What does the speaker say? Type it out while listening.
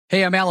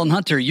Hey, I'm Alan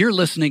Hunter. You're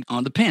listening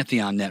on the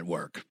Pantheon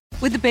Network.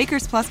 With the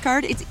Baker's Plus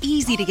card, it's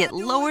easy to get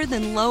lower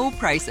than low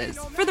prices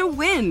for the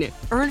win.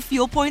 Earn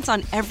fuel points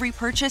on every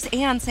purchase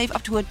and save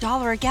up to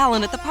 $1 a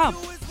gallon at the pump.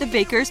 The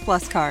Baker's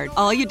Plus card.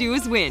 All you do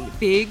is win.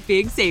 Big,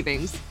 big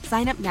savings.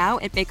 Sign up now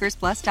at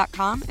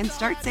bakersplus.com and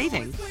start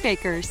saving.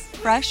 Baker's.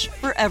 Fresh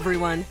for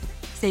everyone.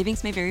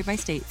 Savings may vary by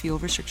state. Fuel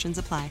restrictions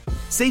apply.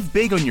 Save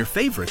big on your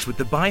favorites with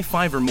the Buy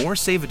 5 or More,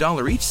 Save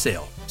 $1 each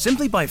sale.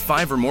 Simply buy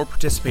 5 or more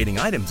participating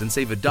items and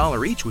save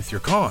 $1 each with your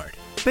card.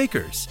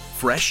 Baker's,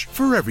 fresh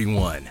for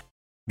everyone.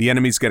 The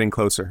enemy's getting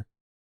closer.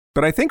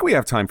 But I think we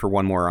have time for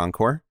one more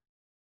encore.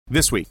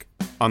 This week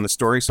on the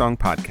Story Song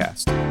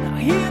Podcast. Now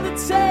hear the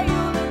tale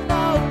of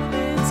all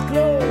its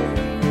glory.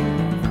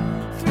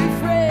 3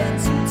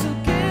 friends who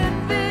took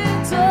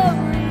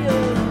inventory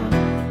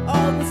of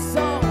all the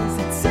songs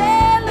that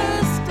tell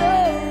a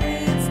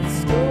story. It's the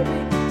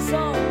Story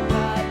Song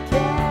Podcast.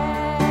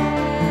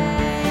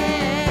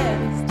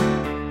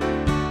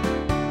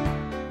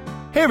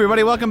 Hey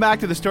everybody, welcome back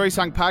to the Story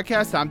Song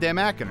Podcast. I'm Dan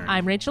McInerney.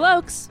 I'm Rachel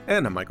Oakes.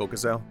 And I'm Michael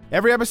Gazelle.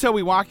 Every episode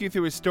we walk you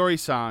through a story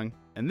song,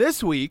 and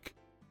this week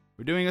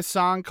we're doing a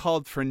song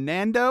called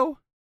Fernando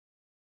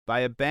by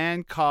a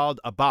band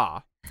called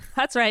ABBA.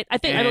 That's right. I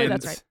believe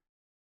that's right.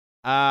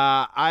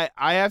 I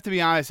have to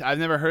be honest, I've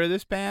never heard of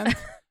this band.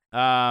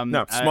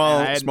 No,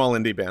 small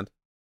indie band.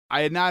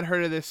 I had not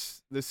heard of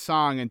this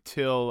song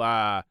until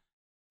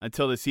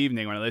this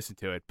evening when I listened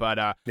to it.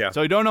 But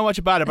so I don't know much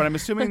about it, but I'm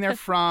assuming they're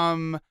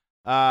from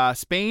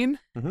Spain.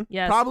 Mm-hmm.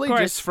 Yes, probably of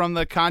course. just from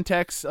the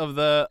context of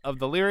the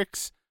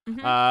lyrics.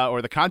 Mm-hmm.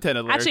 Or the content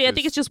of the lyrics. Actually, I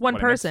think it's just one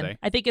person.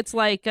 I think it's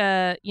like,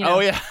 Oh,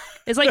 yeah.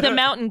 it's like the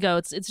Mountain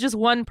Goats. It's just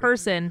one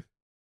person.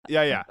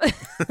 Yeah. Oh,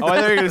 I thought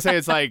you were going to say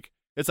it's like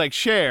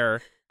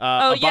Cher.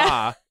 Oh, ABBA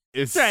yeah.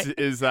 is Right.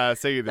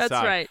 singing the That's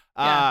song. right.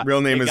 Yeah.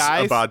 Real name hey, is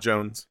guys, ABBA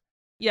Jones.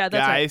 Yeah,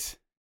 that's guys,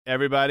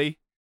 everybody,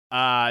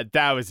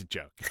 that was a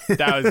joke.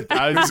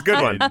 I was a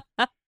good one.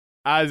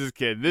 I was just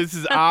kidding. This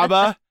is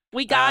ABBA.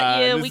 We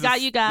got you. We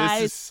got you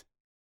guys. This is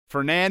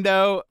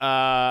Fernando,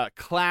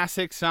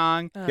 classic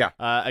song. Yeah.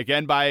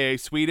 Again by a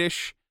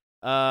Swedish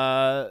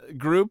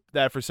group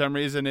that for some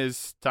reason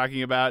is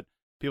talking about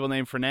people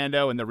named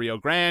Fernando in the Rio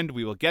Grande.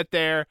 We will get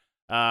there.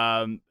 It's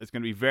going to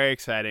be very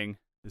exciting.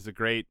 This is a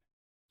great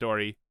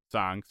story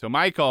song. So,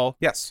 Michael.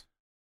 Yes.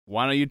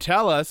 Why don't you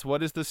tell us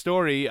what is the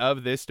story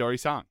of this story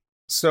song?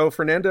 So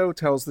Fernando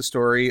tells the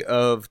story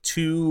of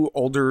 2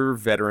 older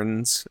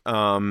veterans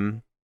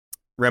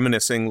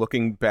reminiscing,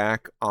 looking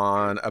back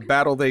on a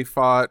battle they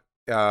fought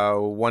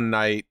one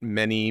night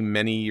many,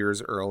 many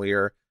years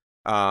earlier.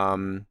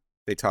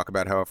 They talk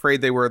about how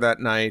afraid they were that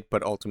night,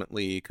 but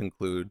ultimately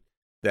conclude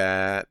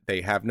that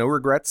they have no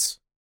regrets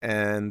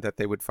and that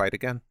they would fight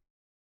again.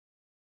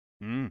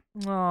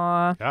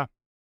 Aww. Yeah.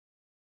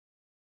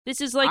 This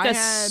is like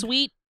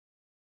sweet.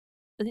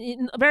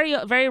 Very,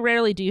 very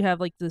rarely do you have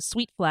like the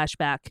sweet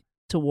flashback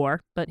to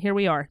war, but here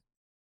we are.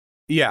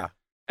 Yeah.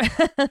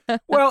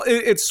 Well,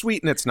 it's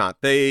sweet and it's not.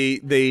 They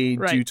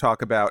Right. do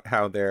talk about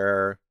how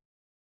they're,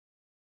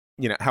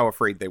 how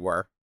afraid they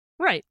were.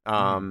 Right.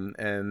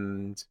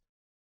 And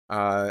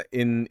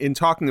in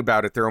talking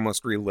about it, they're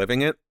almost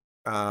reliving it,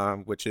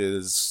 which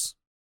is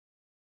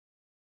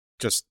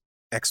just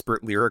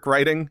expert lyric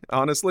writing,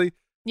 honestly.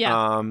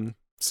 Yeah.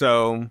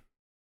 So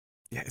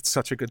yeah, it's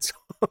such a good song.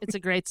 It's a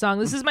great song.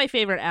 This is my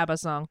favorite ABBA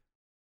song.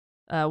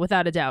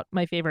 Without a doubt,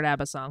 my favorite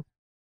ABBA song.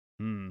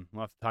 We'll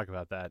have to talk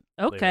about that.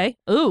 Okay.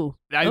 Later. Ooh.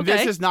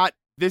 Okay.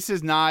 This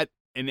is not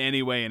in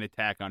any way an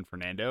attack on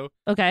Fernando.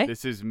 Okay.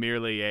 This is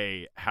merely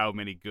a how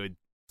many good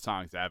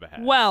songs ABBA has.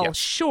 Well, Yes.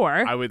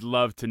 sure. I would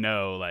love to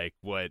know like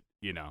what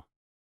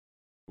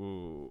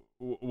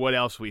what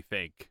else we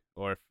think,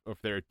 or if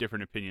there are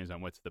different opinions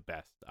on what's the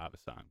best ABBA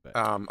song. But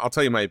I'll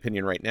tell you my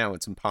opinion right now.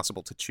 It's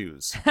impossible to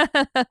choose.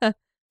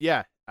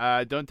 yeah,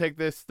 don't take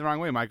this the wrong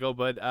way, Michael,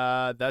 but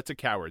that's a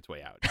coward's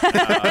way out.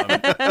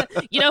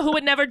 You know who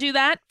would never do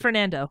that?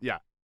 Fernando. Yeah,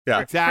 Yeah.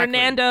 exactly.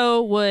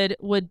 Fernando would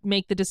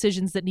make the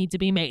decisions that need to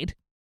be made.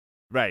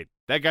 Right,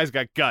 that guy's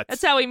got guts.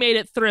 That's how he made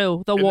it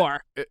through the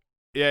war.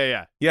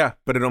 Yeah. Yeah,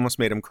 but it almost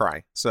made him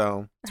cry.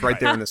 So it's right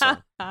there in the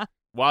song.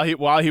 While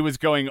he was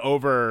going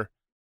over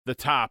the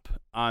top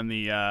on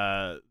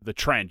the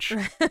trench,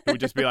 he would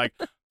just be like,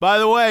 "By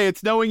the way,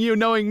 it's knowing you,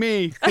 knowing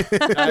me.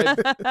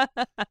 I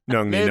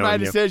Knowing me, made my knowing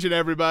you. decision,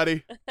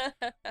 everybody."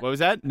 What was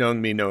that?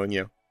 Knowing me, knowing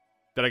you.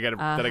 Did I get it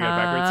backwards?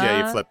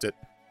 Yeah, you flipped it.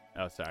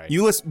 Oh, sorry.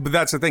 You listen, but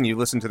that's the thing. You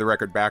listen to the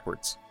record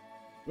backwards.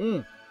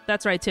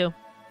 That's right too.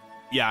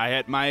 Yeah, I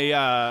had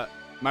my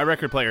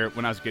record player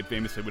when I was a kid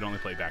famously would only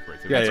play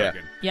backwards. So Yeah, that's yeah. not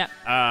good. Yeah.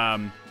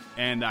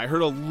 And I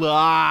heard a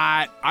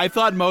lot. I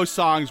thought most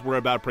songs were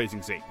about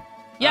praising Satan.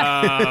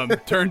 Yeah.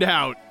 Turned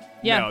out,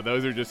 Yeah. no,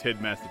 those are just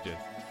hidden messages.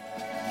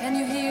 Can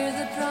you hear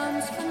the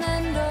drums,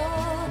 Fernando?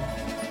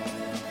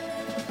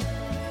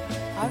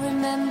 I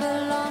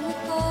remember long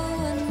ago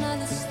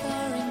another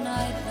starry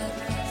night like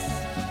this.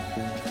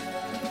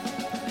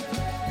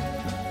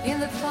 In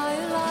the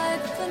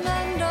firelight,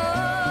 Fernando,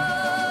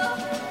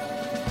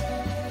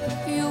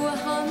 you were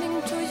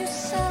humming to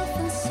yourself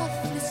and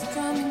softly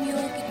strumming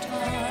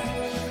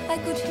I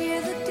could hear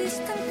the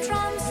distant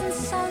drums and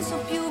sounds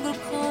of bugle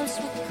calls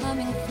were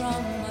coming from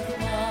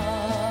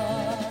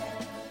afar.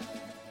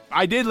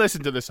 I did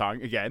listen to the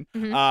song again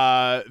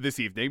this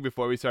evening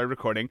before we started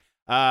recording,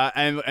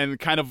 and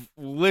kind of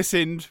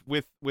listened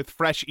with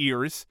fresh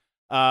ears.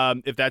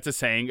 If that's a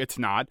saying, it's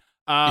not.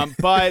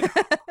 But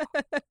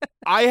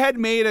I had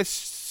made a.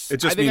 It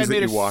just means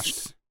that you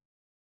watched.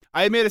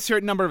 I had made a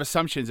certain number of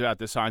assumptions about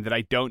this song that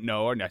I don't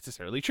know are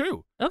necessarily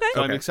true. Okay.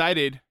 So I'm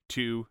excited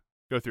to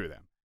go through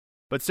them.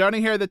 But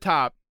starting here at the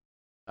top,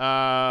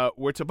 by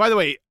the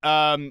way,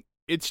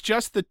 it's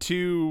just the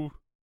two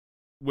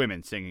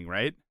women singing,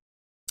 right?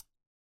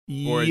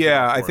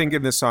 Yeah, I think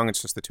in this song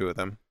it's just the two of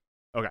them.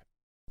 Okay.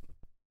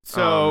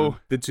 So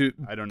the two,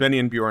 I don't know. Benny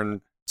and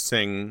Bjorn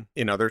sing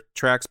in other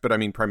tracks, but I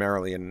mean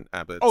primarily in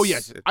ABBA. Oh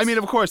yes, I mean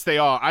of course they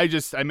all. I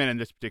meant in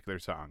this particular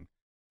song,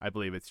 I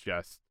believe it's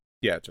just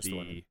just the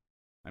women.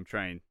 I'm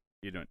trying.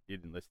 You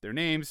didn't list their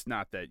names.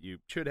 Not that you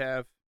should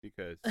have,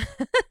 because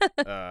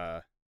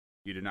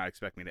you did not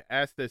expect me to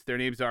ask this. Their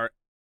names are,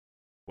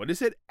 what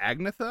is it?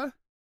 Agnetha?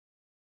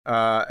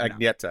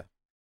 Agneta. No.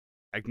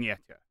 Agneta.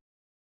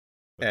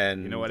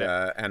 And you know what?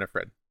 Anna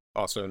Fred,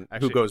 also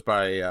Actually, who goes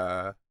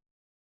by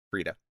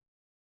Frida.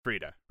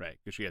 Frida, right?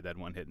 Because she had that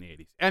one hit in the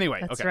 80s.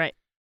 Anyway, That's okay. right.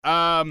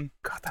 God,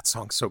 that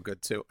song's so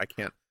good too. I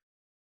can't.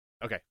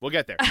 Okay, we'll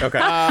get there. Okay.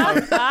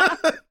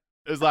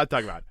 There's a lot to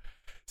talk about.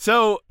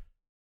 So,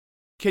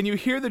 can you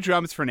hear the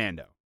drums,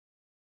 Fernando?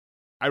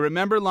 I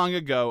remember long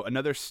ago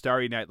another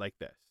starry night like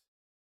this.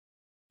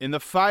 In the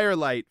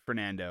firelight,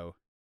 Fernando,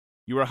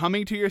 you were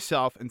humming to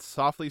yourself and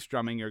softly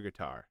strumming your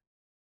guitar.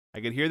 I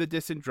could hear the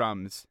distant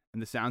drums,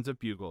 and the sounds of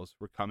bugles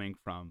were coming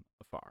from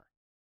afar.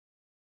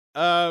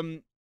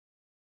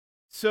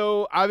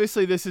 So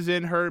obviously this is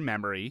in her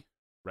memory,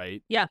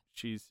 right? Yeah.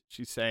 She's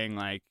saying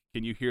like,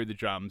 can you hear the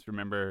drums?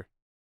 Remember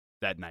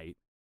that night?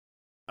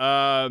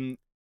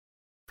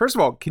 First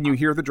of all, can you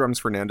hear the drums,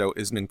 Fernando,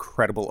 is an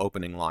incredible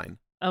opening line.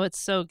 Oh, it's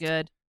so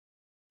good.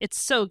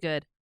 It's so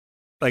good.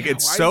 Like, Yeah,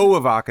 it's so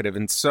evocative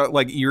and so,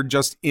 like, you're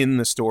just in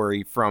the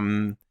story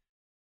from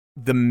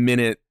the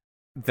minute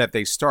that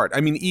they start.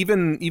 I mean,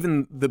 even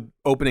the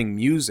opening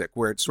music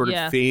where it sort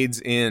of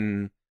fades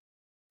in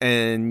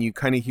and you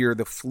kind of hear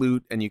the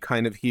flute and you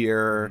kind of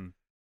hear,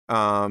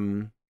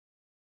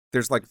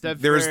 there's like, there's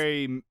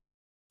very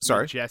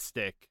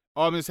majestic.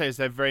 All I'm going to say is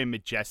that very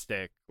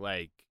majestic,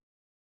 like,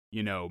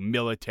 you know,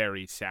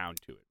 military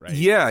sound to it, right?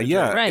 Yeah,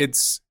 Right.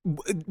 It's,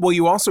 well,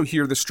 you also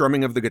hear the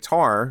strumming of the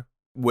guitar,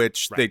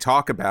 which they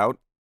talk about,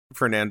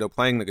 Fernando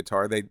playing the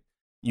guitar.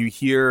 You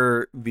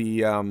hear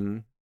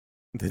the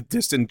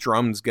distant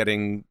drums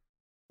getting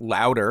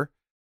louder.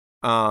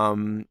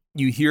 You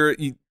hear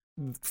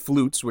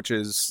flutes, which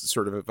is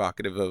sort of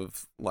evocative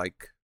of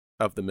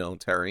the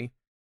military,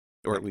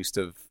 or at least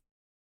of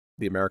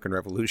the American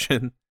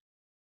Revolution.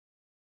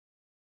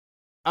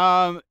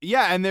 Yeah,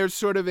 and there's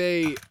sort of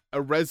a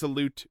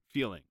resolute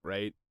feeling,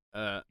 right?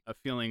 A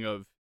feeling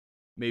of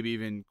maybe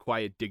even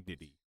quiet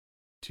dignity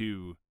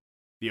to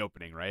the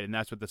opening, right? And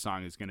that's what the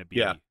song is going to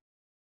be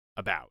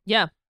about.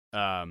 Yeah.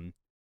 And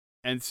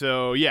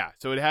so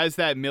so it has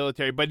that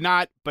military, but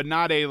not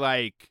a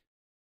like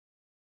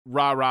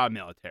rah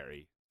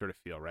military sort of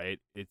feel, right?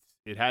 It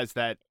has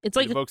that. It's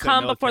like evokes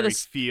calm that before the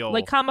feel,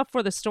 like calm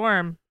before the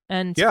storm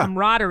and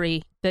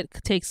camaraderie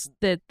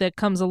that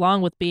comes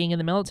along with being in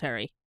the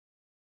military.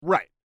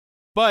 right?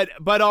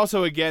 But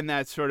also again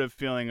that sort of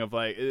feeling of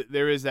like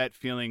there is that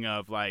feeling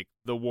of like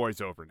the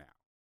war's over now,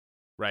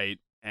 right?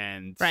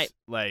 And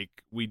like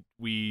we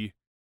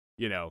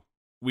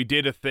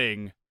did a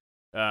thing,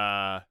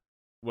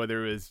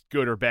 whether it was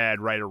good or bad,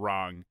 right or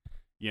wrong,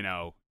 you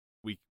know,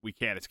 we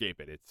can't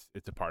escape it.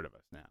 It's a part of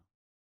us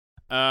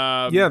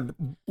now.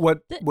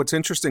 What's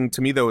interesting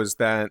to me though is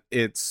that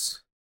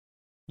it's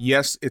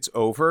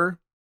over,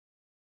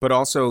 but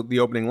also the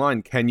opening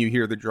line, "Can you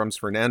hear the drums,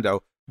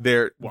 Fernando?"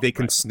 They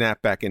can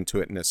snap back into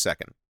it in a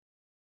second.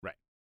 Right.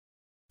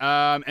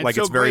 And like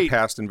so it's very great.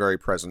 past and very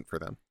present for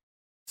them.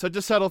 Such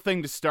a subtle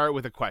thing to start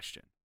with a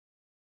question.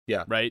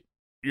 Yeah. Right?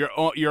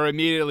 You're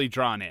immediately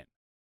drawn in.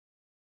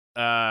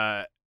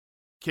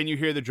 Can you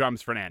hear the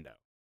drums, Fernando?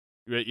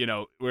 You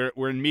know,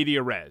 we're in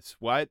media res.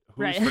 What?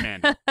 Who's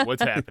Fernando?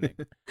 What's happening?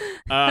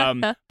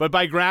 But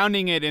by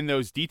grounding it in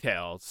those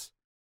details,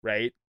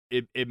 right?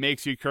 It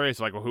makes you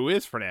curious, like, well, who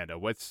is Fernando?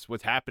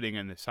 What's happening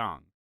in this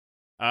song?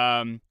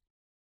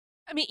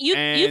 I mean,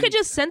 you could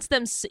just sense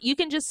them. You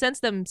can just sense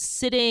them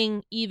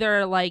sitting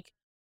either like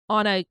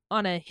on a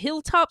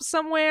hilltop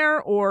somewhere,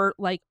 or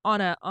like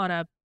on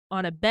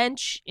a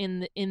bench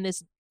in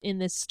this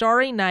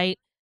starry night.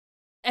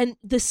 And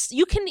the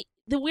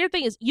weird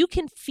thing is, you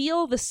can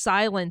feel the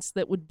silence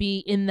that would be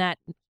in that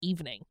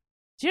evening.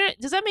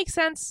 Does that make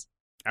sense?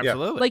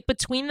 Absolutely. Like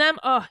between them,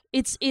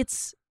 it's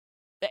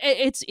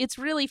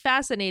really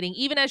fascinating.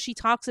 Even as she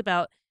talks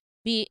about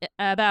the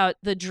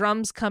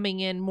drums coming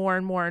in more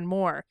and more and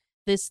more.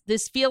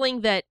 This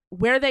feeling that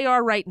where they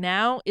are right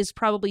now is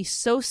probably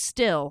so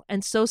still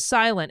and so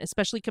silent,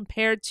 especially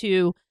compared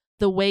to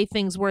the way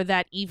things were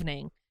that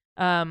evening,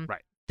 that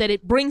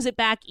it brings it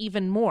back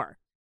even more.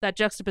 that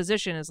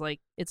juxtaposition is like,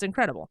 it's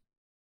incredible.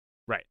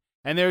 Right.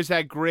 And there's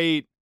that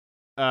great,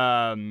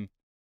 not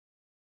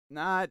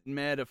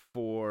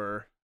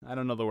metaphor. I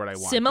don't know the word I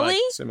want. Simile?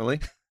 Simile.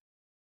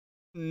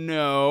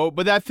 No,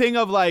 but that thing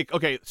of like,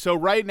 okay, so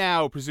right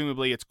now,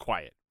 presumably it's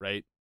quiet,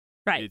 right?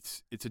 Right.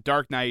 It's a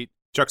dark night.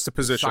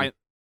 Juxtaposition.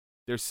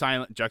 There's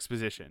silent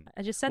juxtaposition.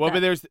 I just said Well,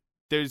 that.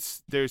 but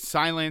there's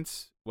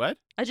silence. What?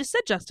 I just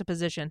said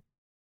juxtaposition.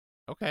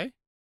 Okay.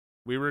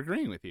 We were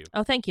agreeing with you.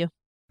 Oh, thank you.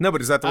 No,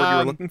 but is that the word you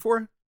were looking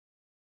for?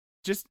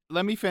 Just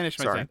let me finish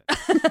my Sorry.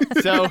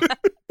 sentence. So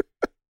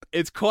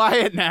it's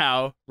quiet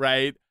now,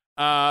 right?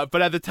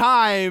 But at the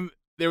time,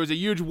 there was a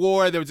huge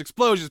war. There was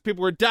explosions.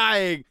 People were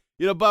dying.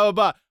 Blah blah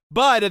blah.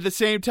 But at the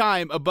same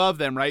time, above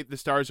them, right, the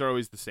stars are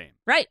always the same.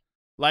 Right.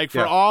 Like for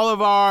Yeah. all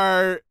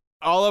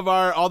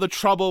the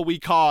trouble we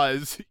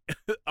cause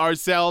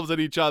ourselves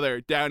and each other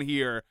down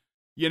here,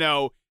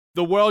 the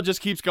world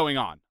just keeps going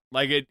on.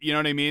 Like it, you know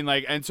what I mean?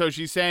 Like, and so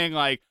she's saying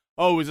like,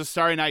 oh, it was a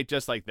starry night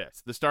just like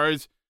this. The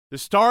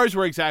stars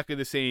were exactly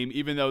the same,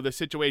 even though the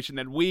situation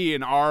that we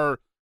in our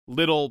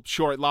little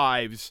short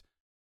lives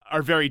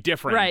are very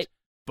different. Right.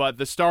 But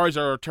the stars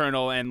are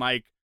eternal, and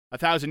like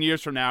 1,000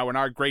 years from now, when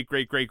our great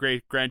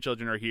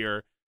grandchildren are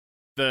here,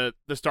 the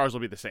stars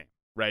will be the same,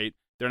 right?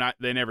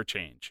 They never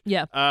change.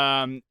 Yeah.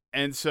 And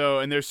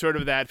there's sort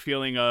of that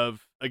feeling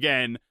of,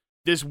 again,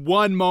 this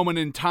one moment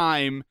in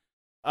time,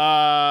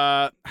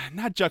 not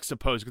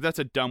juxtaposed, because that's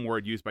a dumb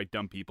word used by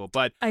dumb people,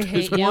 but I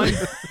hate this you. one,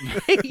 I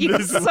hate you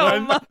this so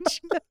one-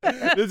 much.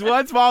 this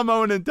one small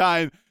moment in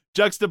time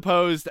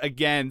juxtaposed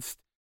against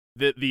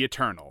the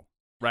eternal,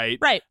 right?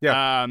 Right.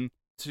 Yeah.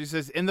 So she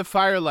says, in the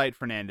firelight,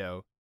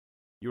 Fernando,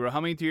 you were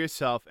humming to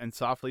yourself and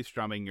softly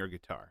strumming your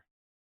guitar.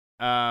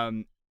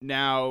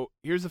 Now,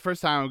 here's the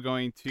first time I'm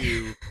going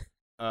to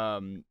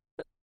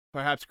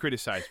perhaps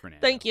criticize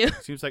Fernando. Thank you.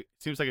 Seems like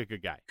a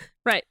good guy.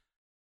 Right.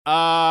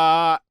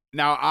 Now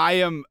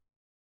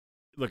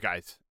look,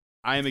 guys,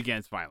 I am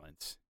against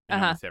violence in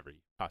almost every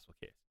possible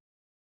case.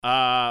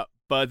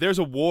 But there's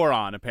a war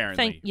on,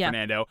 apparently, yeah.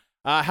 Fernando.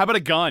 How about a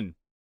gun?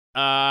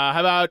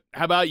 How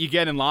about you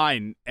get in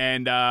line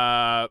and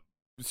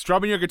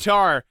strumming your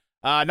guitar?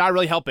 Not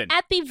really helping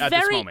At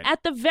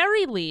the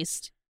very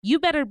least, you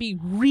better be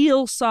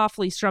real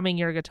softly strumming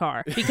your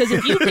guitar, because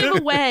if you give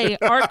away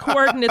our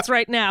coordinates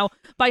right now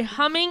by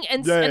humming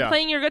and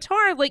playing your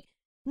guitar, like,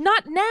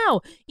 not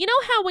now. You know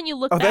how when you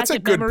look back that's a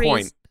at good memories,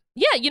 point.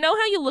 yeah, you know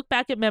how you look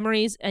back at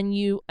memories and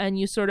you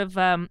sort of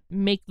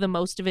make the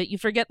most of it. You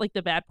forget like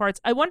the bad parts.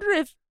 I wonder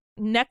if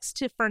next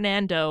to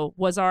Fernando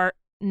was our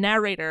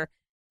narrator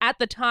at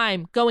the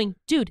time going,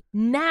 dude,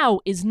 now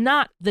is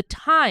not the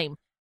time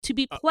to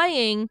be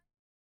playing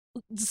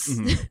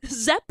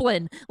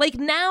Zeppelin. Like,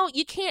 now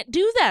you can't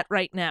do that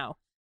right now.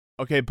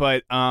 Okay,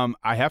 but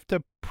I have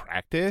to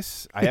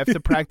practice. I have to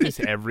practice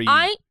every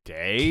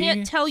day.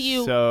 Can't tell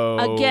you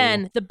So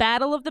again. The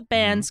Battle of the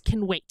Bands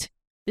can wait.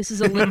 This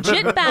is a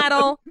legit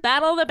battle.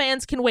 Battle of the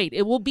Bands can wait.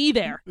 It will be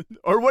there.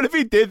 Or what if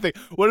he did think?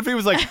 What if he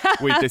was like,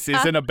 wait, this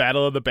isn't a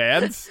battle of the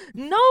bands?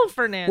 No,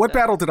 Fernando. What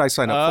battle did I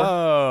sign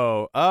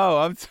up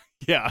for?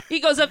 Yeah. He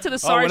goes up to the Oh,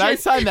 sergeant. when I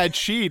signed that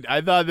sheet, I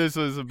thought this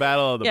was a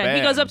battle of the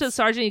bands. He goes up to the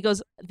sergeant. He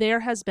goes,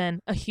 "There has been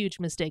a huge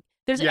mistake.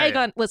 There's Yeah, egg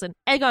yeah. on. Listen,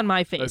 egg on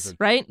my face, Listen.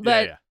 right? Yeah,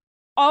 But yeah.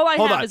 all I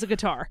Hold have on. is a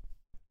guitar.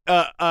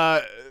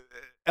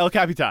 El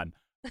Capitan,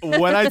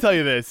 when I tell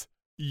you this,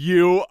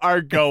 you are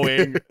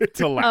going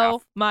to laugh.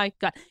 Oh my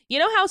god! You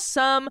know how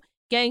some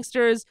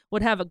gangsters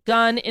would have a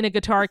gun in a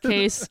guitar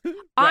case?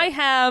 I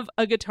have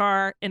a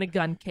guitar in a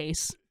gun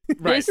case.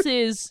 Right. This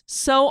is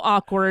so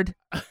awkward.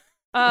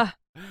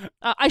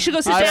 I should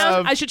go sit I down.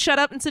 have- I should shut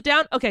up and sit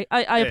down. Okay,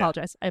 I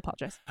apologize. I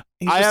apologize.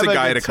 He's I just have a a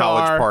guy at a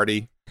college guitar.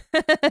 party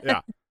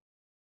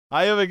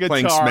I have a guitar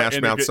playing Smash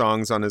in a Mouth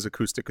songs on his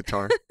acoustic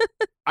guitar.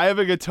 I have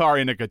a guitar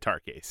in a guitar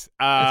case.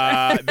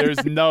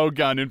 There's no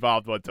gun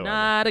involved whatsoever.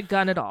 Not a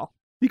gun at all.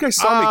 You guys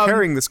saw me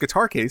carrying this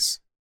guitar case.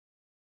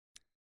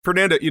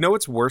 Fernando, you know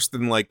what's worse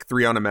than like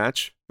 3 on a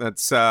match?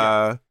 That's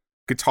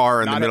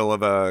guitar in Not the middle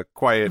of a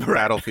quiet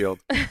battlefield.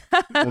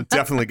 Will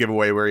definitely give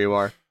away where you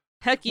are.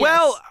 Heck yes.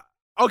 Well,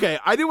 okay,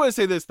 I do want to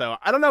say this though.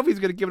 I don't know if he's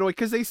going to give it away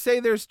because they say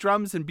there's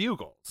drums and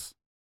bugles,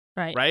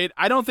 right. right?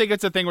 I don't think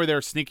it's a thing where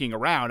they're sneaking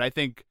around. I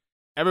think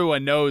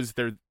everyone knows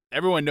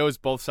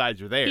both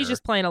sides are there. He's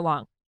just playing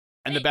along.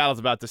 and the battle's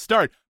about to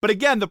start. But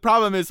again, the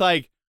problem is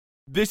like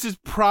this is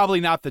probably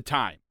not the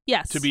time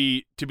Yes. to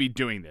be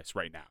doing this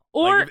right now.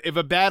 Or- like, if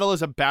a battle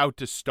is about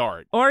to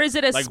start. Or is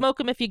it a like- smoke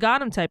 'em if you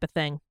got 'em type of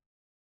thing?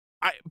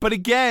 But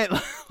again,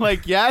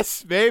 like,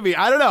 yes, maybe.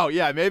 I don't know.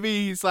 Yeah,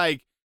 maybe he's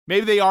like,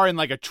 maybe they are in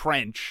like a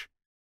trench,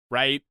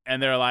 right?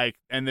 And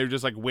they're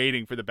just like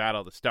waiting for the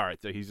battle to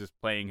start. So he's just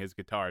playing his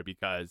guitar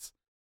because,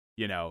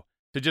 to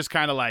just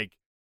kind of like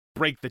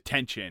break the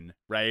tension,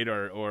 right?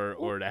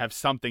 Or to have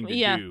something to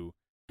Yeah. do.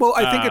 Well,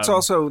 I think it's Um,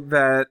 also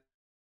that,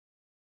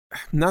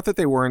 not that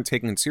they weren't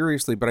taken it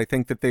seriously, but I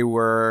think that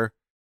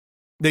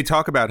they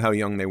talk about how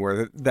young they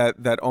were,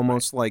 that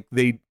almost like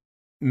they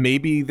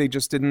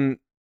just didn't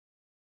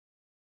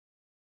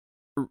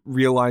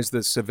realize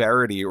the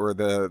severity or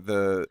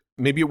the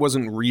maybe it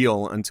wasn't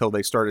real until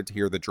they started to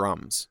hear the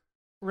drums.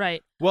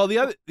 Right. Well, the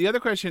other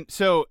question.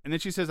 So, and then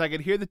she says, I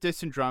could hear the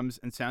distant drums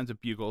and sounds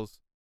of bugles,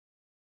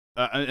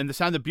 and the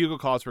sound of bugle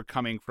calls were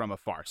coming from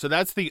afar. So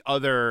that's the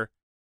other.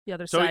 The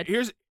other So side.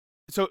 here's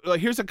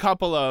a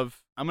couple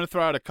of. I'm going to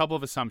throw out a couple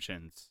of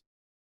assumptions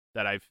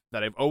that I've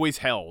always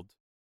held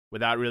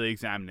without really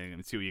examining them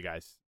and see what you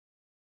guys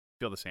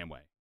feel the same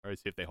way or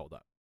see if they hold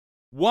up.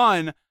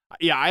 One,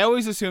 yeah, I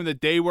always assumed that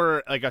they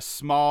were like a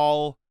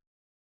small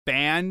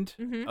band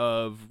Mhm.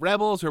 of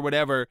rebels or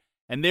whatever,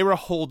 and they were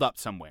holed up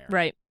somewhere.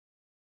 Right.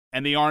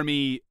 And the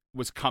army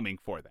was coming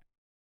for them.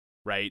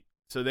 Right?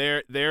 So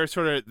they're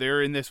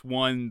in this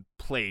one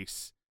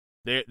place.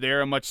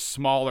 They're a much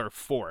smaller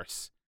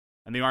force,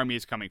 and the army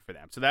is coming for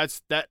them. So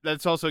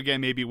that's also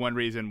again maybe one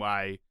reason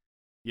why,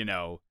 you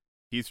know,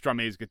 he's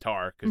strumming his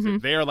guitar because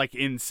Mhm. they're like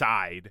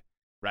inside,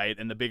 right?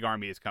 And the big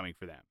army is coming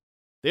for them.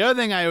 The other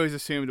thing I always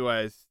assumed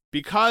was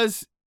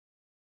because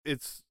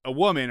it's a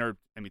woman, or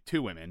I mean,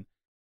 two women,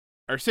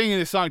 are singing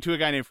this song to a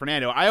guy named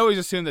Fernando. I always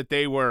assumed that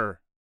they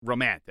were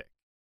romantic,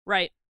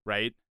 Right.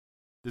 right?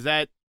 Does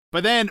that?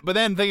 But then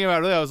thinking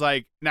about it, I was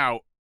like,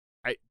 now,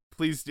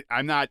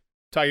 I'm not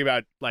talking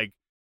about like,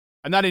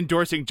 I'm not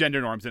endorsing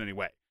gender norms in any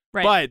way.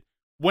 Right. But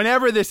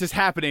whenever this is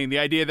happening, the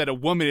idea that a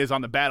woman is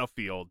on the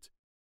battlefield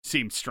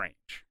seems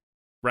strange,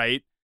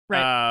 right?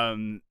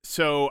 Right.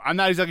 So I'm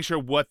not exactly sure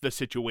what the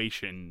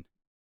situation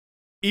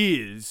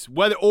is,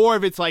 whether or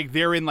if it's like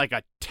they're in like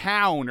a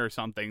town or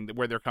something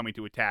where they're coming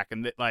to attack,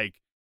 and that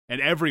like and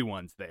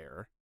everyone's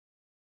there.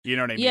 You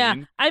know what I Yeah.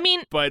 mean? I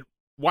mean, But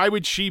why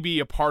would she be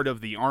a part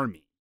of the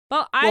army?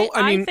 well, Well, I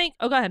I mean- think.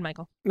 Oh, go ahead,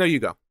 Michael. No, you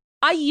go.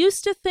 I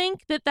used to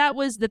think that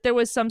there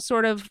was some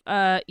sort of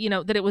that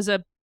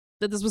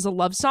this was a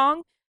love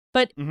song,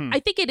 but Mhm. I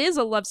think it is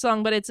a love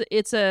song, but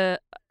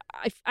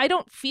I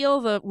don't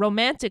feel the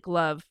romantic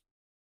love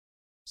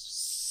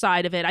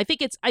side of it. I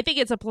think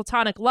it's a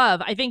platonic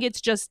love. I think it's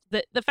just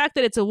the fact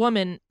that it's a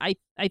woman, I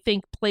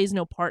think plays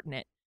no part in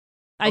it.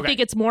 I Okay. think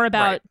it's more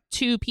about Right.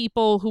 two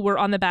people who were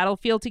on the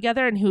battlefield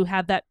together and who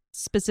have that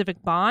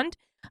specific bond,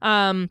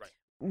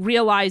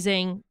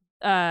 realizing,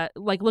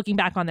 like looking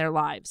back on their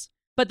lives.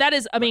 But that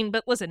is, I mean,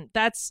 but listen,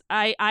 that's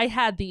I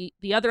had the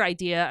other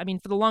idea. I mean,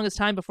 for the longest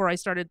time before I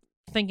started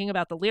thinking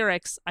about the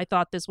lyrics, I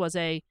thought this was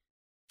a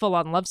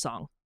full-on love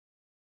song.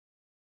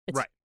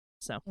 Right.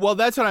 So Well,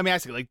 that's what I'm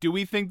asking. Like, do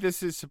we think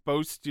this is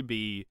supposed to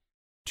be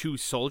two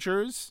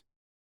soldiers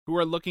who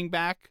are looking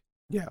back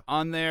Yeah,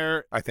 on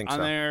their I think on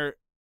so. their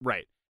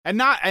right, and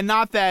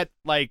not that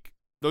like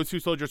those two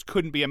soldiers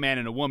couldn't be a man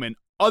and a woman,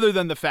 other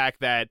than the fact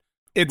that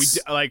It's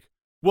like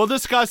we'll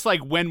discuss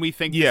like when we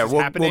think yeah, this is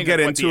we'll happening get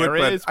and what into the it, era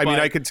but is, I mean,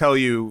 I could tell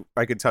you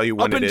when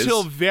up it is.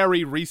 until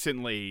very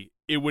recently,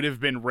 it would have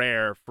been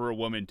rare for a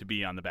woman to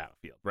be on the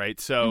battlefield, right?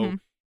 So Mhm.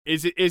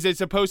 is it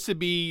supposed to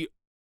be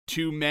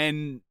two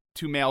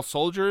male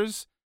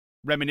soldiers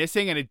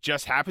reminiscing, and it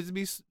just happens to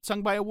be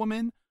sung by a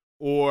woman,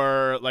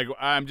 or like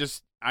I'm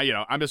just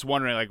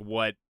wondering like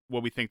what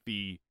we think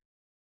the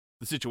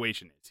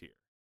situation is here.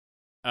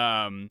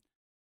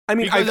 I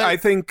mean, because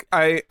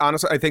I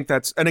honestly think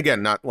that's, and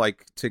again, not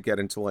like to get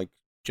into like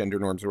gender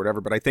norms or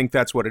whatever, but I think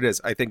that's what it is.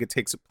 I think it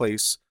takes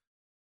place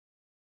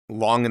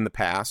long in the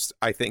past.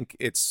 I think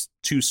it's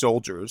two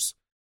soldiers,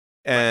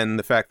 and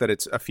the fact that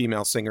it's a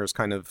female singer is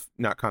kind of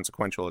not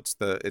consequential. It's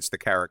the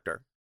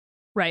character.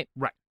 right.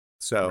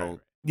 So Right.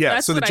 yeah,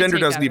 That's so the what I gender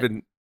take out doesn't of it.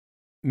 even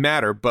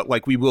matter, but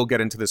like we will get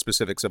into the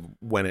specifics of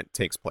when it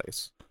takes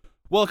place.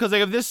 Well, because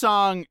like if this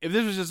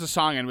was just a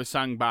song and was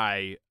sung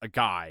by a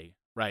guy,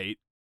 right?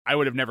 I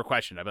would have never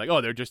questioned. I'd be like, oh,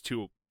 they're just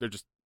two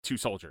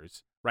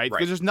soldiers, right? Right.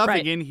 Because there's nothing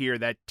Right. in here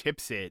that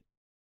tips it,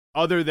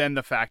 other than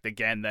the fact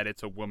again that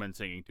it's a woman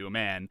singing to a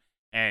man,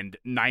 and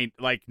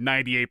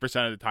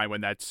 98% of the time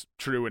when that's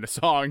true in a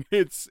song,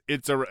 it's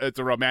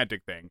a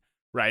romantic thing,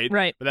 right?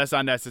 Right. But that's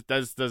not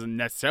doesn't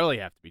necessarily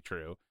have to be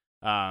true.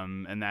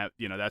 And that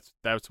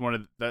that's one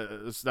of that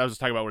was just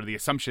talking about one of the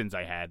assumptions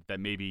I had that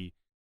maybe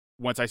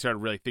once I started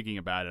really thinking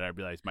about it, I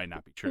realized might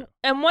not be true.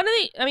 And one of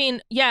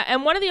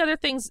the other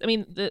things, I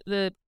mean,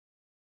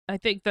 I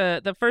think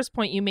the first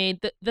point you made,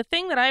 the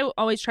thing that I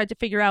always tried to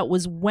figure out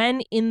was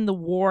when in the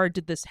war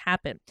did this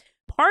happen?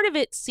 Part of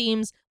it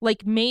seems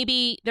like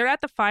maybe they're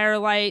at the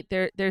firelight,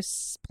 they're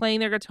playing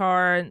their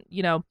guitar,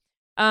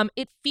 and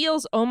it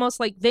feels almost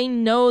like they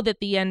know that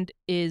the end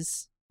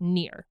is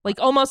near, like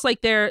almost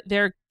like they're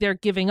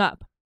giving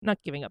up. Not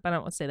giving up, I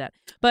don't want to say that,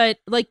 but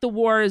like the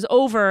war is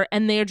over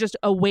and they're just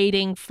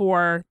awaiting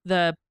for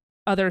the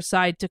other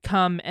side to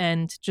come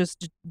and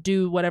just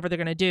do whatever they're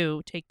gonna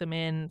do, take them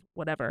in,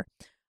 whatever.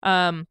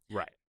 Right.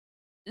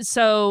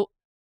 So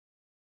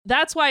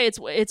that's why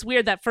it's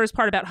weird, that first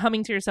part about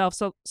humming to yourself,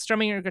 so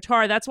strumming your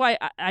guitar. That's why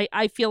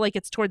I feel like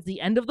it's towards the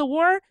end of the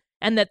war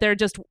and that they're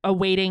just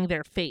awaiting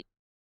their fate.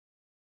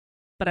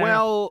 But I don't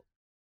know.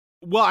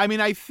 Well, I mean,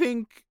 I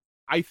think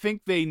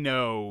they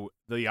know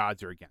the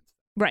odds are against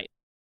them, Right.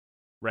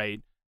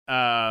 right?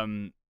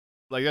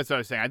 Like that's what I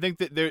was saying. I think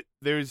that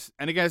there's,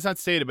 and again, it's not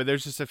stated, but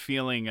there's just a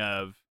feeling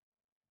of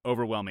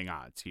overwhelming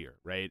odds here,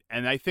 right?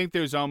 And I think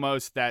there's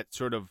almost that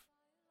sort of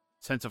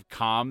sense of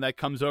calm that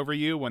comes over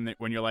you when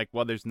you're like,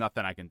 well, there's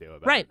nothing I can do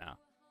about Right. it now.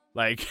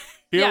 Like,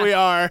 here we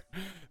are.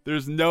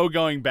 There's no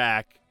going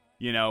back.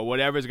 You know,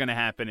 whatever's going to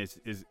happen is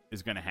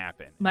going to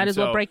happen. Might And as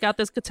well so- break out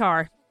this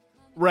guitar.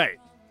 Right.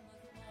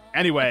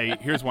 Anyway,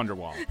 here's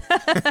Wonderwall.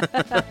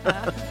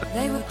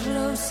 They were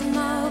close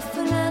enough,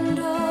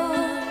 Fernando.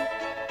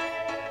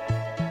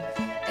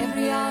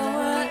 Every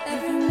hour,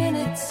 every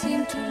minute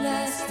seemed to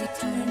last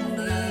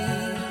eternally.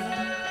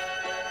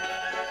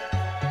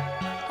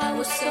 I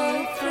was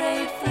so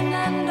afraid,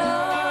 Fernando.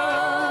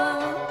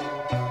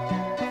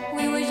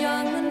 We were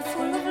young and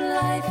full of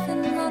life,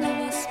 and none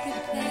of us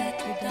prepared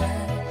to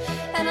die.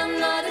 And I'm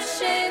not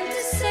ashamed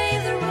to say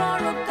the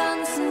roar of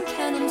guns and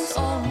cannons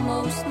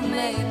almost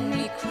made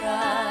me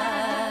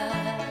cry.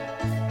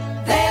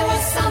 There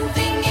was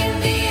something in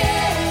the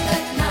air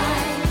that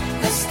night.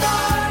 The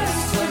stars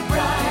were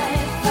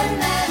bright,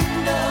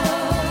 Fernando.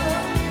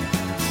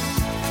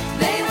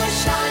 They were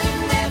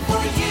shining there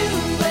for you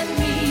and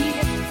me,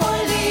 for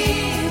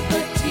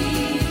liberty,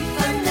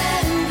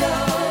 Fernando.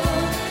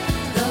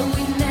 Though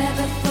we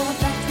never thought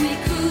that we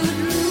could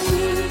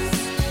lose,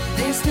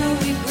 there's no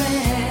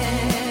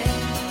regret.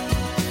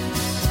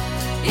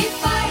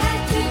 If I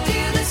had to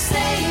do the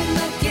same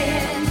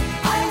again,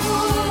 I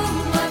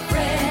would, my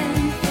friend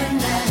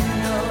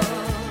Fernando.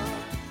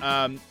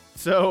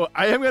 So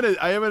I am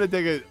gonna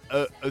take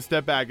a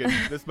step back, and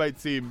this might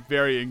seem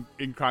very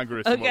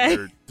incongruous to what Okay.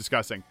 we're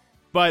discussing,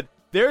 but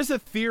there's a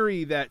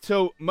theory that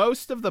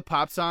most of the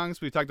pop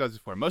songs we've talked about this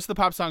before, most of the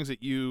pop songs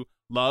that you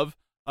love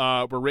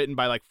were written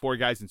by like 4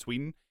 guys in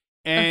Sweden,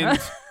 and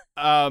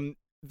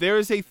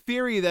there's a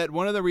theory that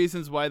one of the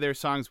reasons why their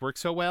songs work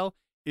so well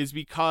is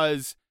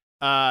because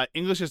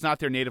English is not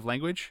their native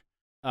language,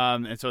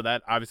 and so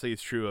that obviously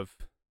is true of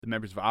the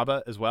members of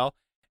ABBA as well,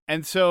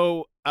 and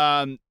so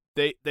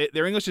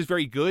their English is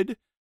very good,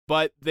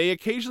 but they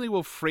occasionally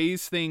will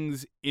phrase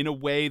things in a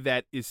way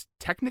that is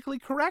technically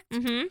correct,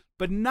 Mm-hmm.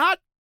 but not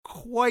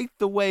quite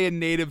the way a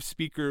native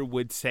speaker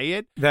would say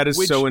it, That is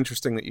Which- so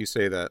interesting that you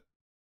say that.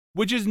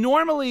 which is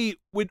normally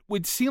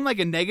would seem like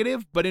a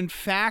negative, but in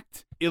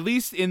fact, at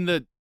least in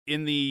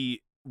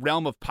the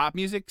realm of pop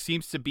music,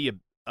 seems to be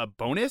a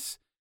bonus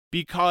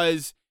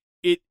because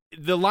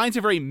the lines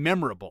are very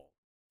memorable,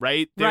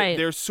 right? Right.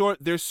 They're sort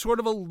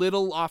of a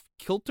little off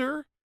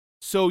kilter,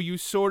 so you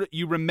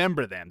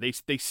remember them.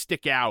 They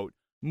stick out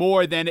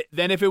more than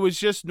if it was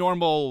just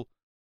normal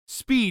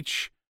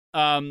speech.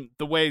 The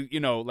way,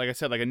 like I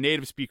said, like a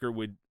native speaker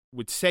would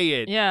say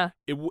it. Yeah.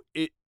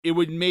 It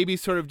would maybe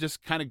sort of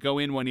just kind of go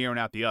in one ear and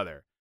out the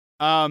other.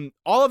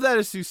 All of that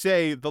is to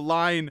say the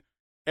line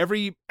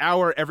every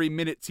hour, every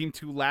minute seemed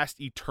to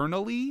last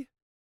eternally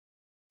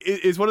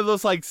is one of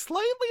those like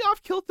slightly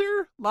off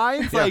kilter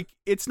lines. Yeah. Like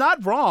it's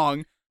not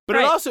wrong, but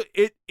Right. it also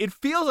it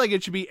feels like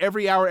it should be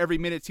every hour, every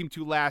minute seemed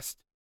to last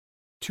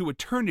to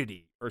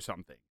eternity or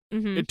something.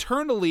 Mm-hmm.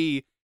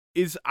 Eternally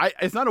it's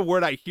not a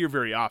word I hear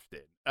very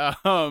often.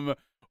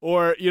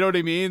 Or you know what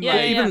I mean? Yeah,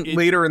 Like, yeah, Even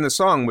later in the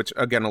song, which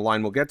again, a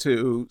line we'll get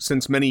to,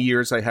 since many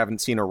years I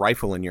haven't seen a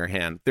rifle in your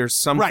hand. There's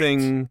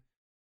something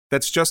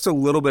that's just a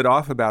little bit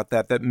off about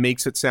that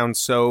makes it sound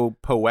so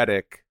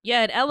poetic.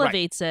 Yeah, it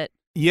elevates it.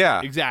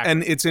 Yeah, Exactly.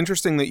 And it's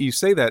interesting that you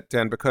say that,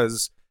 Dan,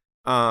 because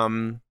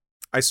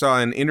I saw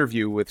an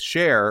interview with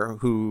Cher,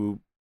 who,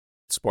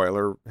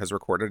 spoiler, has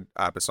recorded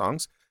ABBA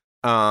songs,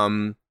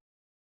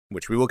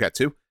 which we will get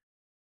to.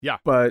 Yeah.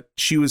 But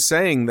she was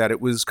saying that it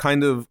was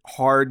kind of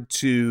hard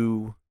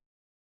to...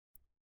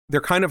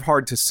 They're kind of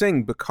hard to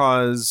sing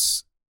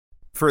because,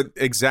 for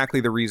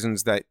exactly the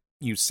reasons that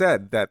you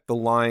said, that the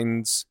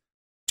lines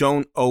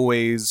don't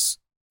always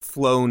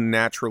flow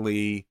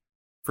naturally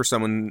for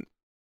someone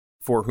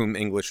for whom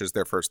English is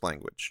their first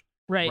language.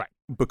 Right. Right.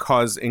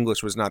 Because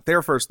English was not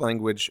their first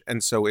language,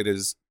 and so it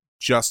is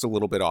just a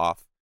little bit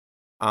off.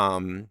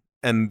 And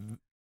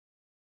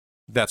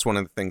that's one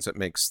of the things that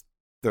makes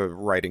the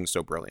writing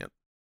so brilliant.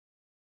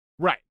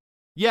 Right.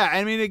 Yeah,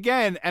 I mean,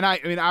 again, and I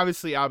mean,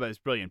 obviously ABBA is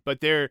brilliant, but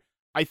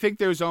I think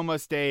there's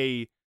almost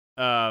a,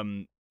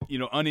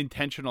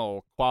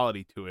 unintentional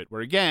quality to it,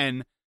 where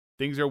again,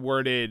 things are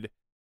worded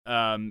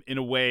in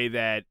a way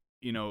that,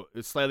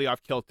 is slightly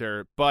off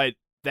kilter, but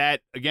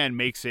that again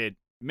makes it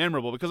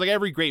memorable because like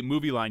every great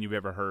movie line you've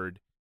ever heard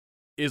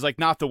is like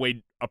not the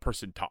way a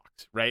person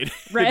talks, right?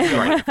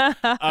 Right.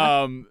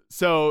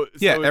 So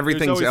Yeah, there's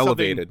everything's always something-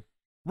 elevated.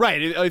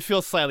 Right. It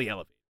feels slightly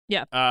elevated.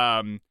 Yeah.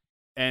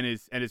 And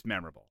is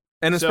memorable.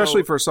 And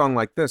especially So- for a song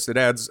like this, it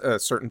adds a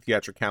certain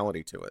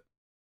theatricality to it.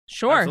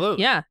 Sure.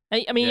 Absolutely. Yeah.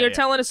 I mean, Yeah, you're yeah.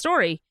 telling a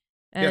story.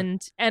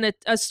 And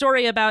a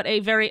story about a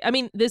very, I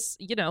mean, this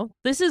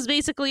is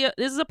basically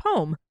this is a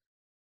poem.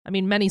 I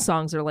mean, many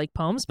songs are like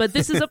poems, but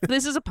this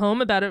is a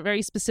poem about a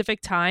very specific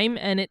time,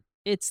 and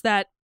it's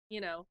that,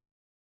 and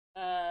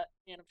I'm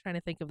trying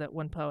to think of that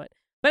one poet.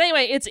 But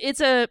anyway, it's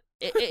that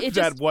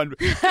just one.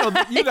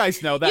 You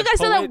guys know that. you guys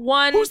poet. know that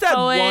one Who's that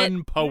poet?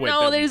 one poet?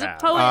 No, that we there's a have?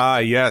 poet. Ah,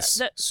 yes,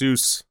 that-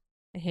 Seuss.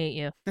 I hate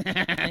you.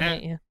 I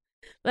hate you.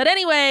 But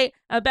anyway,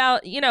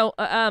 about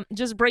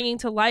just bringing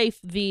to life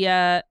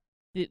the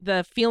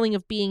feeling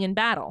of being in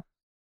battle,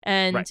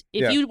 And Right.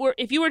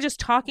 if you were just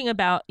talking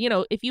about,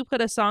 if you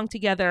put a song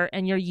together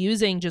and you're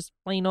using just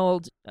plain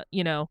old,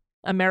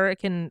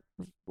 American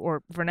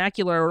or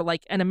vernacular, or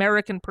like an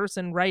American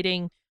person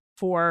writing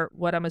for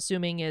what I'm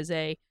assuming is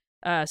a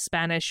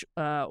Spanish,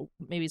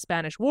 maybe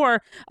Spanish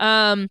War,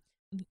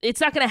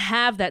 it's not going to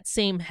have that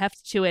same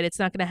heft to it. It's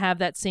not going to have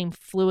that same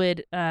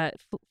fluid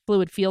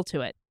feel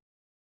to it.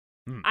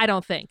 I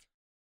don't think.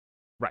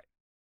 Right.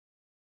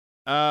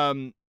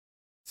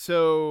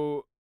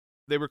 So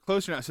they were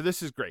closer now. So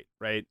this is great,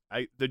 right?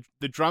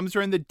 The drums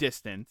are in the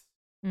distance,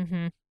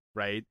 Mm-hmm.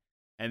 right?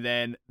 And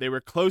then they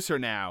were closer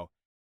now.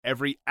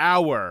 Every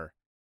hour,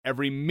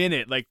 every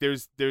minute, like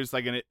there's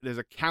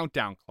a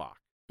countdown clock.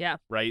 Yeah.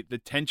 Right? The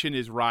tension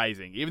is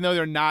rising. Even though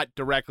they're not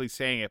directly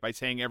saying it, by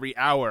saying every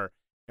hour,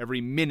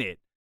 every minute,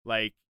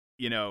 like,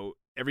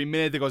 every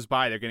minute that goes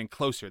by, they're getting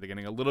closer. They're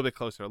getting a little bit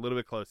closer, a little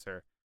bit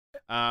closer.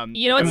 And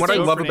what I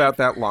love about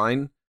that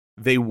line,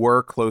 they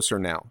were closer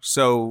now.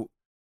 So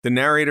the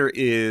narrator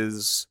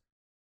is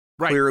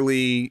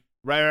clearly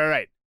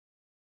right.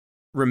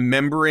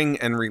 remembering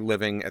and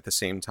reliving at the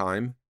same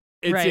time.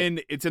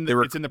 It's in the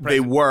present.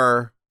 They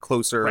were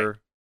closer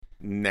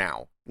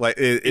now. Like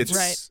it's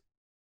right.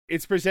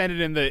 It's presented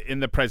in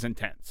the present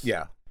tense.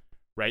 Yeah.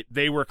 Right?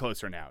 They were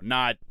closer now.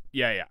 Not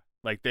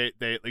like they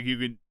like you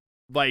could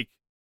like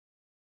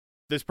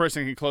this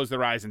person can close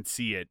their eyes and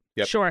see it.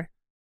 Yep. Sure.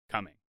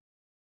 Coming.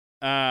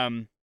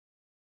 I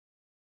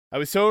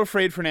was so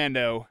afraid,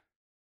 Fernando.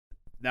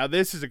 Now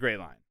this is a great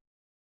line.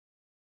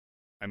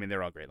 I mean,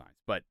 they're all great lines,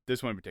 but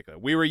this one in particular.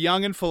 We were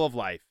young and full of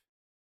life,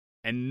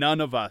 and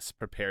none of us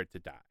prepared to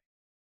die.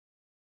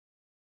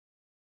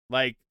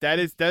 Like that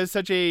is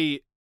such a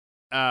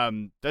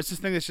that's this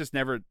thing that's just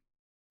never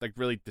like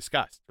really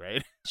discussed,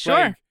 right? Sure.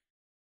 Like,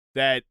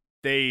 that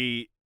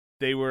they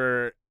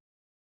were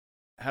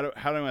how do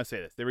I want to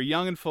say this? They were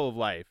young and full of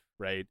life,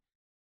 right?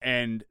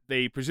 And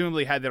they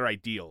presumably had their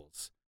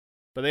ideals,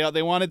 but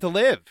they wanted to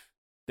live.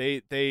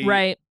 They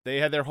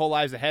had their whole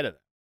lives ahead of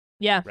them.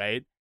 Yeah.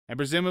 Right? And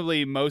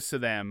presumably most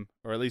of them,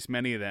 or at least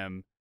many of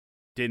them,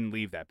 didn't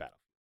leave that battle.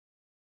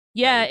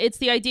 Yeah, Right. it's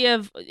the idea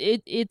of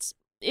it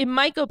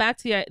might go back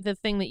to the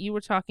thing that you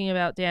were talking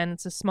about, Dan.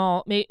 It's a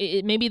small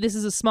maybe this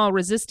is a small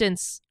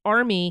resistance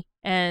army,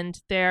 and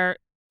they're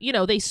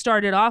they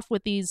started off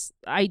with these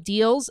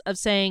ideals of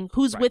saying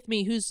who's with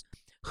me,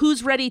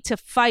 who's ready to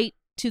fight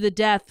to the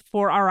death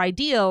for our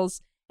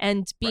ideals,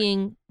 and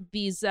being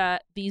these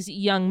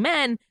young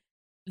men,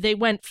 they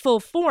went full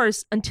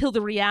force until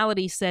the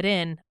reality set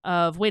in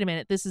of wait a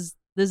minute, this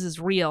is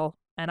real,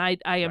 and I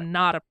am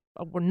not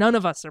none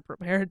of us are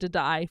prepared to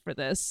die for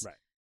this. Right.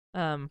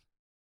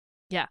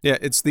 Yeah,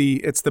 it's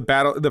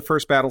the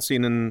first battle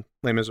scene in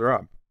Les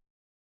Miserables.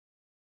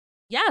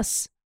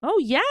 Yes. Oh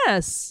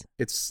yes.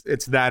 It's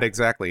that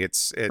exactly.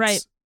 It's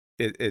right.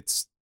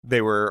 It's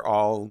they were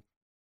all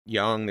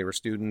young, they were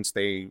students,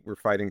 they were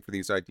fighting for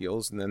these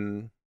ideals, and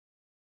then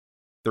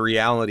the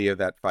reality of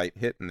that fight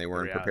hit, and they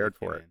weren't prepared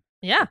for it.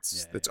 Yeah.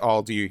 It's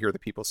all do you hear the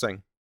people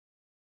sing?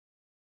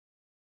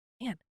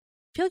 Man, I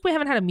feel like we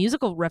haven't had a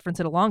musical reference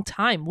in a long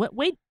time.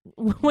 Way to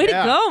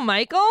go,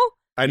 Michael.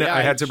 I know. Yeah,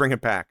 I had to bring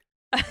it back.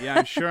 Yeah,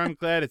 I'm sure. I'm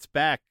glad it's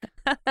back.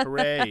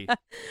 Hooray!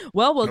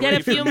 Well, we'll get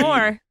a few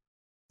more.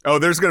 Oh,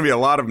 there's going to be a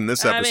lot of them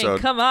this episode. I mean,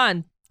 come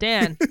on,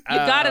 Dan. You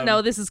got to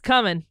know this is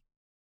coming.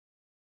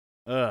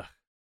 Ugh.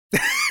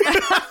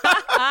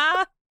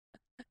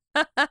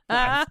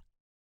 I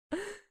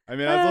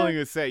mean, I was only going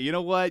to say, you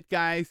know what,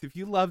 guys? If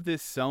you love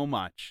this so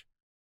much,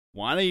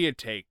 why don't you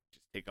take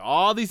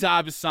all these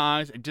Abba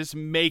songs and just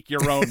make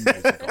your own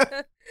musical?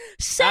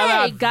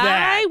 Say,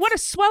 guy, what a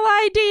swell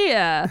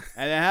idea.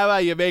 And then how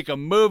about you make a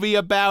movie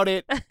about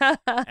it,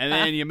 and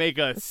then you make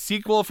a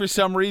sequel for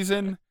some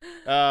reason,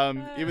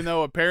 even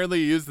though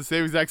apparently you use the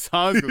same exact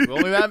songs.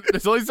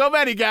 There's only so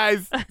many,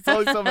 guys. There's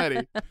only so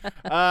many.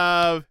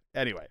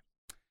 Anyway,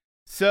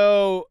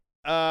 so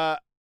I'm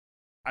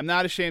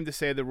not ashamed to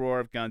say the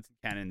roar of guns and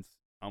cannons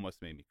almost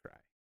made me cry.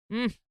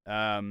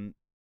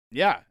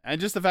 Yeah,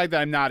 and just the fact that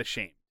I'm not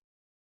ashamed.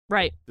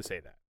 Right. To say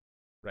that.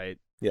 Right?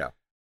 Yeah.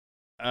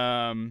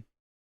 So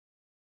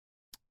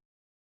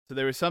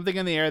there was something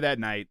in the air that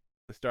night.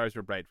 The stars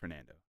were bright,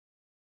 Fernando.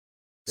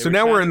 So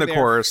now we're in the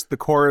chorus. The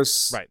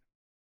chorus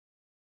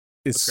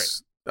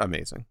is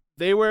amazing.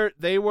 They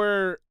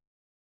were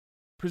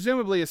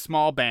presumably a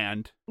small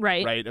band.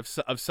 Right.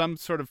 Of some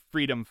sort of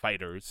freedom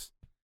fighters.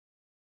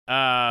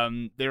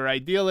 They were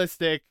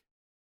idealistic.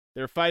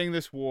 They were fighting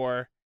this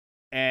war.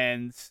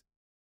 And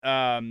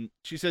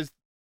she says,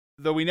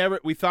 though we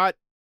never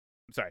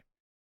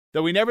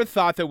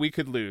thought that we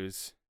could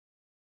lose,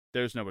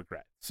 there's no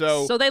regret.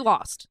 So they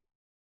lost.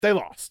 They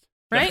lost.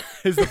 Right?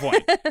 Is the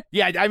point.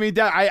 Yeah, I mean,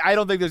 I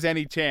don't think there's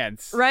any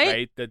chance,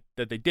 right, that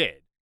they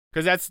did.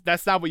 Because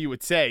that's not what you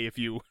would say if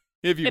you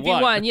won. You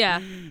won,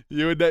 yeah.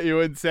 You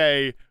would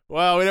say,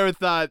 well, we never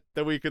thought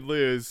that we could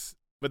lose,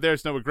 but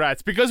there's no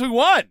regrets because we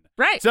won.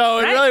 Right. So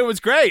it really was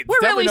great. We're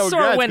really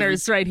sore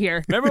winners right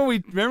here. Remember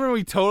when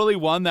we totally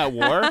won that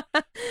war?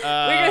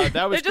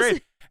 That was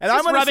great. And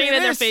I'm rubbing say it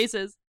in their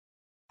faces.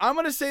 I'm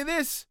going to say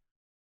this.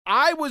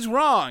 I was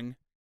wrong.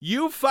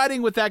 You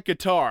fighting with that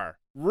guitar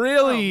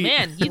really, Oh,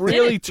 man, you did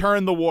really it.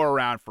 turned the war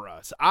around for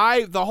us.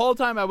 The whole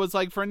time I was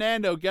like,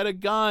 Fernando, get a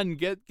gun,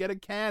 get a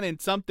cannon,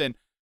 something.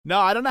 No,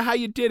 I don't know how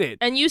you did it.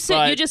 And you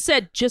just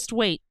said, just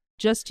wait.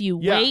 Just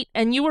wait.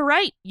 And you were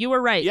right. You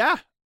were right. Yeah.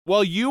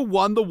 Well, you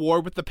won the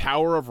war with the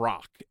power of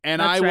rock,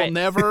 and That's I will right.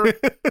 never,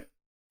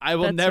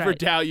 That's never right.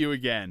 doubt you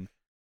again.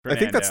 I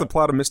think that's the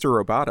plot of Mr.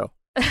 Roboto.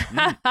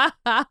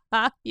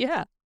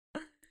 Yeah.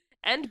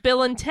 And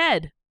Bill and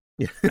Ted.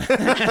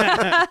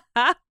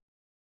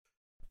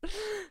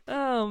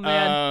 Oh,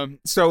 man.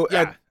 So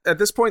Yeah. at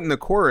this point in the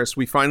chorus,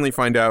 we finally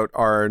find out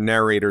our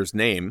narrator's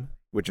name,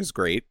 which is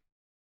great.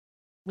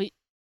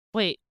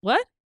 Wait,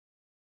 what?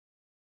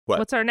 What?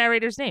 What's our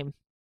narrator's name?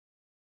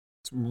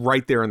 It's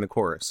right there in the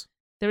chorus.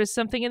 There was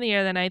something in the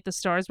air that night. The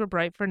stars were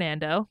bright,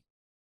 Fernando.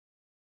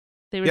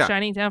 They were Yeah.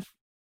 shining down.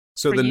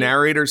 So For the you.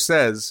 narrator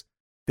says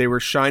they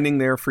were shining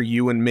there for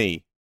you and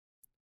me,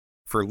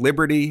 for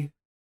liberty,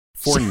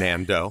 for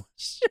Nando.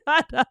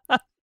 Shut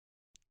up.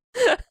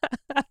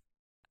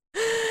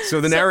 So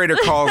the narrator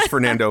calls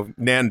Fernando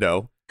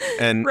Nando,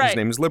 and Right. his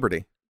name is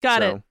Liberty.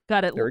 Got So, it.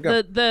 Got it. there we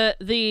go.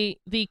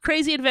 The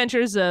crazy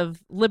adventures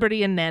of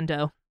Liberty and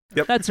Nando.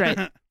 Yep. That's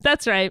right.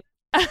 That's right.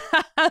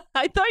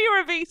 I thought you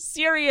were being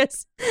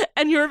serious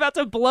and you were about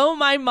to blow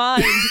my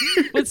mind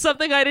with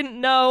something I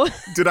didn't know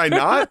Did I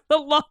not? the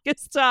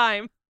longest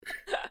time.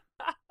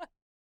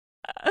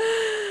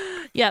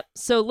 Yep.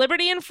 So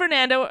Liberty and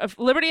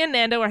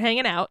Nando are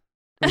hanging out,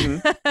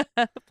 Mhm.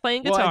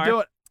 playing Well,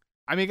 guitar.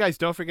 I mean, guys,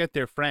 don't forget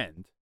their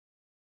friend.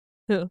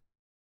 Who?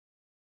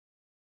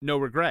 No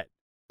Regret.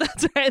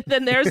 That's right.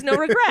 Then there's no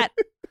regret.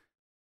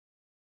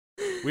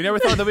 We never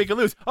thought that we could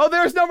lose. Oh,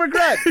 there's No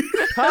Regret.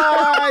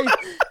 Hi.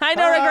 Hi,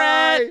 no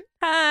regret.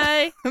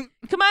 Hi.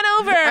 Come on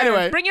over.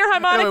 Anyway, Bring your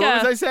harmonica. Anyway,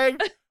 what was I saying?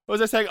 What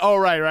was I saying? Oh,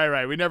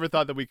 right. We never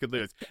thought that we could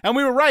lose. And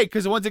we were right,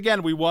 because once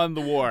again, we won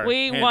the war.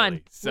 We handily.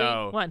 won.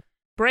 So, We won.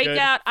 Break good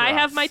out. for I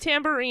have us. my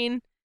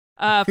tambourine.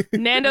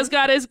 Nando's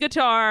got his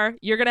guitar.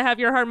 You're going to have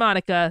your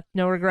harmonica.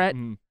 No regret.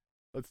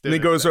 let's do And he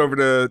this goes then.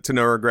 over to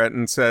No Regret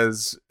and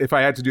says, if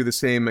I had to do the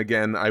same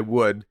again, I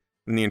would.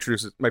 And he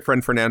introduces my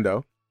friend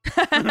Fernando.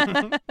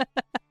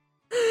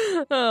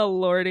 Oh,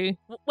 Lordy.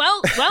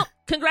 Well,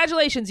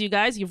 congratulations, you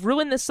guys. You've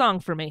ruined this song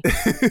for me.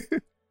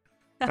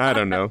 I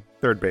don't know.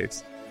 Third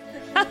base.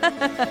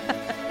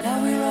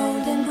 Now we're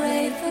old and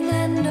gray,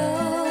 Fernando.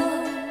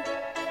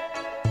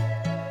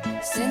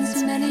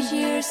 Since many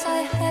years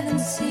I haven't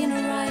seen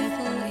a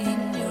rifle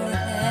in your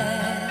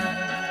hand.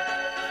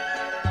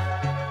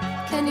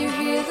 Can you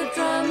hear the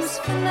drums,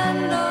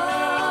 Fernando?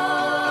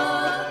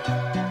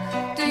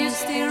 Do you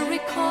still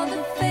recall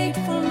the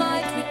fateful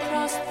night we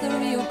crossed the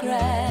Rio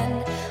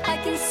Grande? I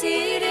can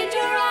see it in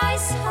your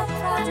eyes, how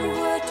proud you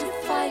were to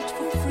fight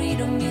for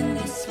freedom in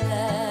this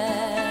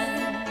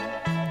land.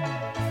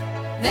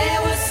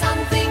 There was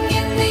something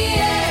in the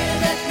air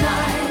that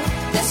night.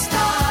 The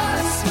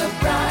stars were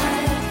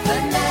bright,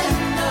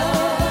 Fernando.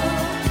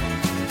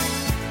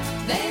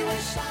 They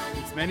were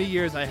shining. It's many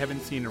years I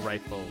haven't seen a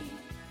rifle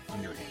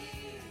in your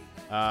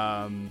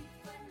hand.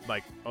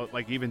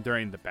 Like even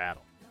during the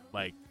battle.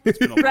 Like, it's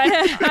been a long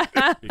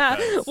time.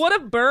 Because What a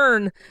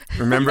burn.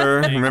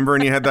 Remember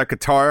when you had that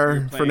guitar,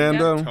 playing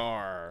Fernando?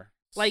 guitar,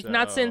 Like,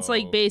 not since,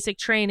 like, so- basic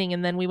training,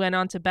 and then we went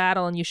on to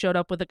battle, and you showed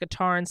up with a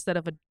guitar instead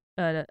of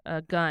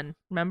a gun.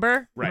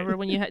 Remember? Right. Remember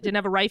when you didn't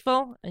have a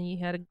rifle, and you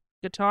had a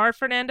guitar,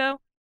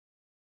 Fernando?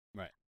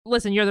 Right.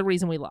 Listen, you're the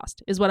reason we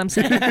lost, is what I'm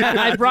saying.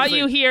 I brought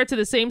you here to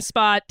the same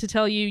spot to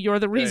tell you you're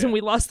the reason yeah.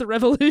 we lost the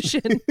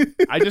revolution.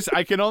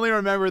 I can only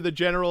remember the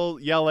general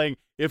yelling,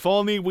 "If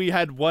only we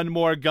had one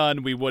more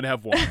gun, we would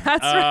have won."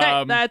 That's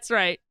right. That's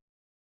right.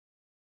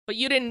 But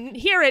you didn't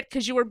hear it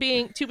because you were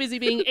being too busy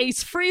being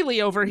Ace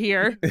Frehley over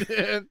here.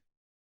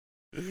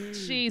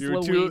 Jeez,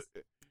 Louise.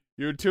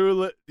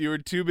 You were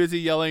too busy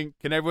yelling,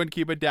 "Can everyone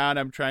keep it down?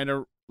 I'm trying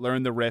to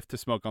learn the riff to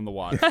Smoke on the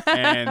Water."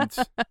 And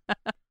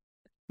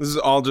This is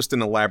all just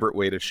an elaborate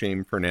way to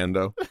shame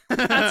Fernando.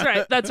 That's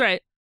right. That's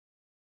right.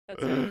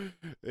 That's right.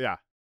 yeah.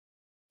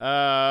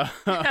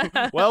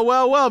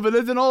 Well, but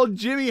there's an old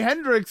Jimi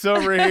Hendrix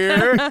over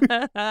here.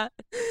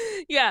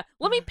 Yeah.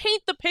 Let me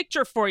paint the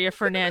picture for you,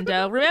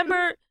 Fernando.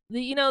 Remember,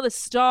 the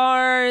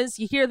stars,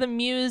 you hear the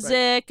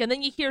music, and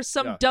then you hear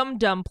some Yeah.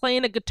 dum-dum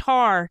playing a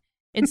guitar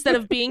instead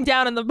of being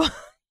down in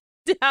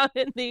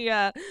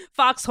the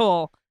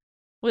foxhole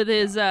with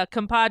his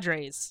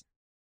compadres.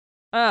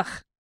 Ugh.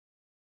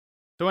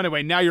 So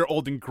anyway, now you're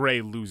old and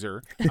gray,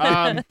 loser.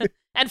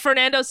 And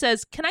Fernando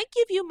says, "Can I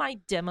give you my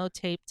demo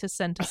tape to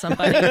send to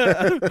somebody?"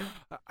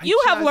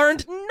 You have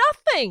learned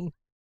nothing.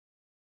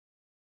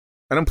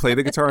 I don't play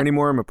the guitar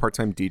anymore. I'm a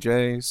part-time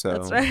DJ, so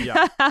That's right.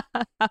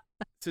 Yeah.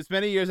 Since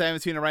many years I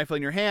haven't seen a rifle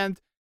in your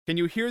hand. Can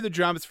you hear the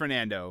drums,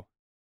 Fernando?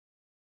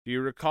 Do you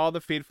recall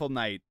the fateful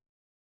night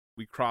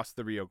we crossed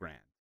the Rio Grande?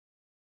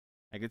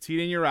 I could see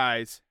it in your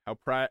eyes how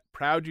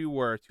proud you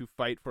were to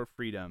fight for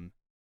freedom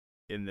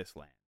in this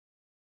land.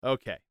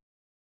 Okay,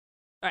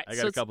 All right, I so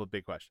got a it's couple of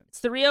big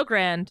questions. the Rio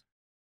Grande.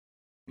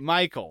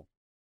 Michael.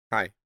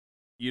 Hi.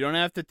 You don't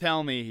have to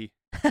tell me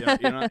You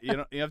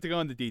don't have to go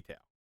into detail.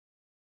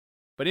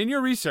 But in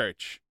your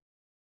research,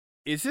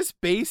 is this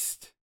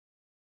based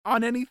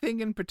on anything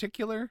in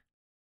particular?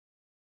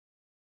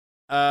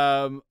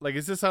 Like,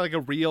 is this like a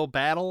real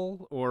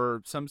battle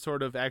or some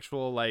sort of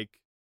actual like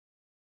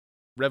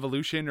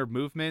revolution or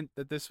movement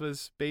that this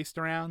was based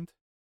around?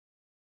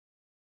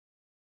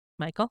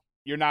 Michael?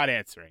 You're not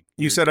answering.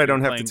 You said I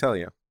don't have to tell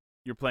you.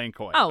 You're playing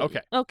coy. Oh,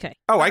 okay. Okay.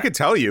 Oh, I could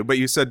tell you, but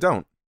you said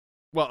don't.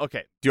 Well,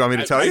 okay. Do you want me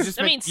to tell you? just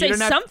I mean, meant you say don't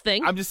have to-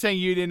 something. I'm just saying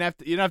you don't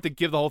have to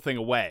give the whole thing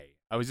away.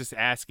 I was just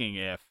asking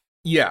if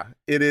Yeah,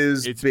 it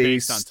is It's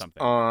based based on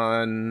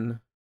something.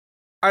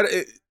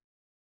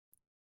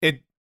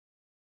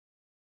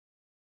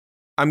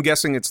 I'm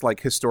guessing it's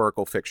like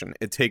historical fiction.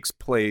 It takes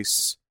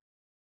place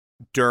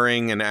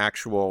during an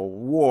actual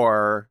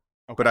war,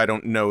 but I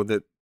don't know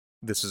that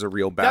this is a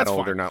real that's battle.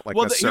 fine. They're not like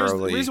Well, here's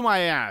necessarily the reason why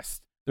I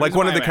asked. like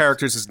one of the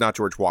characters is not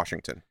George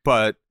Washington,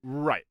 but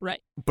Right.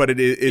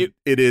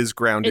 it is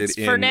grounded It's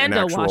in Fernando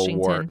an actual Washington.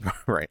 war.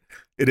 Right.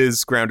 It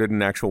is grounded in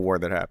an actual war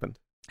that happened.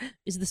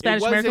 Is it the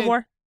Spanish-American wasn't-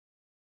 War?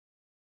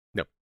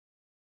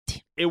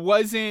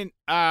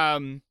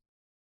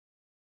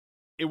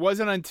 It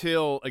wasn't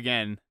until,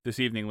 again, this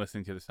evening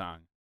listening to the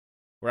song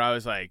where I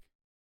was like,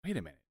 wait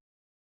a minute.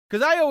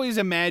 Because I always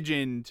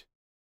imagined,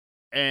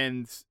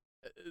 and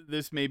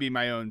this may be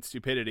my own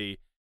stupidity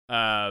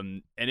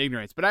and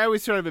ignorance, but I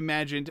always sort of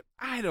imagined,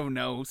 I don't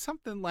know,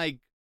 something like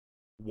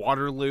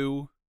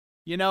Waterloo,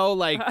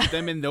 like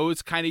them in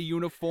those kind of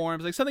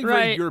uniforms, like something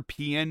very Right.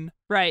 European,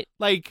 Right.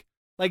 like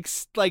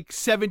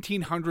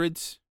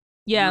 1700s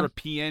Yeah.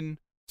 European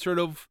sort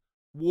of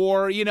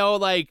war,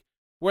 like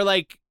where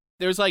like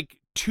there's like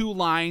 2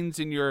 lines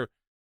in your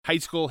high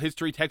school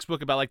history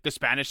textbook about like the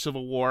Spanish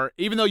Civil War,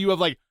 even though you have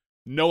like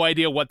no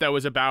idea what that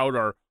was about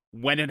or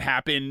when it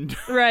happened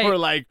Right. or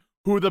like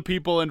who the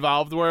people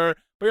involved were,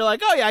 but you're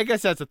like, oh yeah, I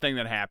guess that's a thing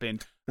that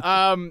happened.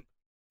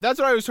 That's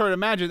what I was sort of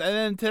imagined. And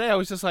then today I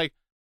was just like,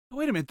 oh,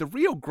 wait a minute, the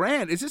Rio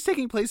Grande, is this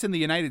taking place in the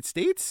United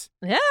States?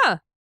 Yeah.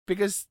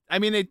 Because I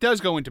mean it does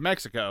go into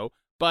Mexico,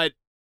 but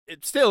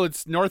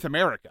it's North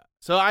America.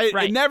 So Right.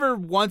 it never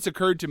once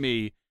occurred to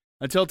me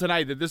until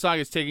tonight that this song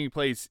is taking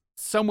place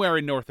somewhere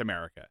in North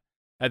America,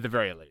 at the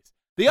very least.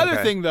 The other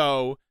Okay. thing,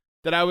 though,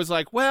 that I was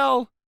like,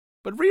 well,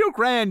 but Rio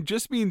Grande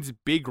just means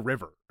big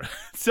river.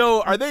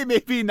 So are they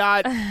maybe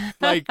not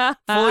like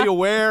fully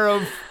aware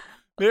of?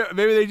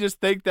 Maybe they just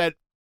think that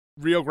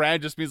Rio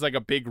Grande just means like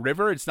a big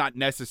river. It's not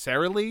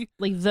necessarily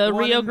like the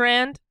one Rio in-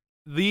 Grande,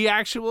 the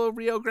actual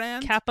Rio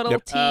Grande. capital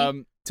Yep.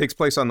 T. Takes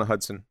place on the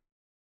Hudson.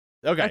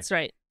 Okay. That's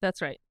right.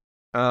 That's right.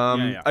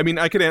 Yeah. I mean,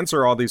 I could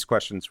answer all these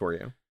questions for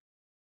you.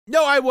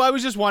 No, I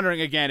was just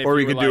wondering again if Or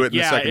you we were could do like, it in the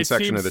yeah, second it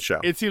section of the seems- show.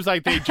 It seems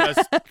like they just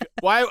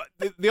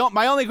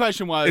my only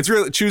question was It's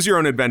really choose your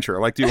own adventure.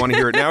 Like, do you want to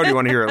hear it now or do you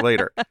want to hear it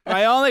later?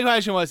 my only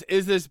question was,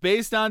 is this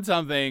based on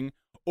something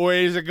or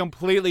is it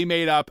completely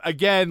made up?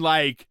 Again,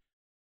 like,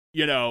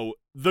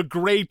 the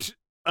great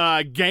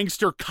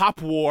gangster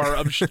cop war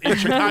in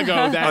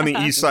Chicago that On the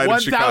east side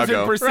of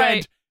Chicago. 1000%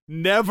 Right.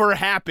 never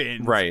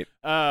happened. Right.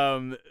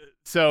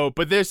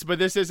 But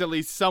this is at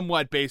least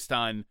somewhat based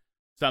on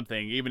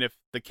something, even if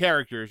the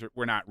characters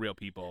were not real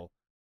people.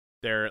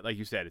 They're, like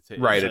you said, it's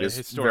Right. a It is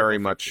historical very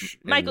fiction. much.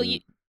 Michael,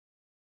 in-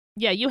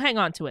 you hang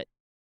on to it.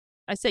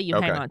 I say you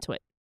hang Okay. on to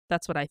it.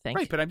 That's what I think.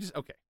 Right, but I'm just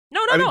okay. No,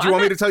 I mean, do you I'm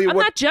want me not- to tell you I'm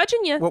what- not judging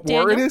you, what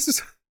Daniel. war it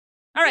is?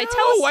 All right, No,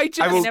 tell us. I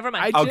just, Okay, never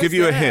mind. I'll give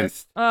you a hint.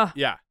 asked. Ugh.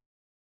 Yeah.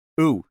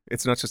 Ooh,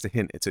 it's not just a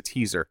hint. It's a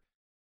teaser.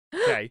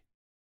 Okay.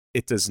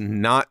 It does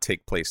not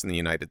take place in the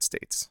United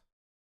States.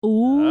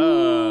 Ooh.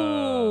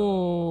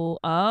 Oh.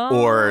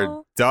 Oh.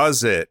 Or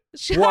does it?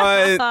 Shut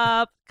What?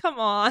 up. Come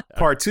on.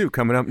 Part 2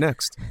 coming up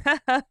next.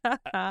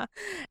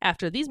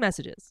 After these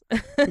messages.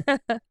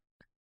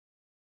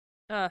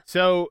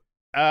 So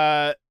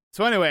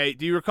anyway,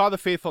 do you recall the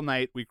fateful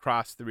night we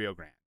crossed the Rio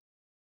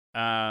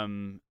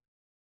Grande?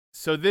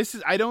 So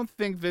I don't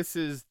think this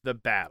is the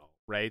battle,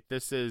 right?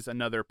 This is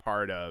another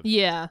part of.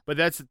 Yeah. But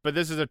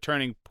this is a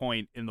turning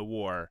point in the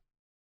war.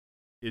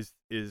 Is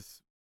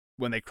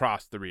when they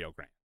crossed the Rio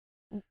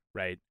Grande,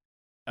 right?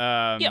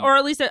 Yeah, or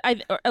at least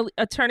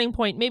a turning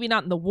point, maybe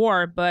not in the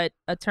war, but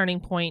a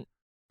turning point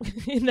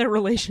in their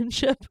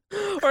relationship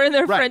or in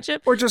their Right.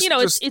 friendship. Or just,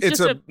 it's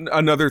just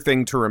another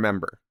thing to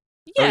remember.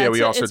 yeah, we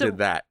it's also it's did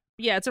that.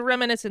 Yeah, it's a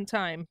reminiscent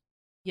time.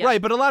 Yeah.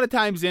 Right, but a lot of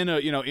times in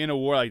a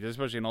war like this,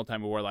 especially an old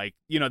time war, like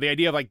the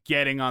idea of like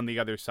getting on the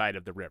other side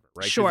of the river,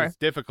 right? 'Cause Sure. it's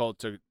difficult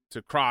to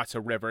cross a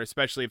river,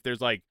 especially if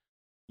there's like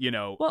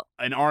Well-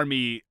 an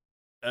army,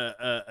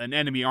 an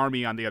enemy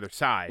army on the other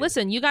side.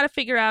 Listen, you got to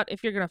figure out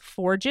if you're going to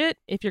forge it,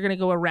 if you're going to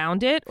go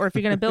around it, or if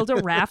you're going to build a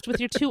raft with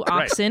your 2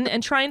 Right. oxen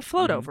and try and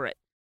float Mhm. over it.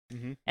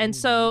 Mhm. And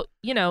so,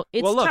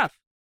 it's Well, look, tough.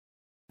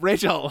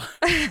 Rachel,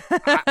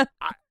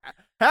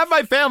 half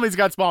my family's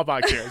got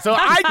smallpox here, so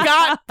I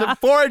got to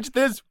forge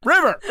this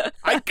river.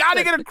 I got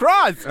to get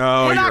across.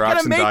 Oh, We're not your gonna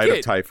oxen make died it.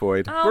 of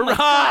typhoid. Oh We're- my God,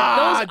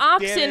 Ah,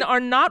 those damn oxen it. are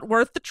not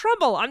worth the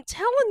trouble. I'm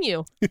telling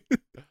you.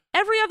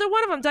 Every other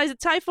one of them dies of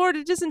typhoid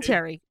or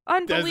dysentery.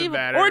 Unbelievable.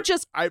 matter. Or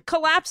just I-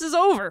 collapses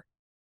over.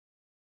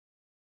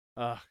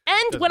 Ugh, And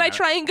doesn't when I matter.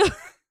 try and go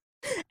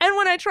and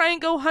when I try and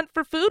go hunt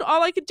for food,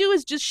 all I could do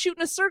is just shoot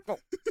in a circle.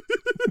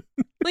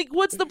 Like,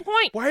 what's the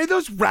point? Why are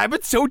those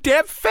rabbits so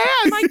damn fast?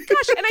 My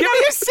gosh, and I Give got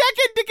me a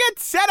second to get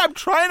set. I'm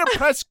trying to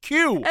press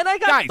Q. and I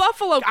got Guys,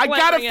 buffalo. I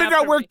gotta clamoring figure after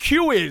out where me.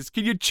 Q is.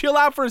 Can you chill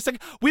out for a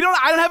second? I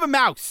don't have a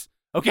mouse.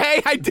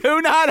 Okay? I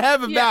do not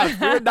have a Yeah. mouse.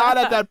 We're not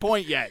at that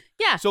point yet.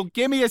 Yeah. So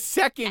give me a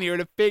second here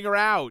to figure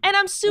out And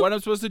I'm super. what I'm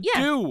supposed to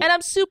do. And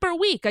I'm super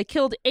weak. I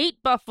killed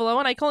 8 buffalo,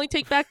 and I can only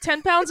take back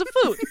 10 pounds of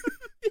food.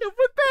 Yeah,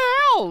 what the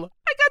hell?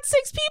 I got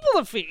 6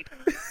 people to feed.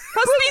 Plus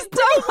these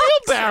Bring a dumb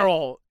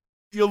wheelbarrow.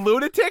 You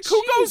lunatic.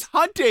 Who goes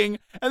hunting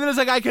and then it's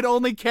like, I can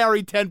only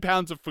carry 10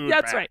 pounds of food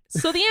That's back? right.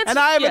 So the answer. And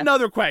I have yeah.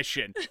 another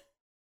question.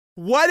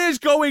 What is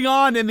going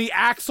on in the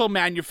axle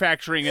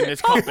manufacturing in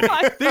this company?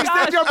 my These things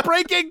gosh. are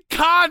breaking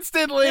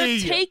constantly.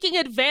 They're taking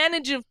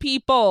advantage of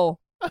people.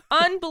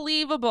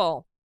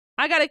 Unbelievable.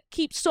 I gotta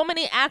keep so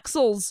many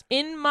axles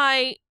in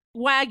my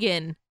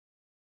wagon.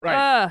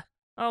 Right.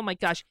 Oh my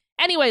gosh.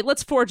 Anyway,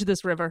 let's forge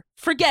this river.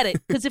 Forget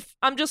it, because if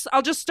I'll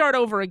just start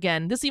over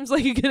again. This seems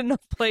like a good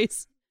enough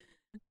place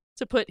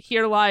to put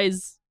 "Here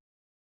lies,"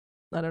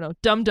 I don't know,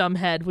 Dum Dum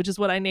Head, which is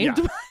what I named,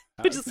 Yeah.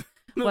 which is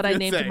what I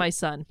named my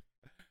son.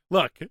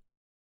 Look,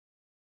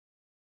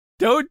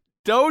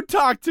 don't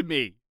talk to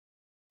me,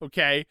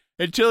 okay?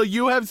 Until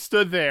you have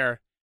stood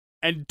there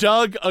and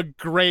dug a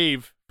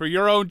grave for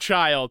your own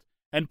child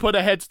and put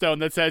a headstone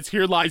that says,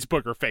 "Here lies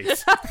Booger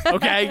Face."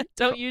 Okay?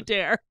 Don't you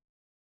dare.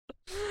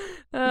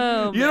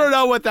 Oh, You don't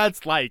know what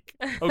that's like,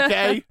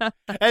 okay?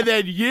 And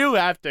then you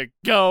have to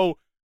go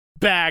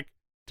back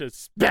to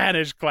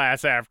Spanish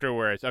class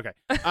afterwards. Okay.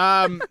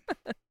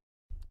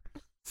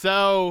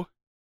 So,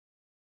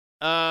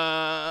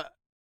 where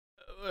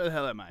the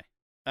hell am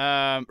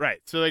I? Right.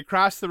 So they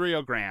cross the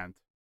Rio Grande.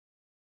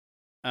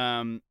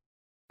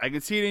 I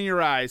can see it in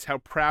your eyes how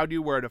proud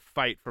you were to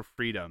fight for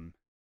freedom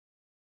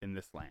in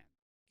this land.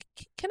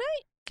 Can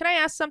I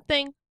ask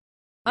something?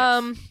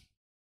 Yes.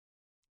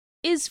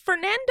 Is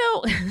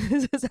Fernando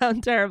this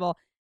sounds terrible.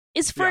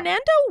 Is Yeah.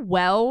 Fernando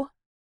well?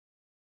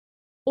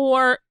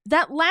 Or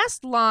that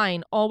last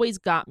line always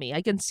got me.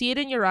 I can see it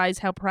in your eyes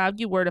how proud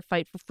you were to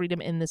fight for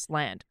freedom in this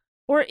land.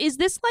 Or is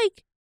this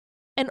like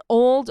an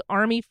old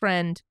army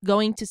friend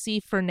going to see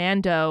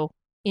Fernando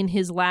in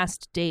his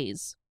last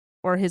days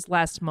or his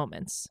last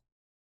moments?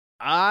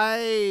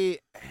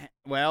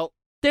 Well,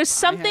 There's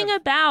something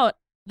about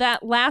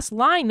that last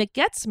line that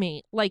gets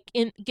me, like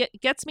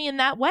gets me in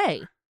that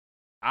way.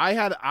 I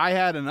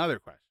had another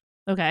question,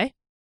 Okay.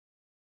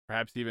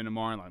 perhaps even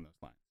more along those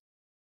lines.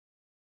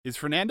 Is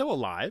Fernando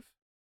alive?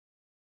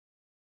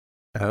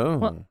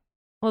 Oh.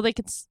 Well,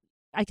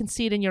 I can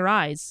see it in your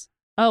eyes.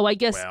 Oh, I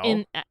guess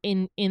Well.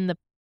 in the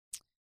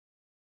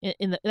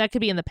that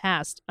could be in the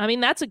past. I mean,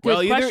 that's a good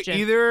Well, question.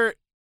 either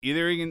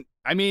in,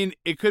 I mean,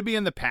 it could be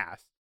in the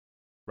past,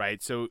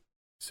 right? So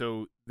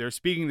they're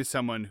speaking to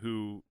someone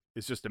who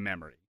is just a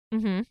memory,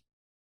 Mm-hmm.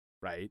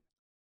 right?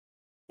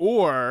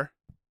 Or,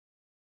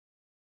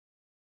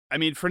 I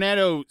mean,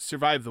 Fernando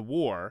survived the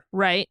war,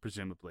 Right.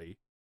 presumably,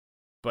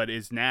 but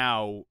he's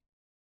now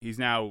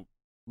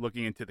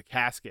looking into the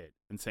casket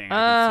and saying, "I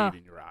can see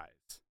it in your eyes."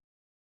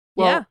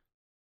 Yeah. Well,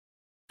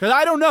 because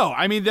I don't know.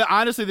 I mean,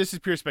 honestly, this is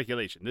pure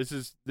speculation. This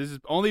is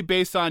only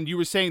based on, you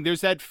were saying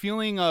there's a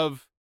feeling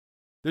of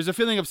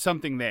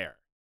something there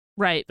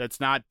Right. that's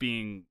not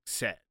being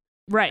said.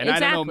 Right. And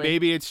exactly. I don't know,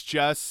 maybe it's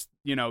just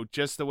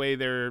the way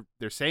they're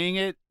saying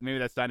it. Maybe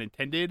that's not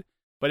intended,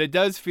 but it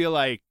does feel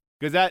like,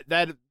 because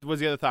that was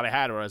the other thought I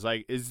had, where I was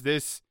like,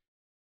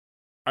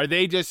 are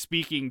they just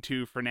speaking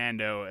to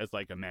Fernando as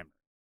like a memory?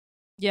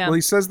 Yeah. Well,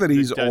 he says that It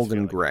he's does old feel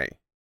and like- gray.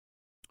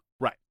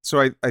 Right. So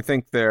I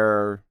think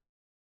they're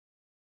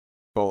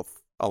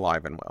both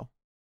alive and well.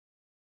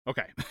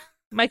 Okay.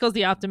 Michael's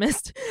the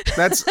optimist.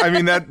 That's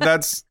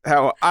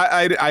how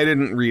I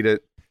didn't read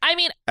it I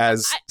mean,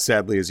 as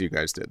sadly as you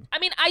guys did. I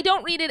mean, I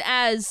don't read it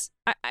as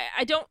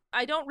I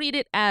don't read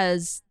it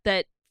as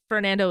that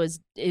Fernando is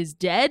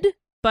dead,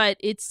 but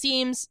it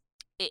seems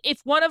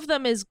if one of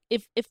them is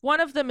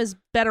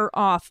better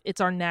off,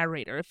 it's our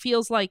narrator. It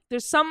feels like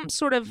there's some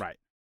sort of Right.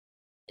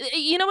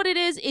 You know what it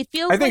is? It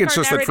feels I think like it's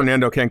our just that narrator-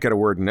 Fernando can't get a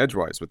word in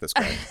edgewise with this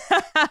guy.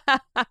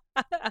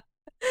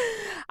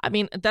 I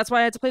mean, that's why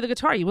I had to play the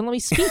guitar. You wouldn't let me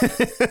speak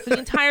for the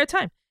entire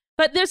time.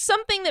 But there's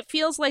something that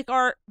feels like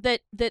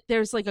that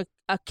there's like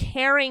a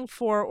caring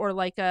for, or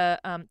like a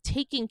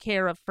taking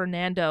care of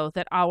Fernando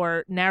that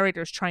our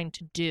narrator's trying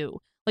to do.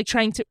 Like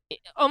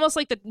almost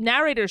like the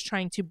narrator's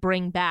trying to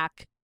bring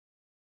back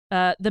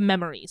the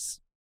memories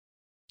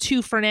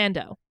to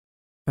Fernando.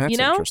 That's You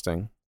know?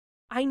 interesting.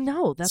 I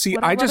know. That's See,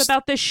 what I love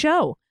about this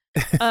show.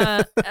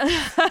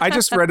 I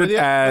just read it The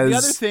as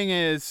other thing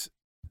is,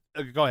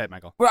 go ahead,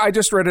 Michael. well, I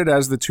just read it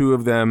as the two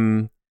of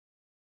them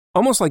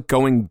almost like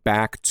going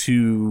back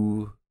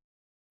to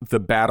the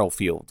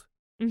battlefield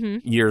hmm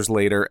years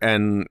later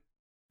and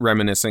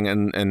reminiscing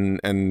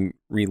and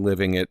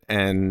reliving it.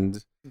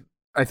 And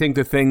I think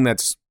the thing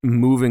that's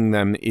moving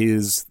them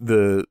is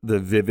the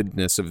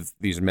vividness of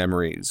these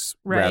memories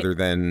Right. rather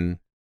than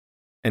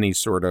any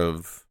sort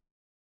of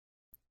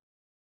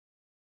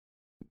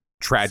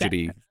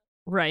tragedy.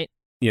 Right.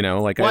 You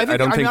know, like Well, I I think-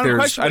 don't I think mean, there's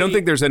unquestionably- I don't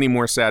think there's any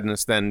more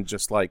sadness than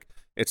just like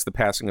it's the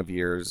passing of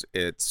years.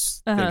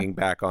 It's thinking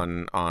back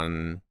on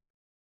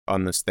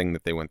this thing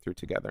that they went through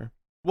together.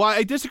 Well,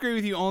 I disagree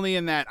with you only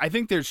in that I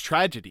think there's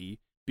tragedy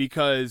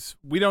because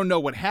we don't know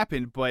what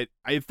happened, but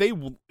if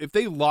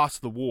they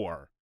lost the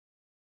war,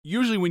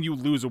 usually when you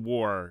lose a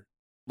war,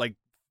 like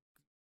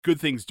good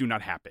things do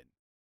not happen.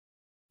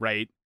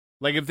 Right?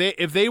 Like if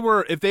they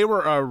were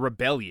a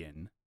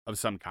rebellion of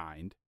some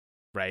kind,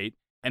 right?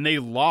 And they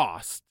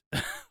lost,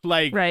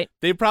 like Right.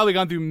 they've probably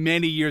gone through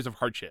many years of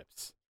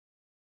hardships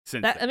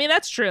since That, then. I mean,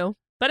 that's true.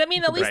 But I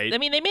mean, at least Right. I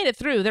mean they made it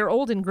through. They're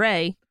old and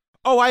gray.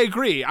 Oh, I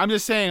agree. I'm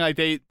just saying, like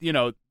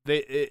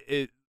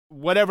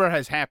whatever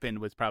has happened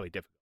was probably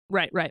difficult.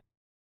 Right, right.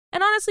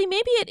 And honestly,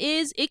 maybe it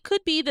is. It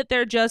could be that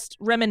they're just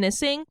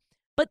reminiscing,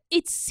 but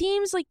it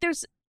seems like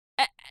there's,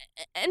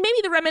 and maybe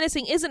the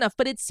reminiscing is enough,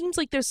 but it seems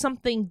like there's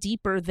something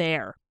deeper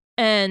there.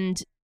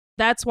 And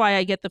that's why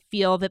I get the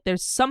feel that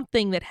there's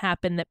something that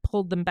happened that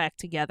pulled them back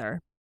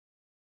together.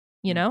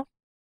 You know?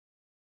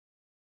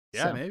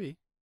 Yeah, So. maybe.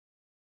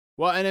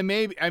 Well, and it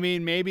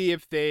maybe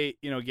if they,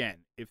 again,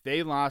 if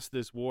they lost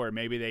this war,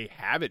 maybe they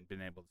haven't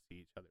been able to see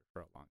each other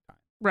for a long time.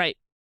 Right.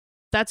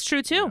 That's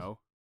true too. You know?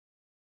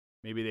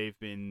 Maybe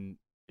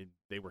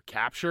they were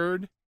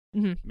captured.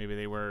 Mhm. Maybe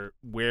they were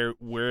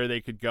where they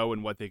could go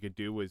and what they could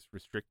do was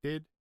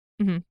restricted.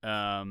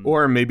 Mhm.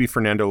 Or maybe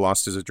Fernando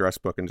lost his address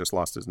book and just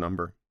lost his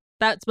number.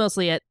 That's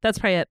mostly it. That's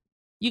probably it.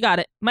 You got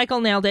it.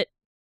 Michael nailed it.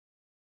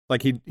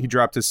 Like he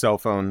dropped his cell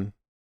phone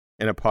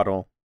in a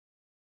puddle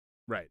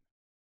Right.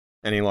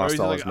 and he Or lost he's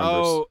all like, his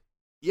numbers. oh,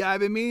 yeah, I've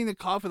been meaning to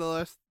call for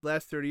the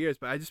last 30 years,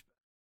 but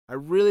I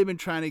really been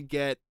trying to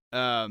get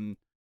the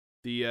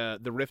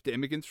riff to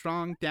Immigrant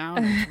Strong down.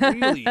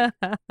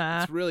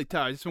 It's really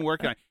tough. I've just been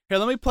working on it. Here,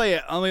 let me play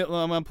it. Let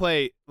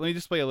me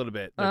just play a little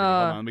bit. Liberty.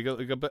 Hold on. Let me go.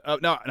 Oh,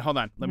 no, hold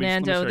on. Let me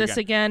Nando, start this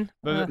again.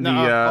 No, The,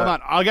 hold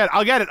on. I'll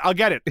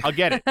get it.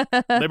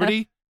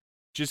 Liberty,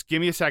 just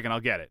give me a second. I'll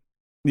get it.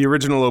 The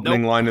original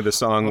opening Nope. line of the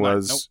song Hold on.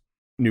 was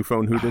 "New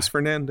phone, who dis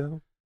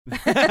Fernando?"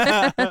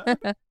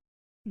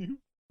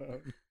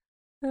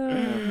 Oh,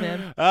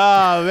 man.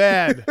 Oh,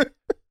 man.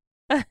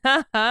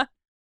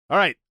 All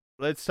right.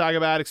 Let's talk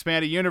about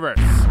Expanded Universe.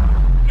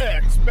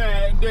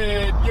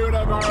 Expanded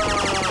Universe.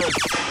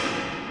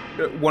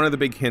 One of the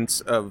big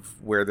hints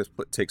of where this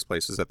takes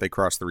place is that they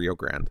cross the Rio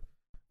Grande.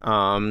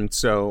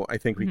 So I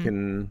think we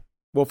can.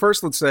 Well,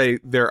 first, let's say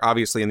they're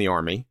obviously in the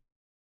army.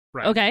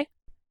 Right. Okay.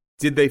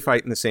 Did they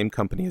fight in the same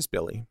company as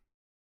Billy?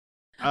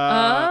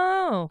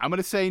 Oh. I'm going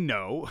to say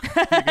no,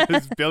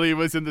 because Billy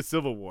was in the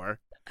Civil War,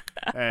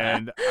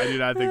 and I do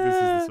not think this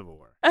is the Civil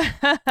War.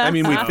 I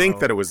mean, we So- think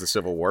that it was the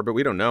Civil War, but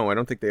we don't know. I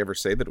don't think they ever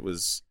say that it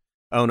was.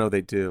 Oh no,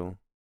 they do.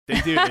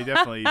 They do. They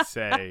definitely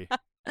say.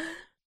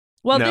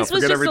 Well, no, this was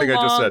forget just everything a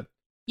long... I just said.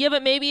 Yeah,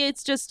 but maybe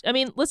it's just. I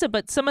mean, listen,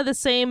 but some of the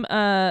same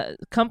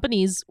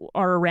companies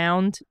are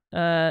around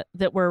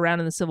that were around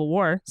in the Civil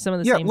War. Some of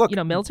the Yeah, same, look,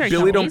 military.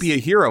 Billy, don't companies. be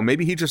a hero.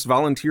 Maybe he just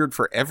volunteered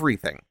for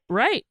everything.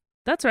 Right.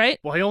 That's right.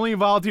 Well, he only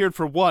volunteered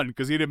for one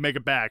because he didn't make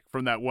it back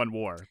from that one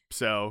war.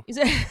 So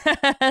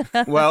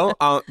Well,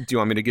 do you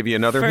want me to give you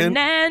another hint?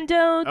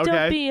 Fernando, Okay.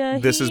 don't be a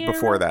This is hero.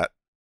 before that.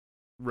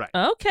 right.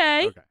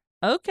 Okay.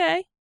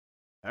 Okay.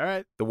 All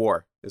right. The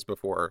war is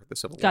before the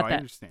Civil War. Got No, I that.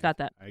 understand. Got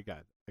that. I got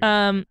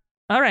it.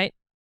 All right.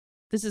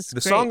 This is The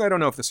great. song, I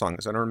don't know if the song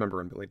is. I don't remember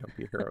in Billy Don't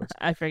Be a Hero.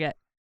 I forget.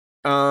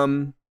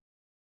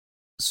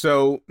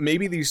 So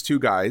maybe these two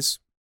guys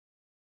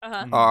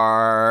Uh-huh.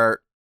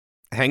 are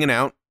hanging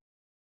out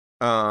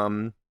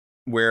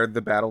where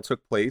the battle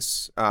took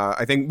place.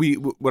 I think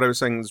what I was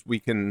saying is we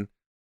can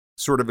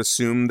sort of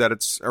assume that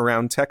it's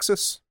around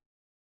Texas.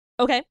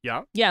 Okay.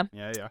 Yeah. Yeah.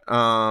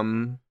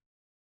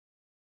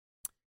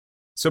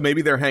 So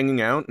maybe they're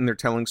hanging out and they're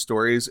telling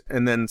stories,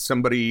 and then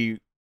somebody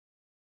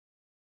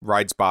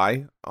rides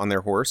by on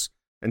their horse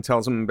and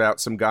tells them about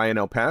some guy in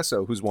El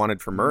Paso who's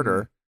wanted for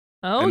murder.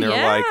 Oh, And they're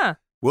yeah. like,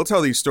 we'll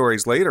tell these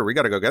stories later. We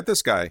got to go get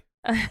this guy.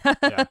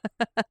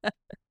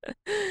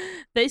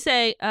 They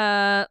say,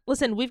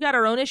 listen, we've got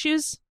our own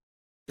issues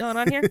going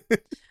on here.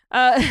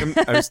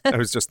 I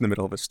was just in the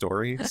middle of a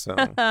story, so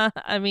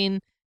I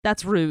mean,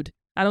 that's rude.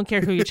 I don't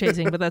care who you're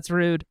chasing, but that's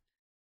rude.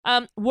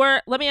 Let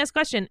me ask a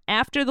question.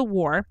 After the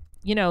war,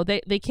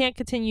 they can't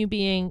continue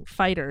being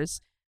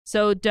fighters.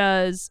 So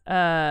does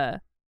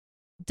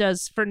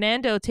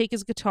Fernando take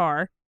his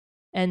guitar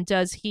and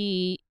does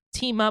he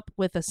team up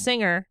with a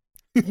singer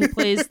who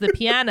plays the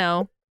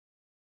piano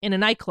in a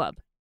nightclub?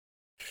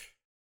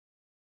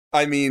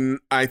 I mean,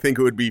 I think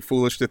it would be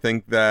foolish to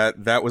think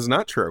that that was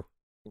not true.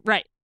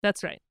 Right.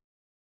 That's right.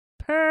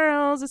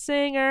 Pearl's a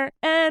singer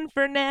and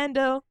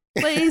Fernando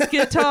plays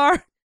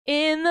guitar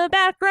in the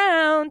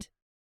background.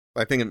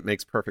 I think it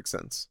makes perfect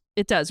sense.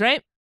 It does,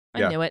 right?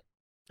 Yeah.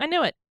 I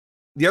knew it.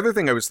 The other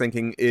thing I was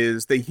thinking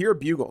is they hear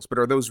bugles, but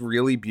are those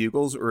really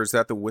bugles, or is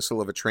that the whistle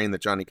of a train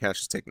that Johnny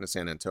Cash is taking to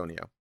San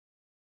Antonio?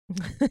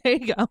 There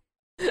you go.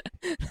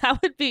 That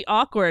would be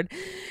awkward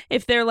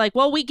if they're like,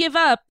 well, we give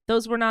up.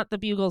 Those were not the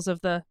bugles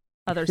of the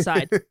other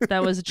side.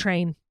 That was a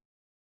train.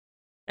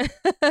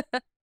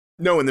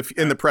 No, in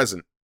the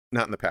present,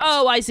 not in the past.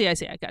 Oh, I see. I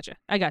gotcha.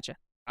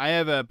 I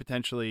have a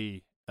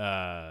potentially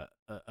a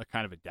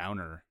kind of a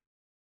downer.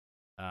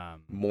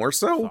 More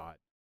so? Thought.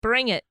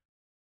 Bring it.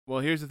 Well,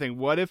 here's the thing.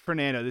 What if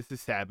Fernando? This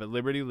is sad, but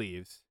Liberty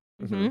leaves,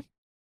 Mm-hmm.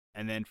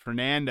 and then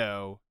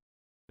Fernando,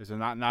 there's a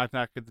knock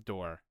at the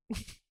door,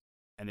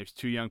 and there's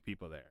two young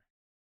people there,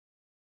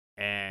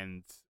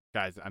 and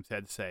guys, I'm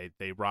sad to say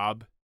they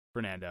rob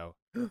Fernando,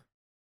 and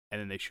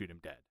then they shoot him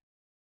dead,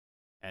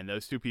 and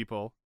those two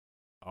people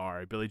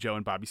are Billy Joe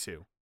and Bobby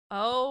Sue.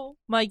 Oh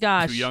my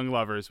gosh. Two young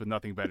lovers with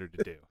nothing better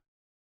to do.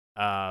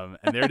 And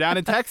they're down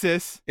in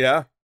Texas.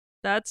 Yeah.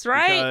 That's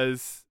right.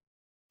 Because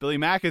Billy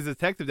Mack is a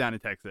detective down in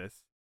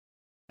Texas,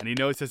 and he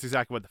knows just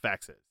exactly what the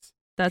facts is.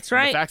 That's And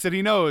right. the facts that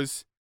he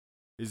knows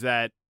is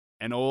that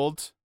an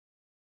old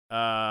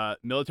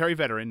military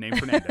veteran named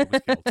Fernando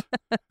was killed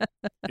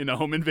in a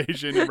home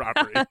invasion and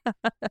robbery.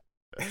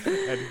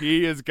 And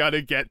he is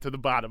gonna get to the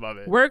bottom of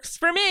it. Works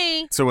for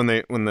me. So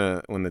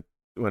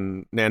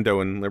when Nando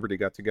and Liberty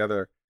got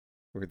together,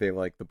 were they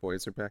like, the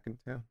boys are back in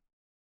town?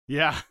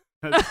 Yeah.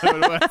 That's what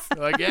it was.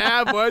 Like,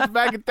 yeah, boys,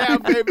 back in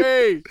town,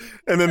 baby.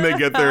 And then they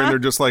get there and they're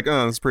just like,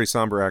 oh, this is pretty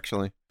somber,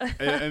 actually.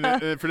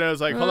 And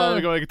Fernando's like, hold on, let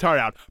me go my guitar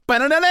out. Hey,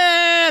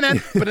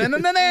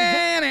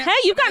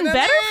 You've gotten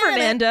better,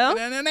 Fernando.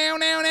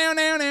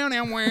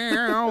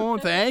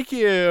 Thank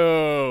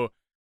you.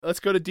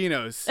 Let's go to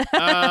Dino's.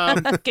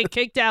 Get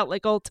kicked out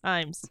like old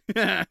times.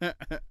 All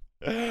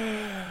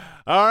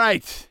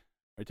right.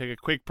 We'll take a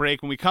quick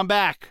break. When we come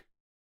back,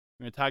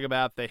 we're going to talk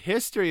about the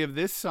history of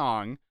this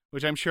song,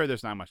 which I'm sure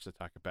there's not much to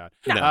talk about.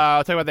 No.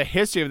 I'll talk about the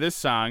history of this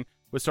song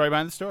with Story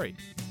Behind the Story.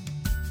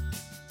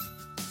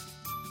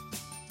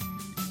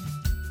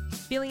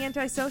 Feeling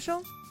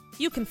antisocial?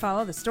 You can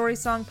follow the Story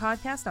Song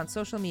Podcast on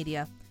social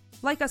media.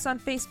 Like us on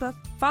Facebook,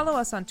 follow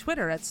us on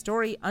Twitter at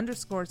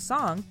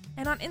story_song,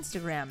 and on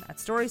Instagram at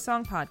Story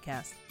Song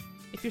Podcast.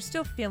 If you're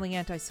still feeling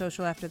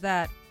antisocial after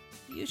that,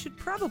 you should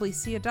probably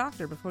see a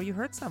doctor before you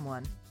hurt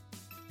someone.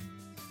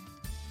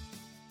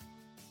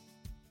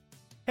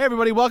 Hey,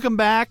 everybody, welcome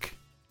back.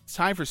 It's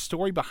time for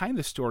Story Behind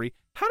the Story.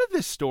 How did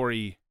this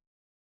story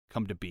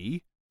come to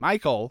be?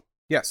 Michael,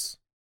 Yes.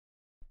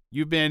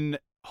 you've been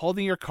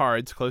holding your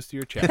cards close to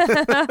your chest,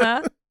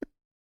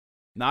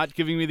 not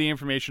giving me the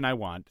information I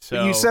want. So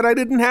But you said I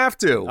didn't have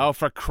to. Oh,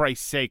 for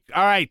Christ's sake.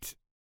 All right.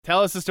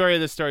 Tell us the story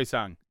of this story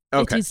song.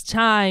 Okay. It is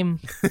time.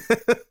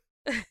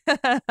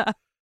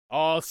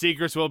 All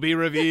secrets will be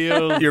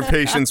revealed. Your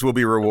patience will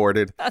be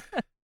rewarded.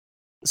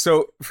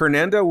 So,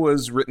 Fernando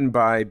was written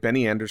by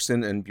Benny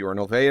Andersson and Bjorn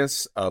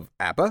Ulvaeus of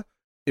ABBA.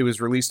 It was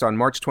released on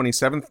March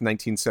 27th,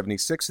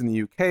 1976 in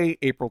the UK,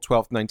 April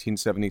 12th,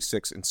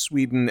 1976 in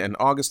Sweden, and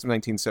August of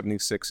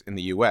 1976 in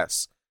the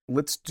US.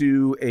 Let's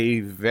do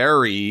a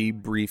very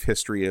brief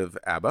history of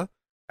ABBA.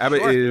 ABBA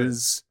Sure.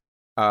 is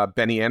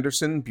Benny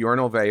Andersson, Bjorn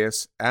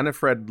Ulvaeus,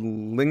 Anna-Fred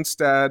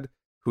Lyngstad,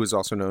 who is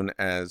also known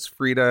as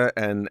Frida,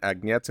 and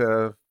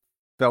Agneta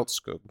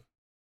Veltskog.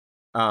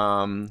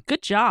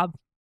 Good job.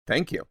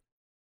 Thank you.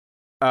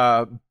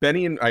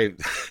 Benny and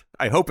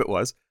I hope it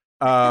was.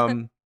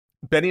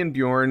 Benny and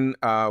Bjorn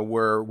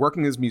were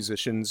working as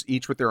musicians,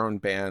 each with their own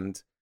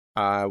band,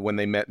 when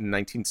they met in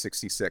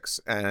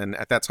 1966. And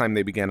at that time,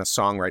 they began a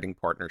songwriting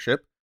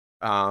partnership,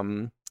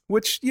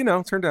 which,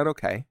 turned out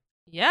okay.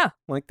 Yeah.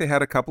 Like, they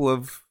had a couple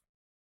of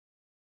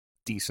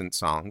decent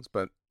songs,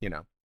 but,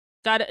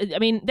 I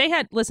mean, they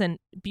had, listen,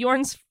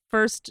 Bjorn's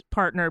first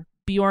partner,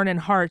 Bjorn and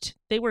Hart,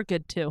 they were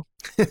good too.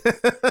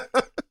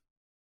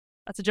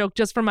 That's a joke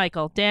just for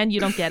Michael. Dan, you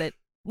don't get it.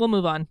 We'll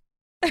move on.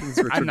 It's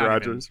Richard I'm not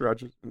Rogers.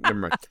 Never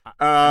mind.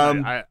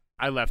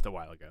 I left a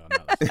while ago. I'm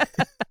not listening.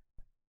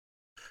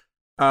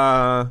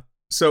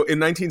 So in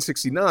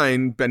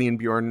 1969, Benny and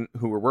Bjorn,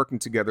 who were working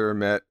together,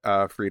 met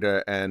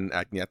Frida and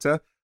Agneta,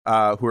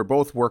 who were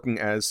both working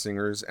as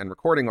singers and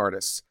recording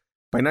artists.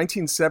 By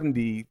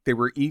 1970, they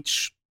were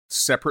each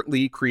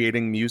separately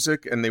creating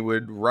music, and they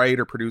would write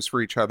or produce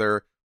for each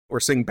other, or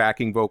sing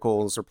backing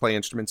vocals, or play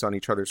instruments on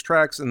each other's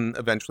tracks, and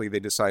eventually they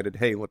decided,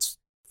 hey, let's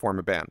form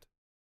a band.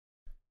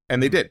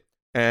 And they did.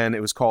 And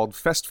it was called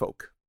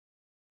Festfolk.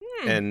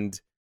 And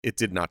it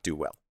did not do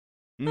well.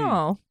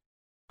 Oh.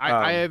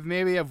 I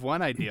have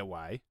one idea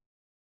why.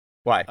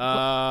 Why?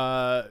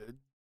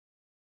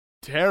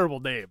 Terrible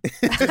name.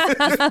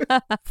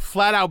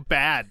 Flat out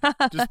bad.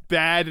 Just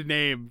bad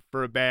name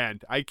for a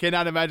band. I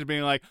cannot imagine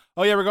being like,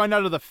 oh yeah, we're going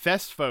down to the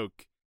Festfolk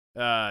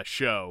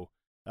show.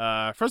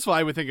 First of all,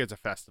 I would think it's a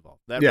festival.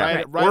 That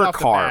Yeah, right or a off the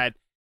car. bat,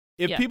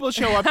 if Yeah. people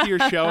show up to your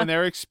show and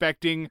they're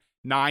expecting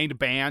 9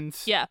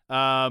 bands Yeah.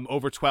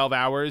 over 12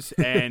 hours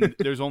and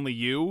there's only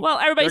you. Well,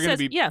 everybody they're gonna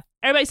says, be- yeah.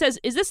 Everybody says,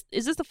 is this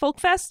the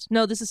folk fest?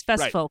 No, this is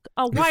Fest Right. Folk.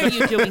 Oh, why are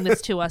you doing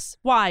this to us?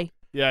 Why?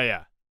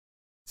 Yeah.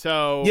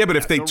 So Yeah, but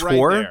if they so right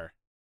tour- there.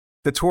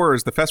 The tour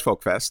is the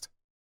Festfolk Fest.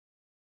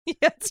 Yeah,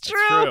 it's true.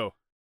 It's true.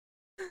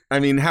 I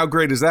mean, how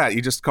great is that?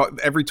 You just call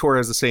every tour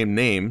has the same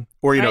name,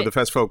 or Right. the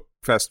Festfolk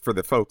Fest for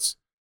the folks.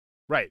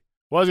 Right.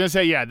 Well, I was gonna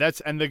say, yeah,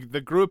 that's and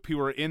the group who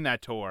were in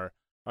that tour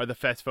are the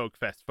Fest folks.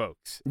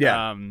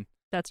 Yeah.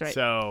 That's right.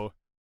 So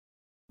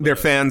They're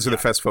fans of the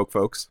Fest Folk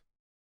folks.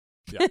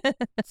 Yeah.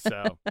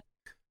 So,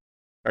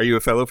 Are you a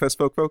fellow Fest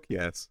Folk folk?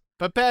 Yes.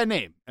 but bad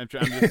name. That's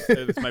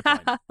my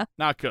point.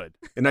 Not good.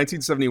 In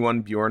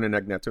 1971, Bjorn and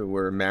Agneta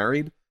were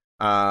married.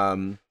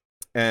 And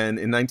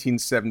in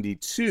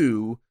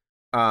 1972,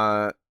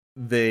 by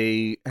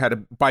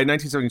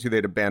 1972 they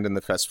had abandoned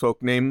the Fest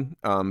Folk name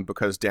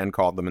because Dan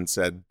called them and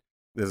said,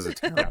 "This is a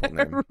terrible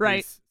name."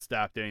 Right. Please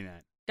stop doing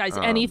that. Guys,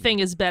 anything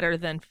is better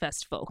than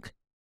Fest Folk.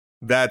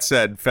 That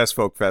said, Fest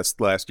Folk Fest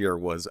last year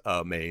was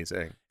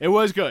amazing. It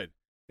was good.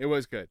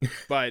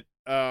 But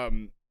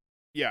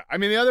yeah. I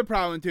mean, the other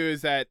problem too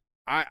is that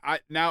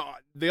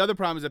the other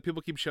problem is that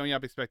people keep showing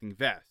up expecting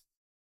Vest,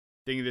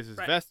 thinking this is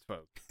Vest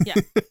Folk. Yeah.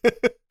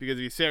 Because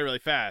if you say it really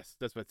fast,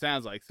 that's what it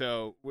sounds like.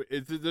 So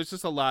there's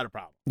just a lot of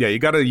problems. Yeah, you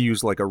got to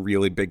use like a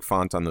really big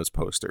font on those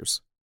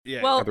posters.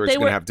 Yeah. Well, Otherwise, they you're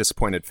going were to have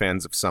disappointed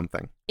fans of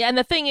something. Yeah, and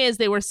the thing is,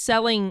 they were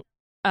selling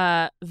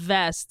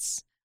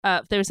vests.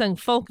 They were selling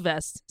folk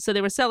vests, so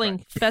they were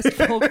selling Fest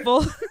Folk.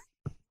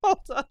 Hold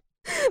on,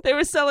 they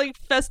were selling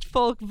Fest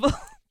Folk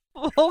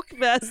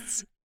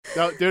vests.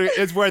 No, dude,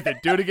 it's worth it.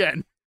 Do it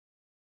again.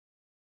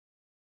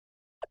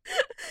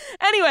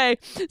 Anyway,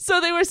 so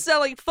they were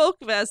selling folk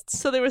vests.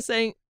 So they were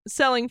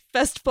selling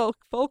Fest Folk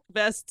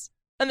vests,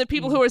 and the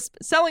people who were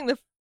selling the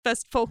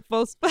Fest Folk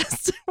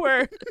vests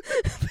were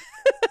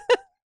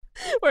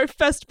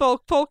Fest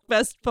Folk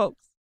Vest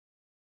folks.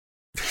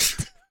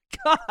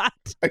 God,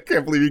 I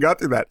can't believe you got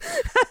through that.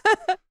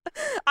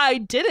 I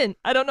didn't.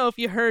 I don't know if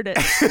you heard it.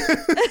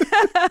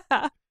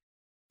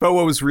 But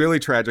what was really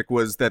tragic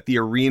was that the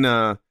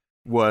arena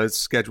was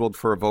scheduled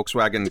for a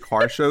Volkswagen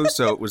car show,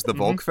 so it was the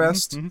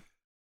Volkfest.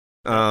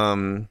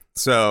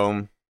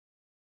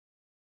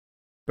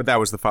 But that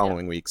was the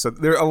following week. So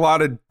there are a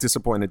lot of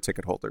disappointed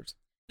ticket holders.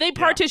 They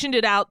partitioned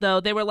it out, though.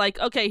 They were like,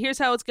 okay, here's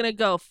how it's going to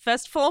go.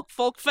 Fest Folk,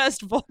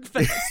 Volkfest,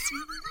 Volkfest.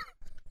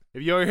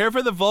 If you're here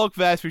for the Volk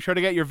Vest, be sure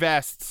to get your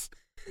vests,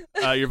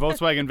 your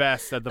Volkswagen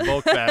vests at the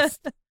Volk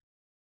Vest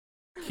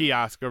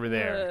kiosk over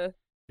there.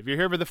 If you're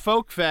here for the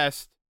Folk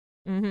Fest,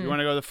 you want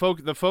to go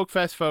to the Folk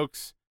Fest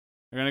folks.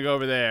 They're gonna go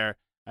over there,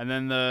 and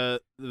then the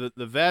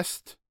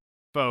Vest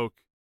folk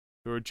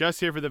who are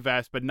just here for the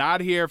vest, but not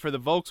here for the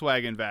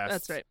Volkswagen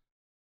vest. That's right.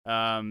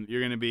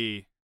 You're gonna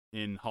be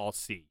in Hall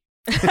C.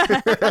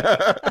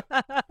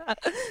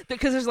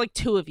 Because there's like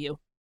two of you.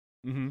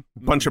 A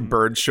bunch of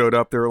birds showed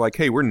up. They were like,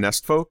 "Hey, we're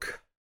nest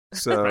folk."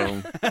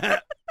 So,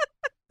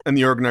 and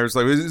the organizers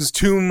like, "There's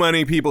too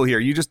many people here.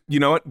 You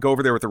know what? Go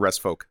over there with the rest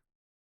folk."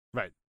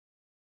 Right.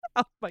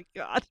 Oh my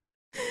God.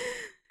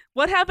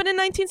 What happened in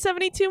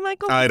 1972,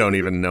 Michael? I don't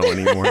even know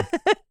anymore.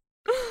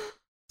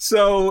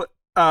 So,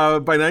 by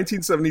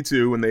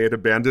 1972, when they had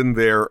abandoned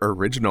their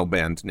original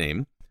band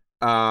name,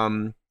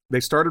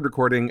 they started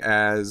recording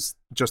as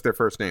just their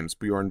first names: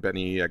 Bjorn,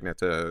 Benny,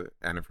 Agneta,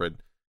 Annifrid.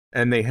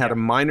 And they had a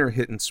minor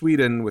hit in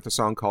Sweden with a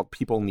song called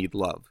 "People Need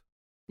Love."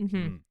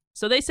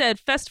 So they said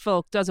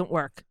Festfolk doesn't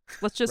work.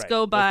 Let's just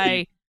go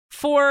by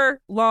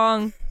 4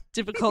 long,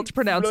 difficult to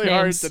pronounce really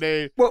names. Hard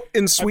today. Well,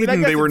 in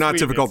Sweden, they were not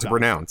difficult to not.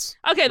 pronounce.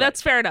 Okay,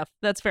 that's fair enough.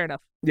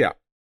 Yeah.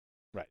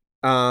 Right.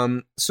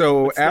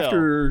 So But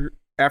still.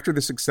 after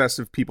the success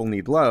of "People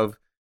Need Love,"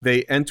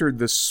 they entered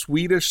the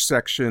Swedish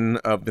section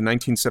of the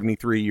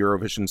 1973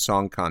 Eurovision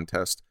Song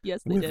Contest.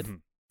 Yes, they with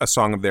did. a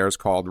song of theirs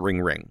called "Ring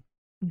Ring."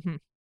 Mm-hmm.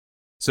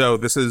 So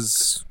this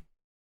is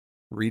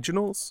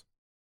regionals,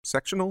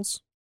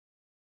 sectionals.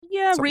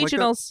 Yeah, Something like that?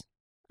 regionals.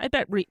 I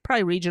bet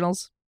probably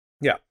regionals.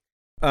 Yeah.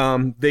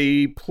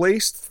 They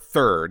placed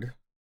third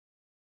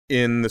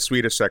in the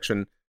Swedish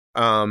section,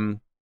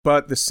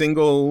 but the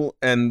single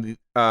and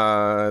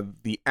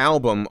the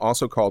album,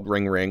 also called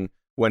 "Ring Ring,"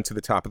 went to the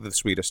top of the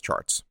Swedish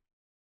charts.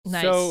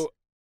 Nice. So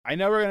I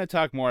know we're going to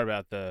talk more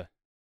about the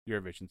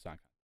Eurovision Song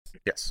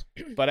Contest, Yes.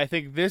 but I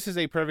think this is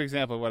a perfect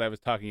example of what I was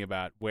talking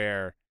about,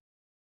 where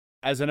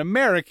as an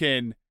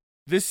American,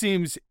 this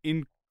seems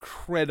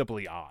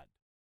incredibly odd,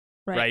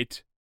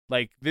 right?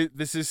 Like,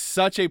 this is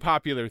such a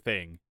popular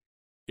thing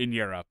in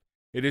Europe.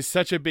 It is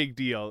such a big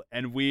deal,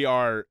 and we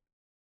are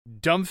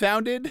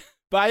dumbfounded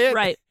by it,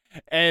 Right.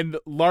 and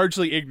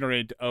largely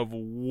ignorant of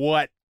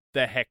what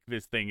the heck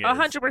this thing is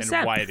 100%.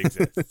 and why it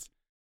exists.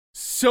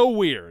 So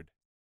weird.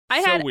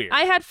 Weird.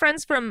 I had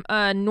friends from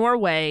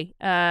Norway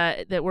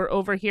that were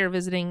over here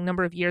visiting a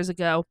number of years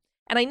ago,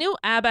 and I knew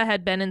ABBA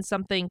had been in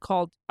something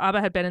called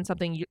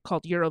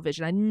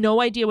Eurovision. I had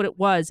no idea what it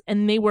was,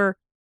 and they were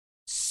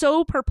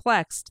so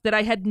perplexed that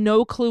I had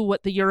no clue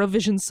what the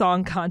Eurovision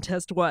Song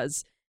Contest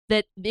was.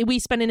 That we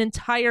spent an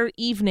entire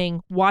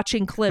evening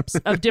watching clips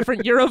of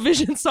different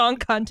Eurovision Song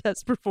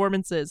Contest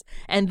performances,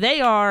 and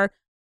they are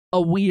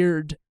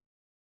weird.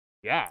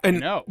 Yeah, And I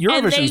know.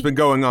 Eurovision's been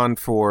going on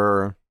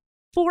for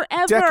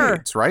Forever.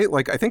 decades, right?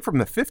 Like, I think from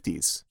the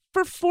 50s.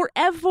 For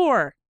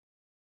forever.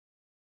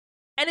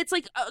 And it's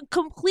like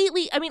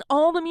completely, I mean,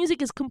 all the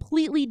music is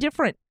completely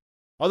different.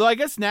 Although I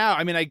guess now,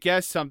 I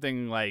guess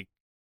something like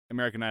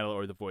American Idol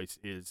or The Voice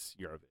is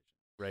Eurovision,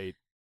 right?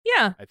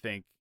 Yeah. I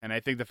think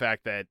the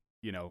fact that,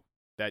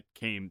 that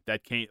came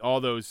all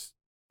those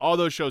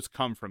shows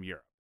come from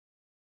Europe.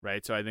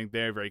 right? So I think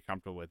they're very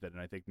comfortable with it,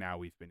 and I think now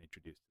we've been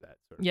introduced to that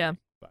sort of Yeah. thing.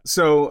 But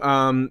So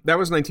that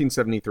was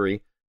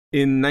 1973.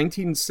 In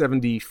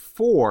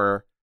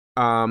 1974,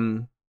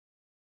 and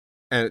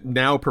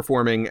now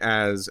performing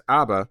as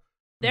ABBA.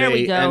 There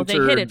we go. They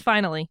hit entered- it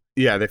finally.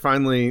 Yeah, they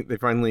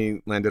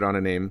finally landed on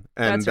a name,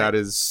 and That's right. that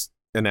is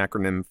an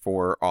acronym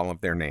for all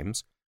of their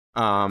names.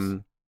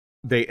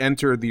 They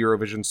entered the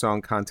Eurovision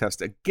Song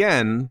Contest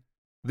again,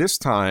 this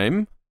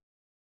time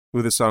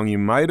with a song you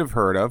might have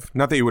heard of.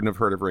 Not that you wouldn't have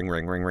heard of Ring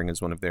Ring. Ring Ring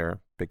is one of their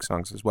big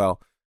songs as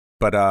well.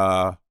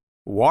 But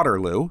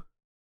Waterloo.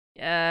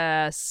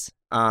 Yes.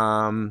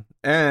 And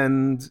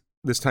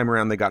this time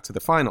around they got to the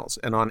finals.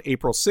 And on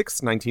April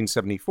 6th,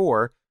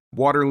 1974,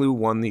 Waterloo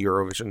won the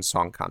Eurovision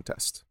Song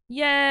Contest.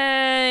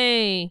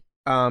 Yay.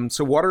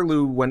 So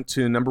Waterloo went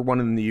to number 1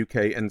 in the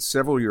UK and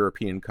several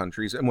European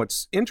countries. And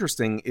what's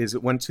interesting is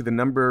it went to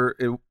number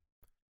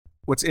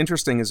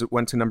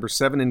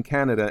 7 in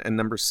Canada and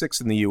number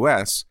 6 in the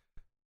US.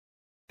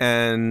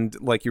 And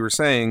like you were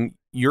saying,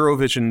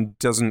 Eurovision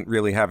doesn't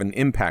really have an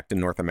impact in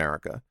North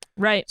America.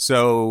 Right.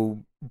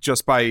 So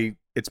just by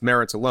its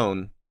merits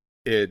alone,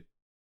 it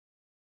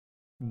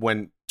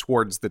went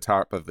towards the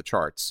top of the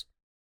charts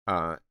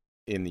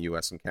in the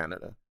US and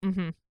Canada.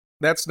 Mm-hmm.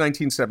 That's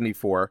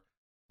 1974.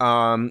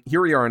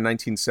 Here we are in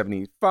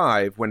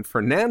 1975 when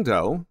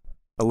Fernando,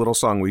 a little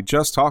song we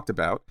just talked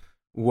about,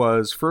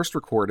 was first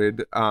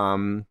recorded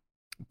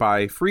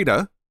by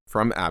Frida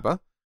from ABBA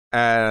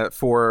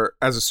as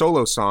a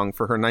solo song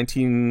for her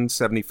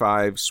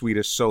 1975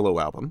 Swedish solo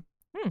album.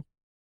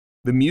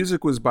 The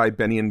music was by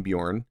Benny and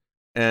Bjorn,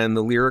 and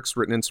the lyrics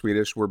written in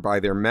Swedish were by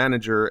their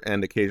manager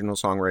and occasional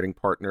songwriting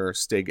partner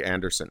Stig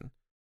Anderson.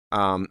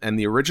 And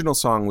the original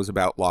song was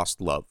about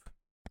lost love.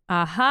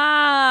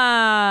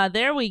 Aha!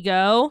 There we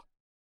go.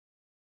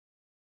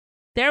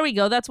 There we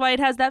go. That's why it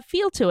has that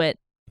feel to it.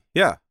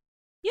 Yeah.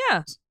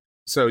 Yeah.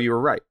 So you were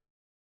right.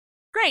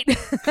 Great.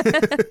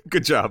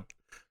 Good job.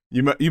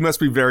 You must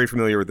be very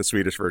familiar with the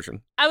Swedish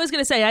version. I was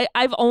going to say,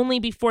 I've only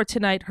before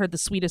tonight heard the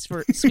Swedish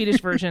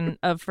version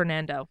of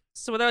Fernando.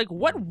 So they're like,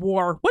 what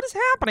war? What is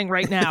happening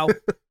right now?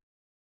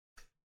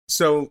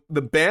 So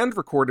the band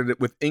recorded it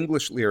with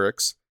English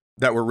lyrics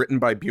that were written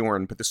by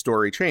Bjorn, but the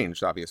story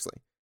changed, obviously.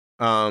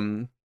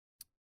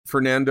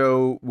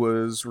 Fernando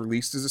was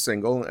released as a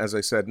single, as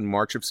I said, in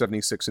March of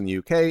 76 in the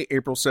UK,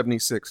 April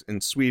 76 in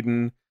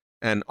Sweden,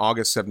 and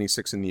August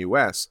 76 in the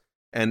US.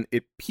 And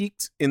it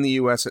peaked in the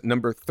US at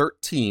number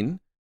 13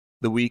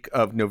 the week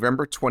of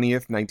November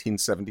 20th,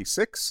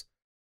 1976.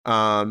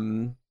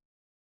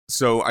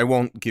 So I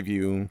won't give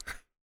you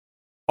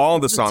all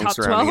the songs top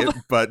surrounding 12?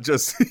 it, but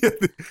just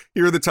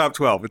here are the top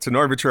 12. It's an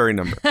arbitrary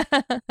number.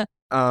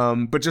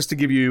 But just to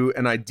give you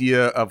an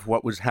idea of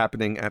what was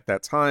happening at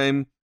that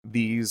time,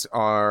 these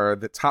are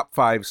the top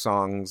 5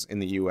 songs in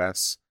the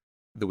US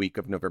the week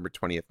of November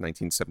 20th,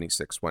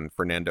 1976, when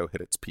Fernando hit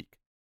its peak.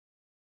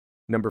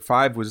 Number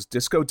 5 was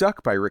Disco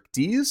Duck by Rick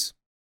Dees.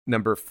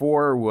 Number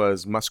 4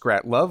 was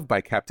Muskrat Love by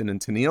Captain and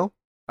Tennille.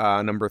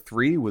 Number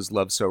 3 was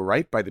Love So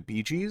Right by the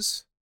Bee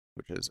Gees,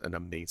 which is an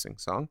amazing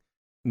song.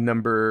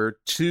 Number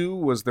 2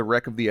 was The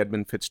Wreck of the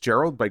Edmund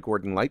Fitzgerald by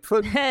Gordon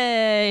Lightfoot.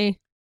 Hey.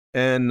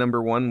 And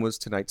number 1 was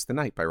Tonight's the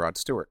Night by Rod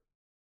Stewart.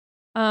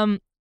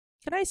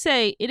 Can I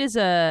say it is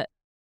a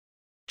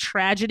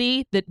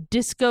tragedy that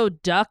Disco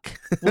Duck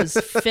was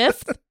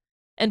 5th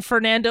and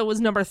Fernando was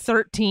number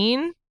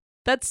 13?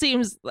 That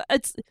seems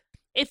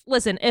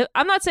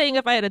I'm not saying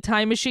if I had a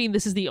time machine,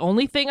 this is the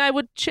only thing I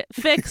would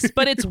fix,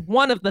 but it's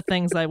one of the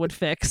things I would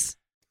fix.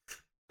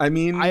 I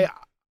mean,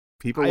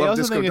 people I love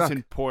also Disco think Duck. it's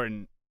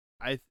important.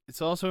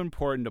 It's also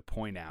important to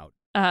point out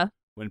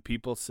when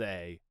people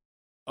say,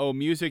 "Oh,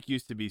 music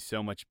used to be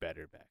so much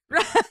better back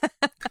then."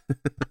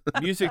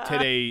 Music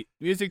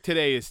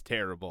today is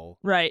terrible,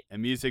 right?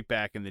 And music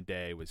back in the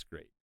day was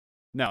great.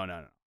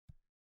 No.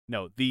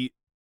 The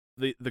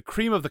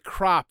cream of the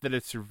crop that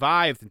has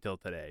survived until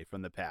today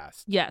from the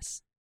past,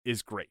 yes,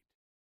 is great.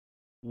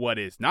 What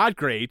is not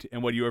great,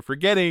 and what you are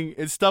forgetting,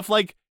 is stuff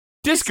like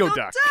Disco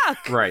Duck.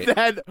 Right.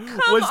 That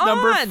was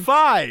number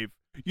 5.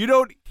 You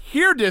don't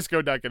hear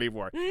Disco Duck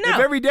anymore. No. If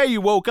every day you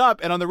woke up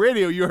and on the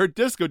radio you heard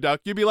Disco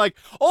Duck, you'd be like,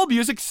 "All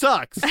music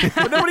sucks."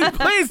 But nobody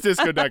plays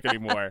Disco Duck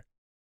anymore.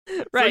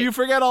 Right. So you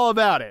forget all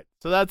about it.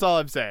 So that's all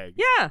I'm saying.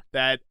 Yeah.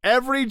 That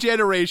every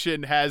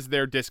generation has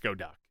their Disco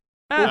Duck.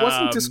 Well,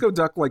 wasn't Disco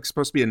Duck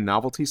supposed to be a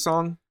novelty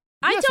song?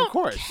 I Yes, don't of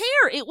course.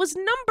 care. It was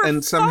number 5.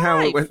 And somehow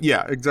it went,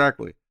 yeah,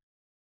 exactly.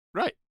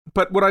 Right.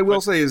 But what I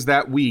will say is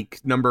that week,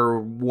 number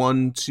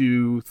 1,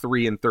 2,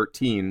 3, and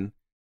 13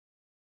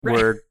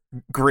 were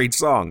great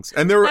songs.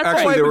 And there were That's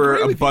actually right. there were I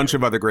a agree bunch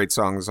of other great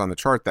songs on the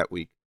chart that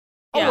week.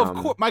 Yeah. Oh, of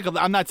course, Michael.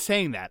 I'm not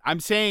saying that. I'm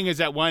saying is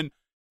that when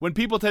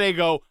people today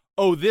go,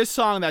 "Oh, this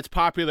song that's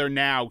popular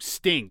now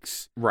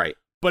stinks," Right.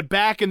 but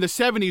back in the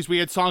 70s we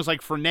had songs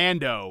like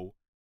Fernando,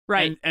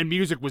 Right. and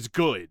music was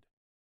good.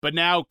 But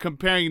now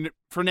comparing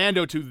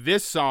Fernando to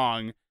this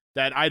song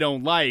that I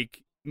don't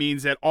like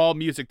means that all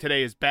music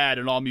today is bad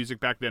and all music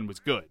back then was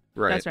good.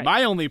 Right. That's right.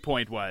 My only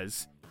point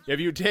was if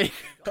you take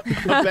a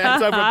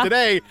band song from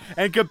today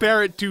and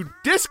compare it to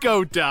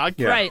Disco Duck,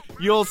 Yeah. Right.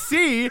 you'll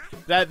see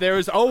that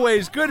there's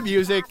always good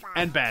music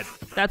and bad.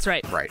 That's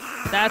right. Right.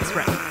 That's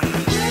right.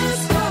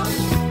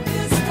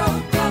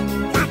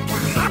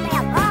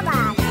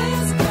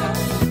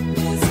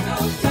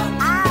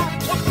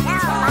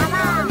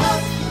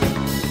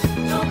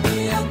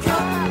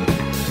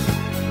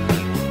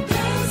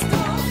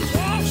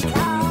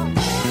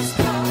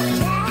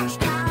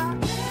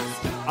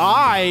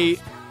 I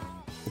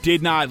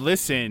did not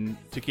listen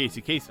to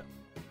Casey Kasem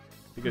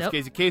because Nope.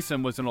 Casey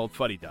Kasem was an old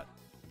fuddy-duddy.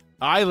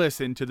 I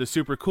listened to the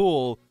super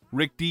cool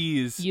Rick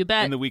Dees You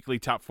bet. in the weekly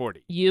Top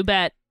 40 You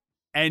bet.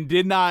 and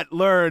did not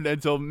learn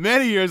until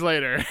many years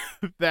later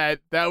that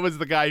was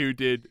the guy who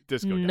did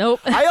Disco Duck. Nope.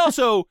 I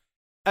also,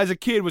 as a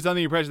kid, was under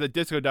the impression that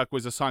Disco Duck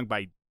was a song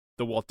by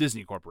the Walt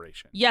Disney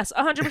Corporation Yes,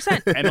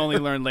 100%. and only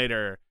learned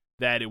later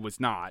that it was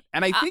not.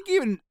 And I think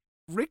even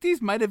Rick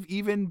Dees might have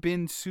even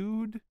been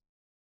sued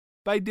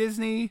by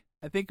Disney.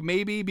 I think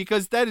maybe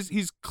because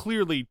he's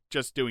clearly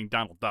just doing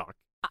Donald Duck.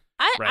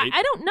 Right?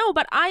 I don't know,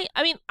 but I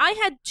mean, I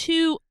had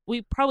two.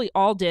 We probably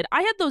all did.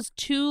 I had those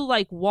two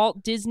like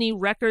Walt Disney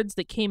records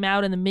that came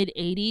out in the mid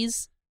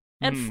 '80s,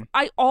 and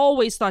I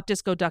always thought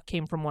Disco Duck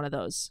came from one of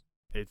those.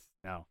 It's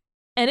no.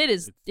 And it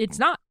is. It's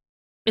not.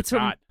 It's from.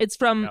 not. It's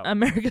from No.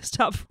 America's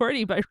Top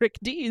 40 by Rick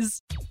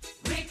Dees.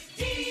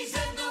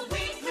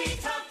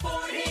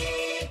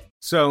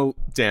 So,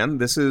 Dan,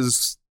 this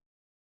is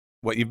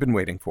what you've been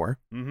waiting for.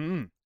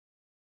 Mm-hmm.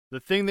 The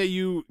thing that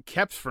you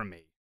kept from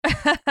me.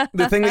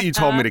 The thing that you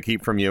told me to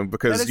keep from you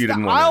because you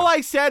didn't want All to.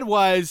 I said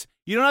was,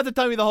 you don't have to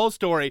tell me the whole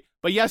story,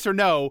 but yes or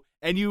no,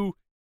 and you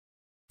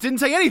didn't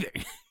say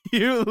anything.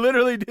 You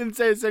literally didn't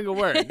say a single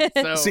word.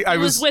 So See, It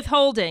was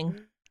withholding.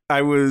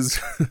 I was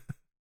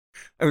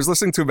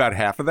listening to about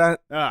half of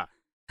that.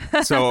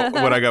 So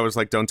what I got was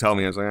like, don't tell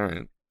me. I was like, all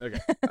right. Okay.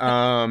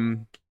 I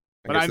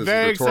But guess I'm this is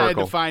very excited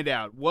rhetorical. to find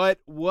out what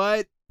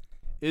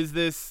is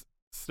this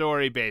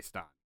story based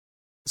on. Tell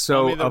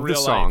So me the of the real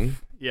song,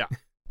 life. Yeah.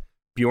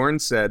 Bjorn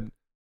said,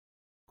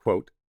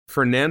 quote,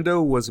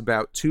 Fernando was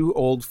about two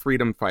old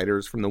freedom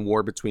fighters from the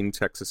war between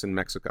Texas and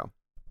Mexico.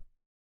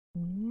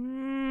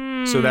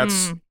 So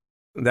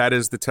that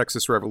is the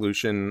Texas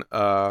Revolution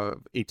of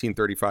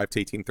 1835 to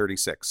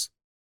 1836,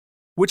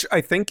 which I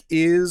think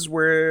is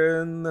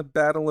when the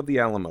Battle of the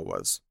Alamo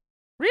was.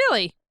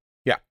 Really?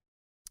 Yeah.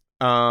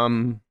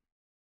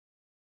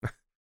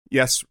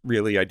 Yes,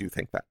 really, I do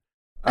think that.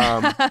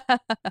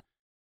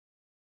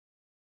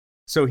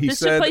 So he this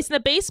took said, place in the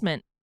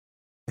basement.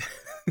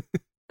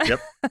 yep,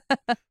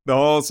 the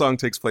whole song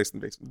takes place in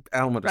the basement.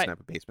 Alamo doesn't Right. have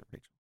a basement,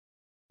 Rachel.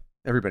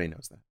 Everybody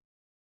knows that.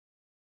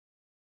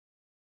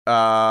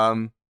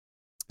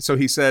 So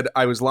he said,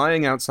 I was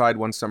lying outside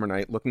one summer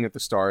night looking at the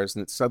stars,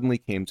 and it suddenly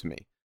came to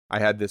me. I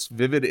had this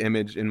vivid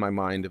image in my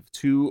mind of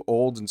two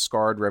old and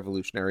scarred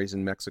revolutionaries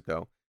in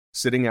Mexico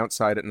sitting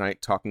outside at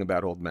night talking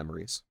about old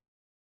memories.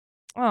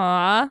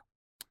 Aw.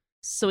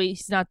 So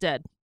he's not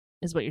dead,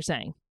 is what you're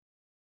saying.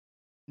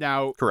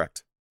 Now,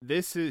 Correct.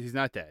 he's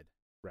not dead.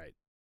 Right.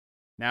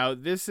 Now,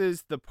 this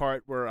is the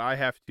part where I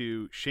have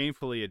to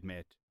shamefully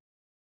admit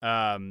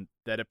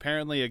that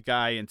apparently a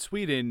guy in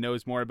Sweden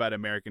knows more about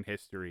American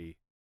history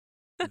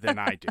than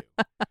I do.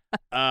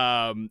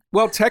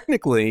 Well,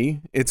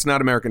 technically, it's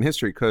not American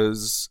history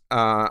because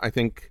I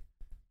think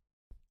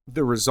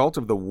the result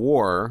of the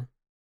war,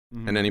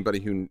 and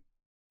anybody who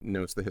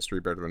knows the history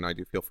better than I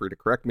do, feel free to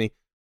correct me.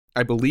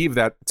 I believe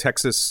that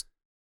Texas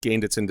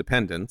gained its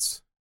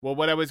independence. Well,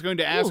 what I was going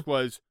to ask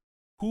was,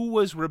 who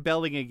was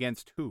rebelling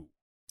against who?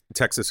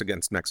 Texas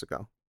against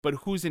Mexico. But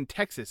who's in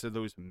Texas? Are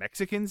those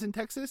Mexicans in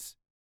Texas?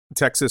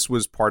 Texas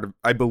was part of,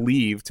 I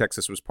believe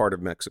Texas was part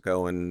of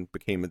Mexico and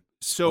became its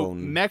So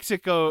own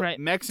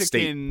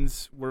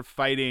Mexicans were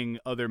fighting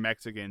other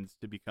Mexicans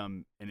to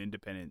become an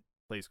independent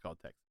place called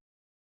Texas.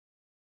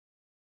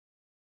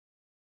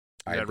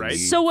 Is that right?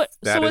 believe So what-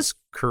 That so is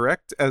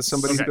correct. As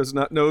somebody Okay. who does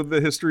not know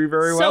the history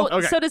very well,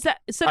 So does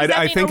that? So does that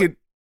I mean, think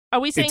are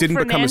we it saying didn't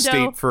become a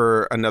Fernando- state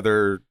for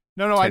another.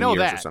 No, I 10 know years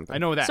or that. something. I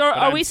know that. So but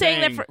are I'm we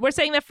saying that we're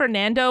saying that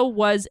Fernando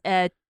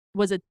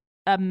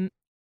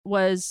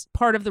was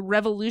part of the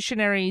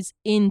revolutionaries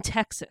in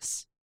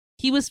Texas?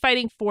 He was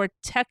fighting for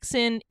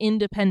Texan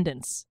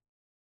independence.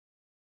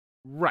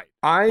 right?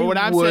 I But what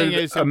I'm would saying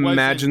is it wasn't-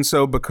 imagine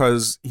so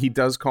because he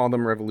does call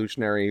them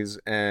revolutionaries,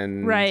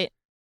 and Right.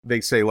 they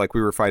say like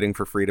we were fighting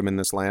for freedom in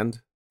this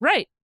land.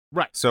 Right.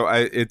 Right. So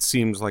it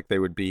seems like they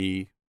would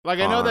be Like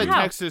I know that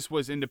How? Texas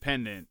was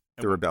independent.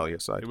 at the one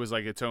rebellious point. side. It was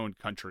like its own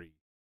country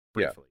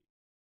Yeah. briefly.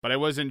 But I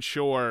wasn't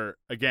sure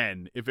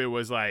again if it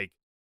was like,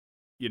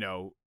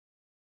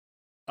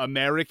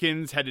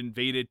 Americans had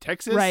invaded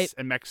Texas Right.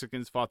 and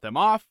Mexicans fought them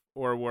off,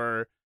 or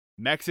were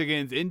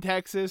Mexicans in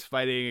Texas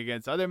fighting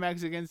against other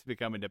Mexicans to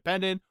become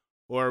independent,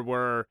 or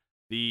were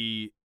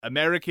the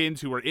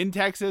Americans who were in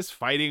Texas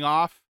fighting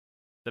off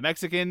the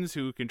Mexicans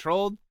who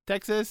controlled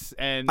Texas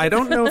and I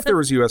don't know if there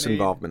was U.S. Made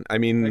involvement. I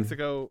mean,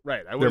 Mexico.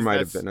 Right. there might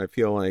have been. I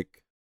feel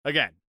like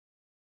Again,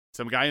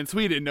 some guy in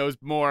Sweden knows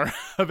more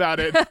about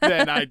it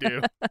than I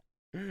do.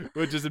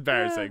 which is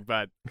embarrassing,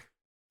 but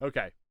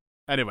okay.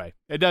 Anyway,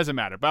 it doesn't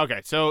matter. But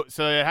okay, so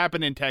it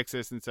happened in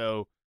Texas, and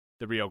so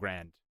the Rio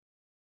Grande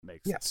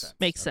makes sense.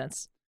 Makes Okay.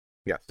 sense.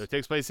 Yes. So it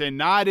takes place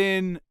not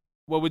in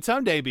what would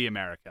someday be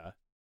America,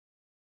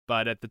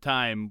 but at the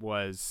time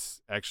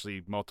was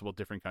actually multiple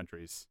different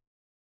countries.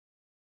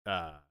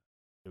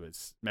 It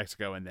was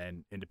Mexico and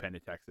then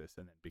independent Texas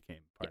and then became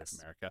part of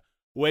America,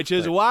 which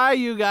is why,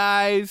 you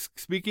guys,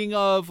 speaking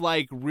of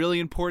like really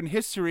important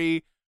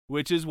history,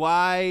 which is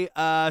why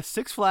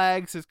Six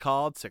Flags is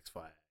called Six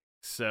Flags.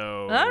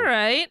 So All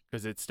right.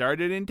 because it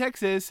started in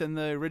Texas and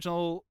the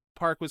original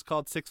park was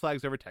called Six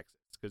Flags Over Texas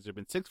because there have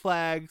been Six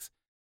Flags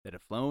that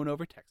have flown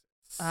over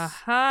Texas.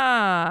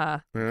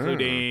 Aha.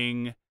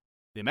 Including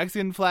the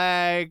Mexican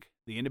flag,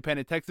 the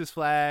independent Texas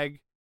flag,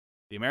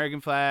 the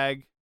American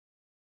flag,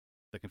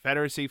 the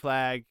Confederacy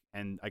flag,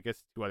 and I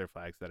guess 2 other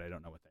flags that I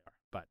don't know what they are.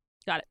 But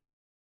Got it.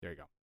 there you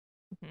go.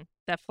 Mhm.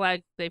 That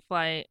flag, they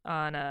fly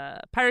on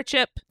a pirate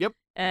ship. Yep.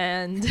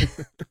 And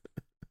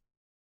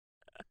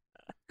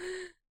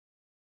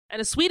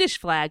and a Swedish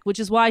flag, which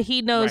is why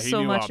he knows Right, he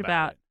so knew much all about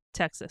about it.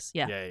 Texas.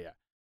 Yeah. Yeah.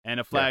 And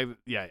a flag,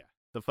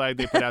 the flag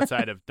they put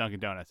outside of Dunkin'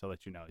 Donuts. I'll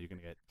let you know. You're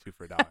gonna get 2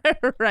 for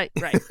 $1. right.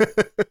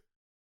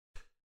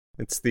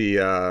 It's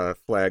the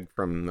flag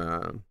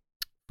from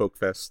Folk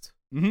Fest.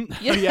 Mm-hmm.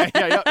 Yeah.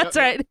 That's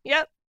right.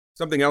 Yep.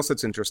 Something else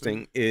that's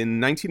interesting,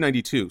 in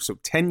 1992, so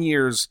 10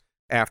 years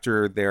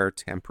after their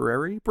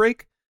temporary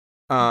break,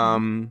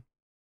 ABBA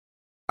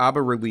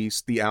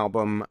released the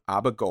album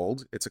ABBA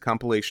Gold. It's a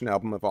compilation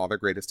album of all their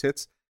greatest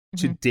hits.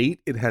 To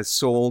date, it has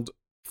sold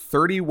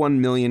 31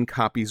 million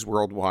copies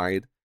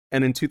worldwide,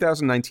 and in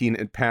 2019,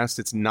 it passed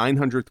its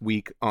 900th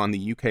week on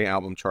the UK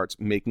album charts,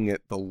 making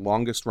it the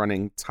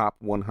longest-running top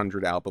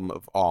 100 album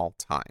of all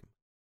time.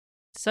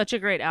 Such a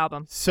great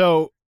album.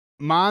 So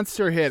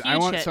monster hit. Huge hit.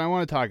 I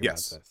want to talk about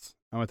this.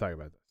 I want to talk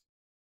about this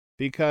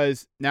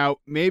because now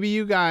maybe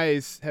you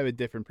guys have a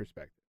different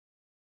perspective,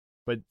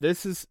 but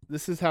this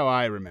is how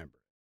I remember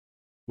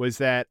it, was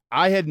that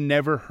I had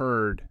never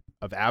heard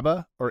of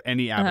ABBA or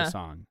any ABBA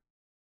song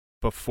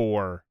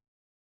before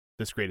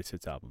this Greatest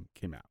Hits album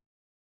came out.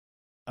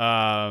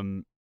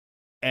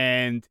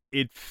 And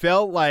it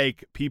felt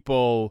like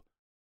people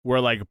were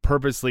like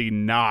purposely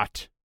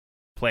not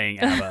playing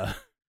ABBA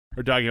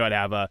or talking about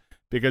ABBA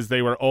because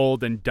they were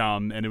old and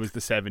dumb and it was the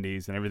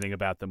 70s and everything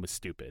about them was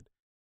stupid.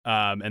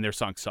 And their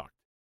songs sucked.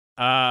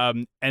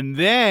 And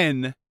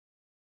then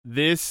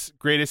this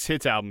Greatest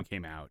Hits album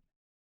came out,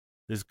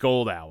 this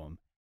Gold album,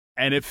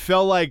 and it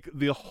felt like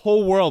the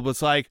whole world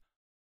was like,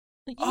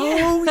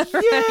 oh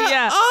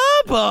yeah,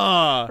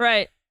 ABBA,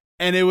 right?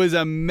 And it was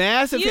a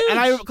massive, Huge. and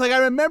I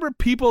remember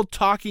people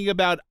talking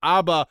about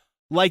ABBA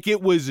like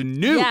it was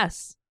new.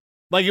 Yes.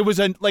 Like it was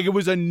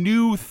a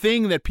new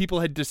thing that people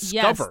had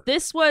discovered.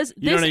 Yes, You know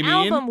this what I mean?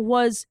 album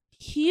was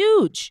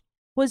huge.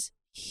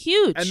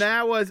 And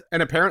that was,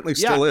 and apparently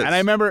still is. And I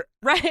remember,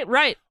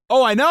 right.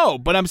 Oh, I know,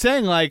 but I'm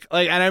saying like,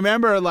 and I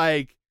remember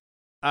like,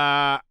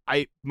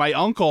 my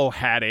uncle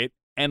had it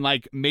and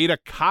like made a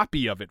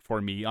copy of it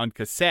for me on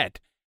cassette,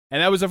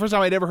 and that was the first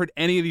time I'd ever heard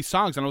any of these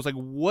songs, and I was like,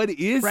 what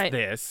is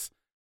this?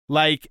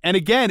 Like, and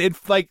again,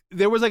 it's like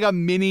there was like a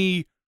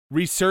mini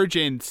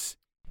resurgence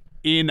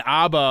in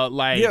ABBA,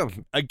 like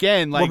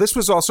again, like, well, this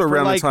was also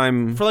around like, the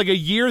time for like a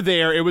year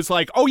there. It was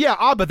like, oh yeah,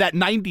 ABBA, that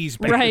 '90s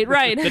band,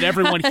 right, that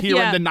everyone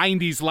here in the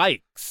 '90s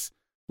likes.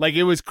 Like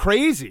it was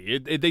crazy.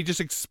 They just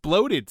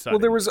exploded. Suddenly.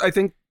 Well, there was, I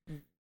think,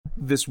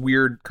 this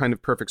weird kind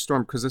of perfect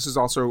storm because this is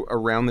also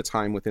around the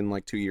time within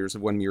like 2 years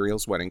of when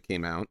Muriel's Wedding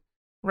came out.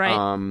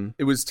 Right.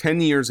 It was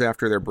 10 years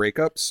after their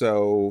breakup,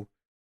 so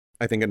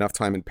I think enough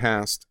time had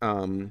passed.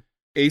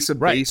 Ace of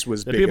Base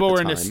was the big people at the were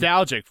time.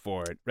 nostalgic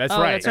for it. That's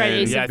Oh, right. that's right,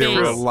 And Ace of there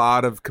were a Base.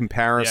 lot of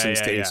comparisons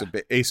Yeah, to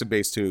yeah, Ace of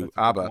Base to That's a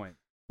good ABBA. point.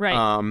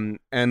 Right.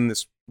 And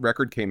this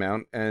record came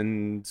out,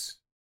 and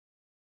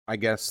I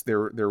guess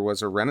there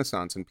was a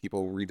renaissance, and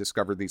people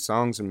rediscovered these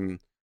songs, and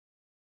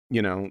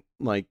you know,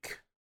 like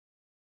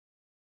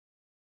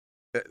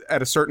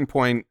at a certain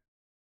point,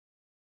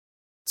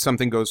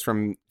 something goes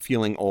from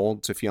feeling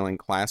old to feeling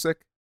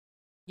classic.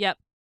 Yep.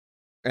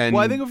 And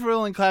Well, I think of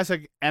Rolling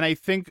Classic, and I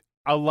think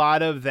a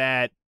lot of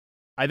that,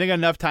 I think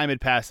enough time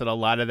had passed that a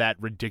lot of that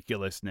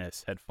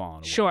ridiculousness had fallen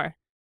away. Sure.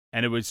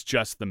 And it was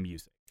just the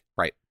music.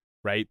 Right.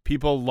 Right?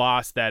 People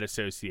lost that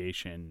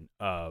association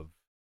of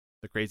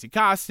the crazy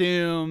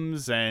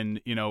costumes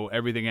and, you know,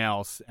 everything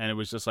else. And it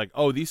was just like,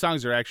 oh, these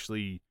songs are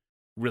actually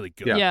really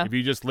good. Yeah. If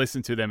you just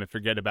listen to them and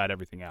forget about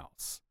everything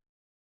else.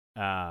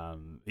 You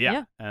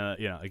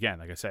know, again,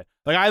 like I said,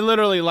 like I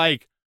literally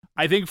like,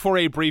 I think for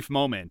a brief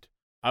moment,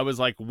 I was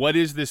like, what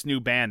is this new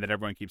band that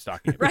everyone keeps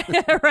talking about?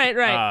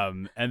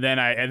 right. And then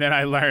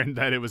I learned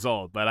that it was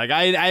old, but like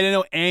I didn't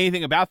know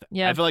anything about them.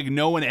 Yeah. I feel like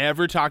no one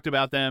ever talked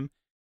about them.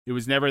 It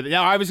was never,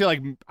 now obviously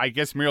like, I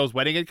guess Muriel's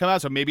Wedding had come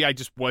out, so maybe I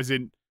just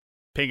wasn't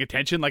paying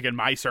attention like in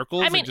my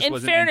circles. I It mean, just in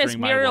wasn't fairness,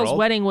 entering my Muriel's world.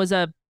 Wedding was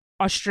a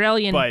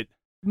Australian But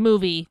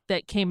movie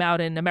that came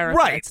out in America.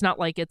 Right. It's not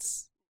like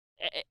it's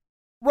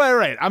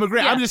Right. I'm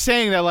agreeing. Yeah. I'm just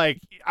saying that, like,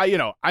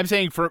 I'm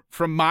saying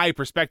from my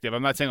perspective.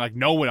 I'm not saying like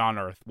no one on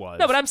Earth was.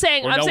 No, but I'm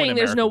saying or no one in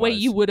there's no America way was.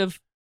 you would have.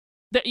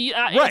 Right,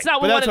 It's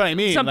not but that's what I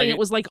mean. something Like, that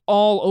was like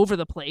all over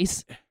the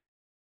place.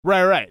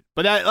 Right.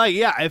 But that, like,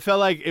 yeah, it felt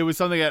like it was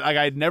something that like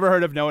I'd never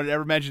heard of, no one had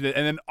ever mentioned it,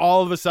 and then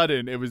all of a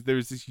sudden there was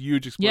this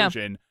huge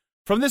explosion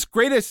from this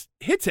greatest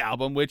hits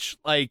album, which,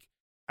 like,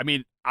 I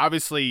mean,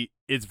 obviously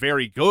it's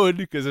very good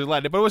because there's a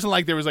lot, but it wasn't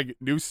like there was like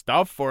new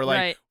stuff or like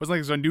Right. it wasn't like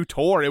there was a new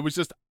tour. It was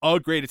just a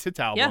greatest hits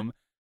album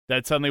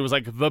that suddenly was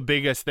like the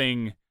biggest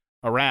thing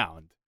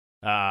around.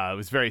 It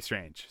was very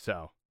strange.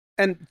 So,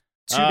 And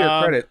to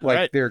their credit, like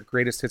right. their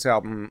greatest hits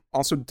album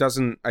also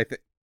doesn't. I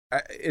think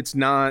it's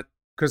not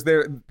because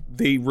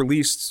they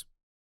released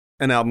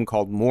an album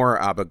called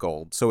More ABBA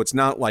Gold, so it's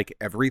not like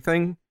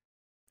everything.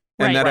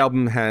 And Right, that right.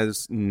 album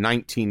has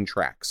 19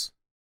 tracks.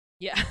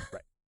 Yeah.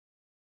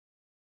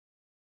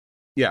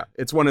 Yeah,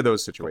 it's one of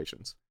those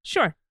situations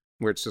Sure.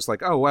 where it's just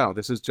like, oh wow,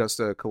 this is just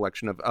a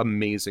collection of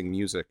amazing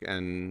music,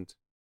 and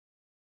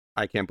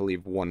I can't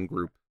believe one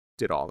group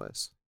did all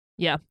this.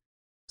 Yeah.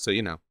 So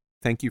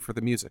thank you for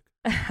the music.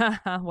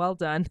 Well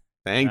done.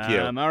 Thank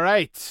you. All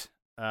right.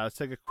 Let's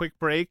take a quick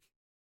break.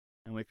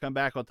 And when we come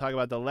back, we'll talk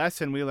about the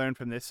lesson we learned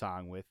from this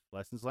song with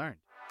Lessons Learned.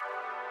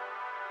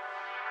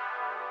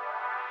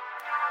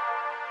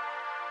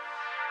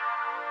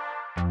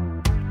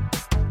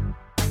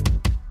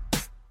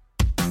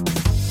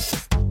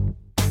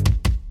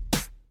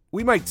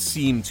 We might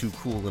seem too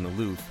cool and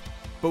aloof,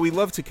 but we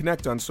love to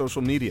connect on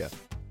social media.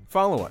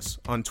 Follow us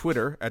on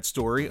Twitter at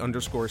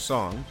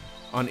 @story_song,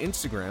 on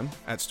Instagram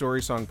at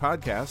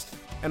 @storysongpodcast,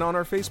 and on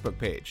our Facebook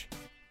page.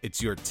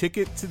 It's your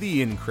ticket to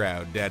the in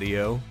crowd,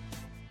 Daddy-O.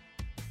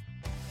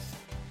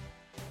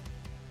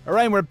 All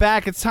right, we're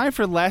back. It's time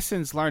for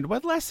Lessons Learned.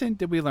 What lesson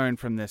did we learn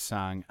from this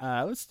song?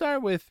 Let's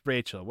start with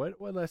Rachel. What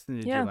lesson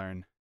did you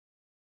learn?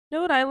 You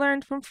know what I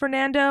learned from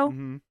Fernando?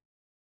 Mm-hmm.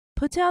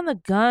 Put down the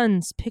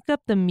guns. Pick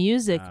up the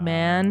music,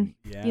 man.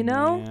 Yeah, You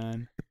know?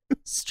 man.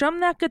 Strum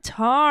that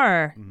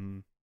guitar. Mm-hmm.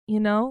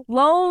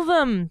 Lull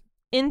them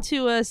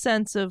into a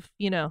sense of,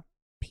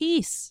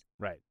 peace.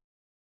 Right.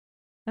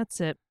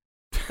 That's it.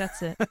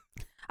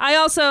 I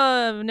also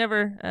have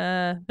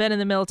never been in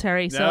the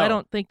military, so I No.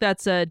 don't think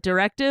that's a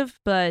directive,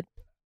 but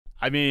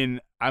I mean,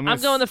 I'm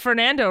going the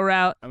Fernando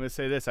route. I'm going to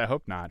say this. I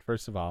hope not,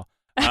 first of all.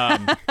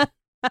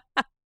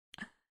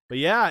 But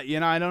yeah,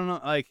 I don't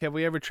know. Like, have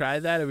we ever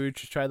tried that? Have we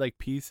just tried like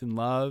peace and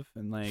love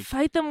and like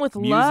Fight them with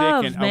music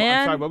love, and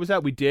man. I'm sorry, what was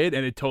that? We did,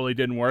 and it totally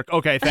didn't work.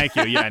 Okay, thank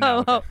you. Yeah,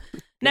 no. Okay.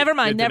 Never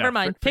mind. Good to Never know.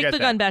 mind. Forget Pick the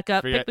that. gun back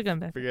up. Forget- Pick the gun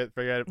back.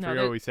 Forget No,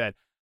 what we said.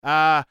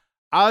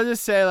 I'll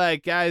just say,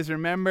 like, guys,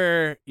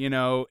 remember,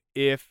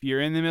 if you're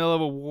in the middle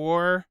of a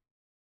war,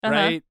 Uh-huh.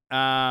 right?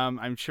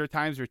 I'm sure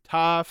times are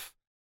tough.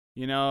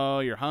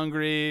 You're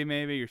hungry,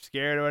 maybe you're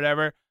scared or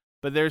whatever,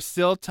 but there's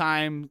still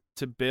time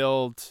to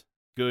build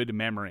good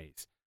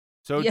memories.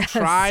 So Yes.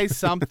 try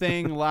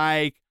something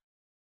like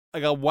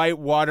a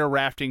whitewater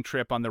rafting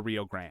trip on the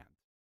Rio Grande,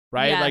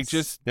 right? Like Yes.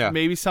 just Yeah.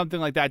 maybe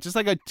something like that, just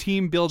like a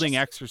team building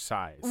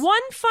exercise.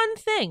 One fun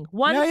thing.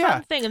 Yeah.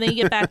 Fun thing, and then you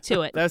get back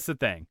to it. That's the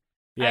thing.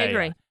 I Yeah,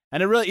 agree. yeah.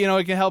 And it really,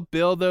 it can help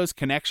build those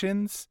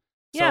connections.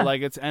 So Yeah.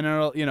 like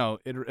it'll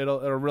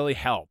really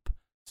help.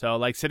 So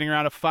like sitting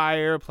around a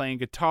fire, playing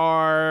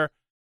guitar,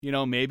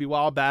 maybe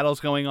while a battle's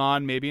going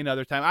on, maybe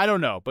another time. I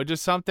don't know, but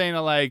just something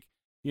to like,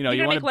 You're you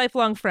gonna want make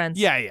lifelong friends.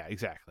 Yeah,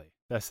 exactly.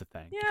 That's the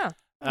thing.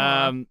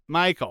 Yeah.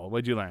 Michael,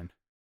 what'd you learn?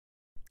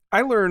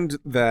 I learned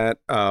that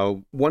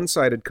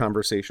one-sided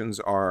conversations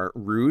are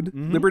rude,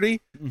 Mhm.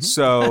 Liberty. Mhm.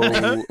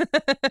 So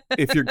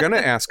if you're going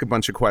to ask a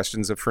bunch of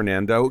questions of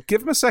Fernando,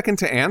 give him a second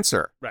to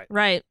answer.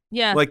 Right.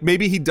 Yeah. Like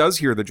maybe he does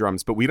hear the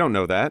drums, but we don't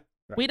know that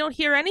we don't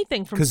hear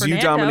anything from because you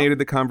Fernando. dominated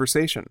the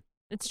conversation.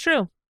 It's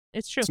true.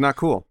 It's true. It's not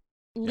cool.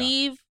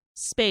 Leave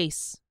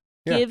space.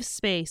 Yeah. Give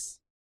space.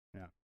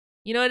 Yeah.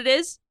 You know what it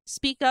is?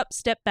 Speak up,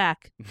 step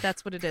back.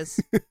 That's what it is.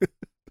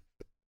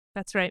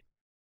 That's right.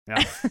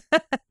 Yeah.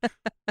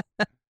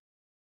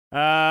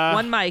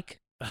 One mic.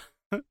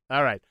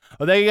 All right.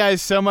 Well, thank you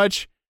guys so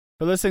much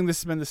for listening. This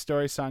has been the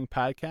Story Song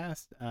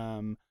Podcast.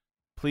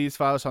 Please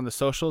follow us on the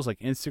socials like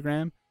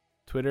Instagram,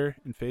 Twitter,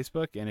 and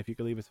Facebook. And if you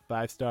could leave us a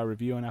 5-star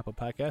review on Apple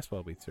Podcasts,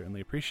 well, we'd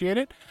certainly appreciate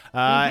it.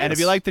 And if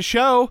you like the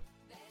show,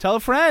 tell a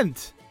friend.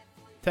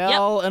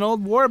 Tell an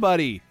old war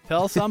buddy.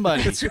 Tell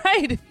somebody. That's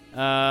right.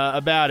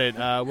 About it.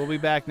 We'll be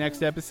back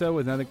next episode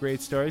with another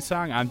great story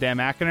song. I'm Dan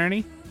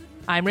McInerney.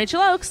 I'm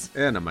Rachel Oakes.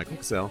 And I'm Michael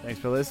Cassell. Thanks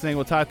for listening.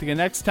 We'll talk to you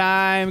next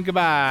time.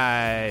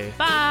 Goodbye.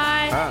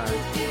 Bye. Bye.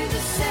 Do the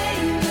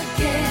same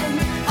again.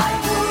 I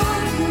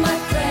would, my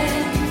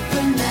friend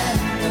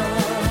Fernando.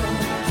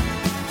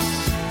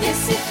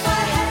 Yes, if I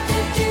had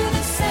to do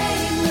the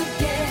same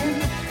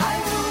again, I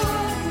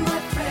would, my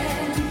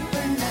friend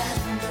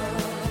Fernando.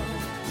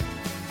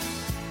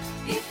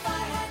 If I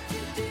had to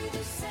do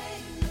the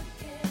same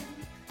again,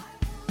 I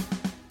would.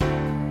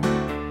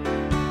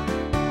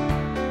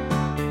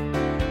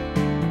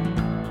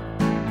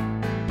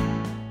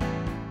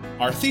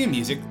 Our theme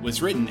music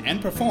was written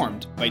and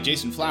performed by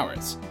Jason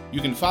Flowers.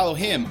 You can follow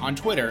him on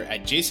Twitter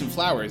at Jason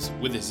Flowers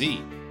with a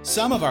Z.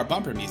 Some of our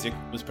bumper music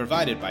was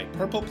provided by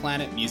Purple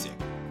Planet Music.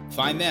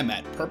 Find them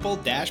at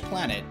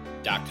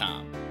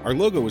purple-planet.com. Our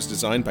logo was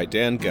designed by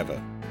Dan Geva.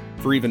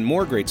 For even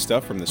more great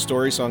stuff from the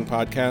Story Song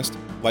Podcast,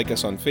 like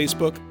us on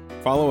Facebook,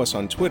 follow us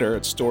on Twitter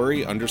at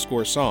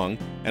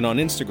story_song, and on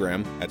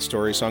Instagram at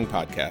Story Song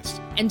Podcast.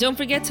 And don't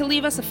forget to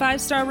leave us a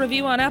 5-star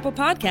review on Apple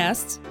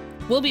Podcasts.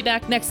 We'll be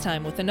back next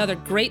time with another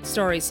great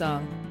story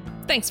song.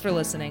 Thanks for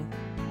listening.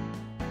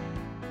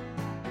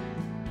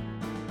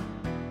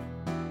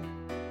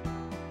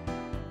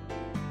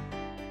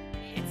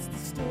 It's the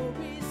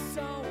Story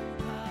Song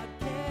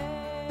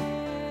Podcast.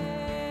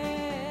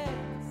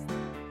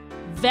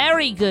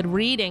 Very good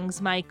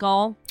readings,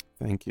 Michael.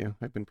 Thank you.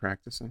 I've been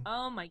practicing.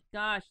 Oh my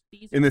gosh.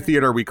 These In are the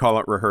theater, we call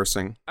it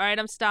rehearsing. All right,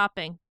 I'm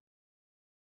stopping.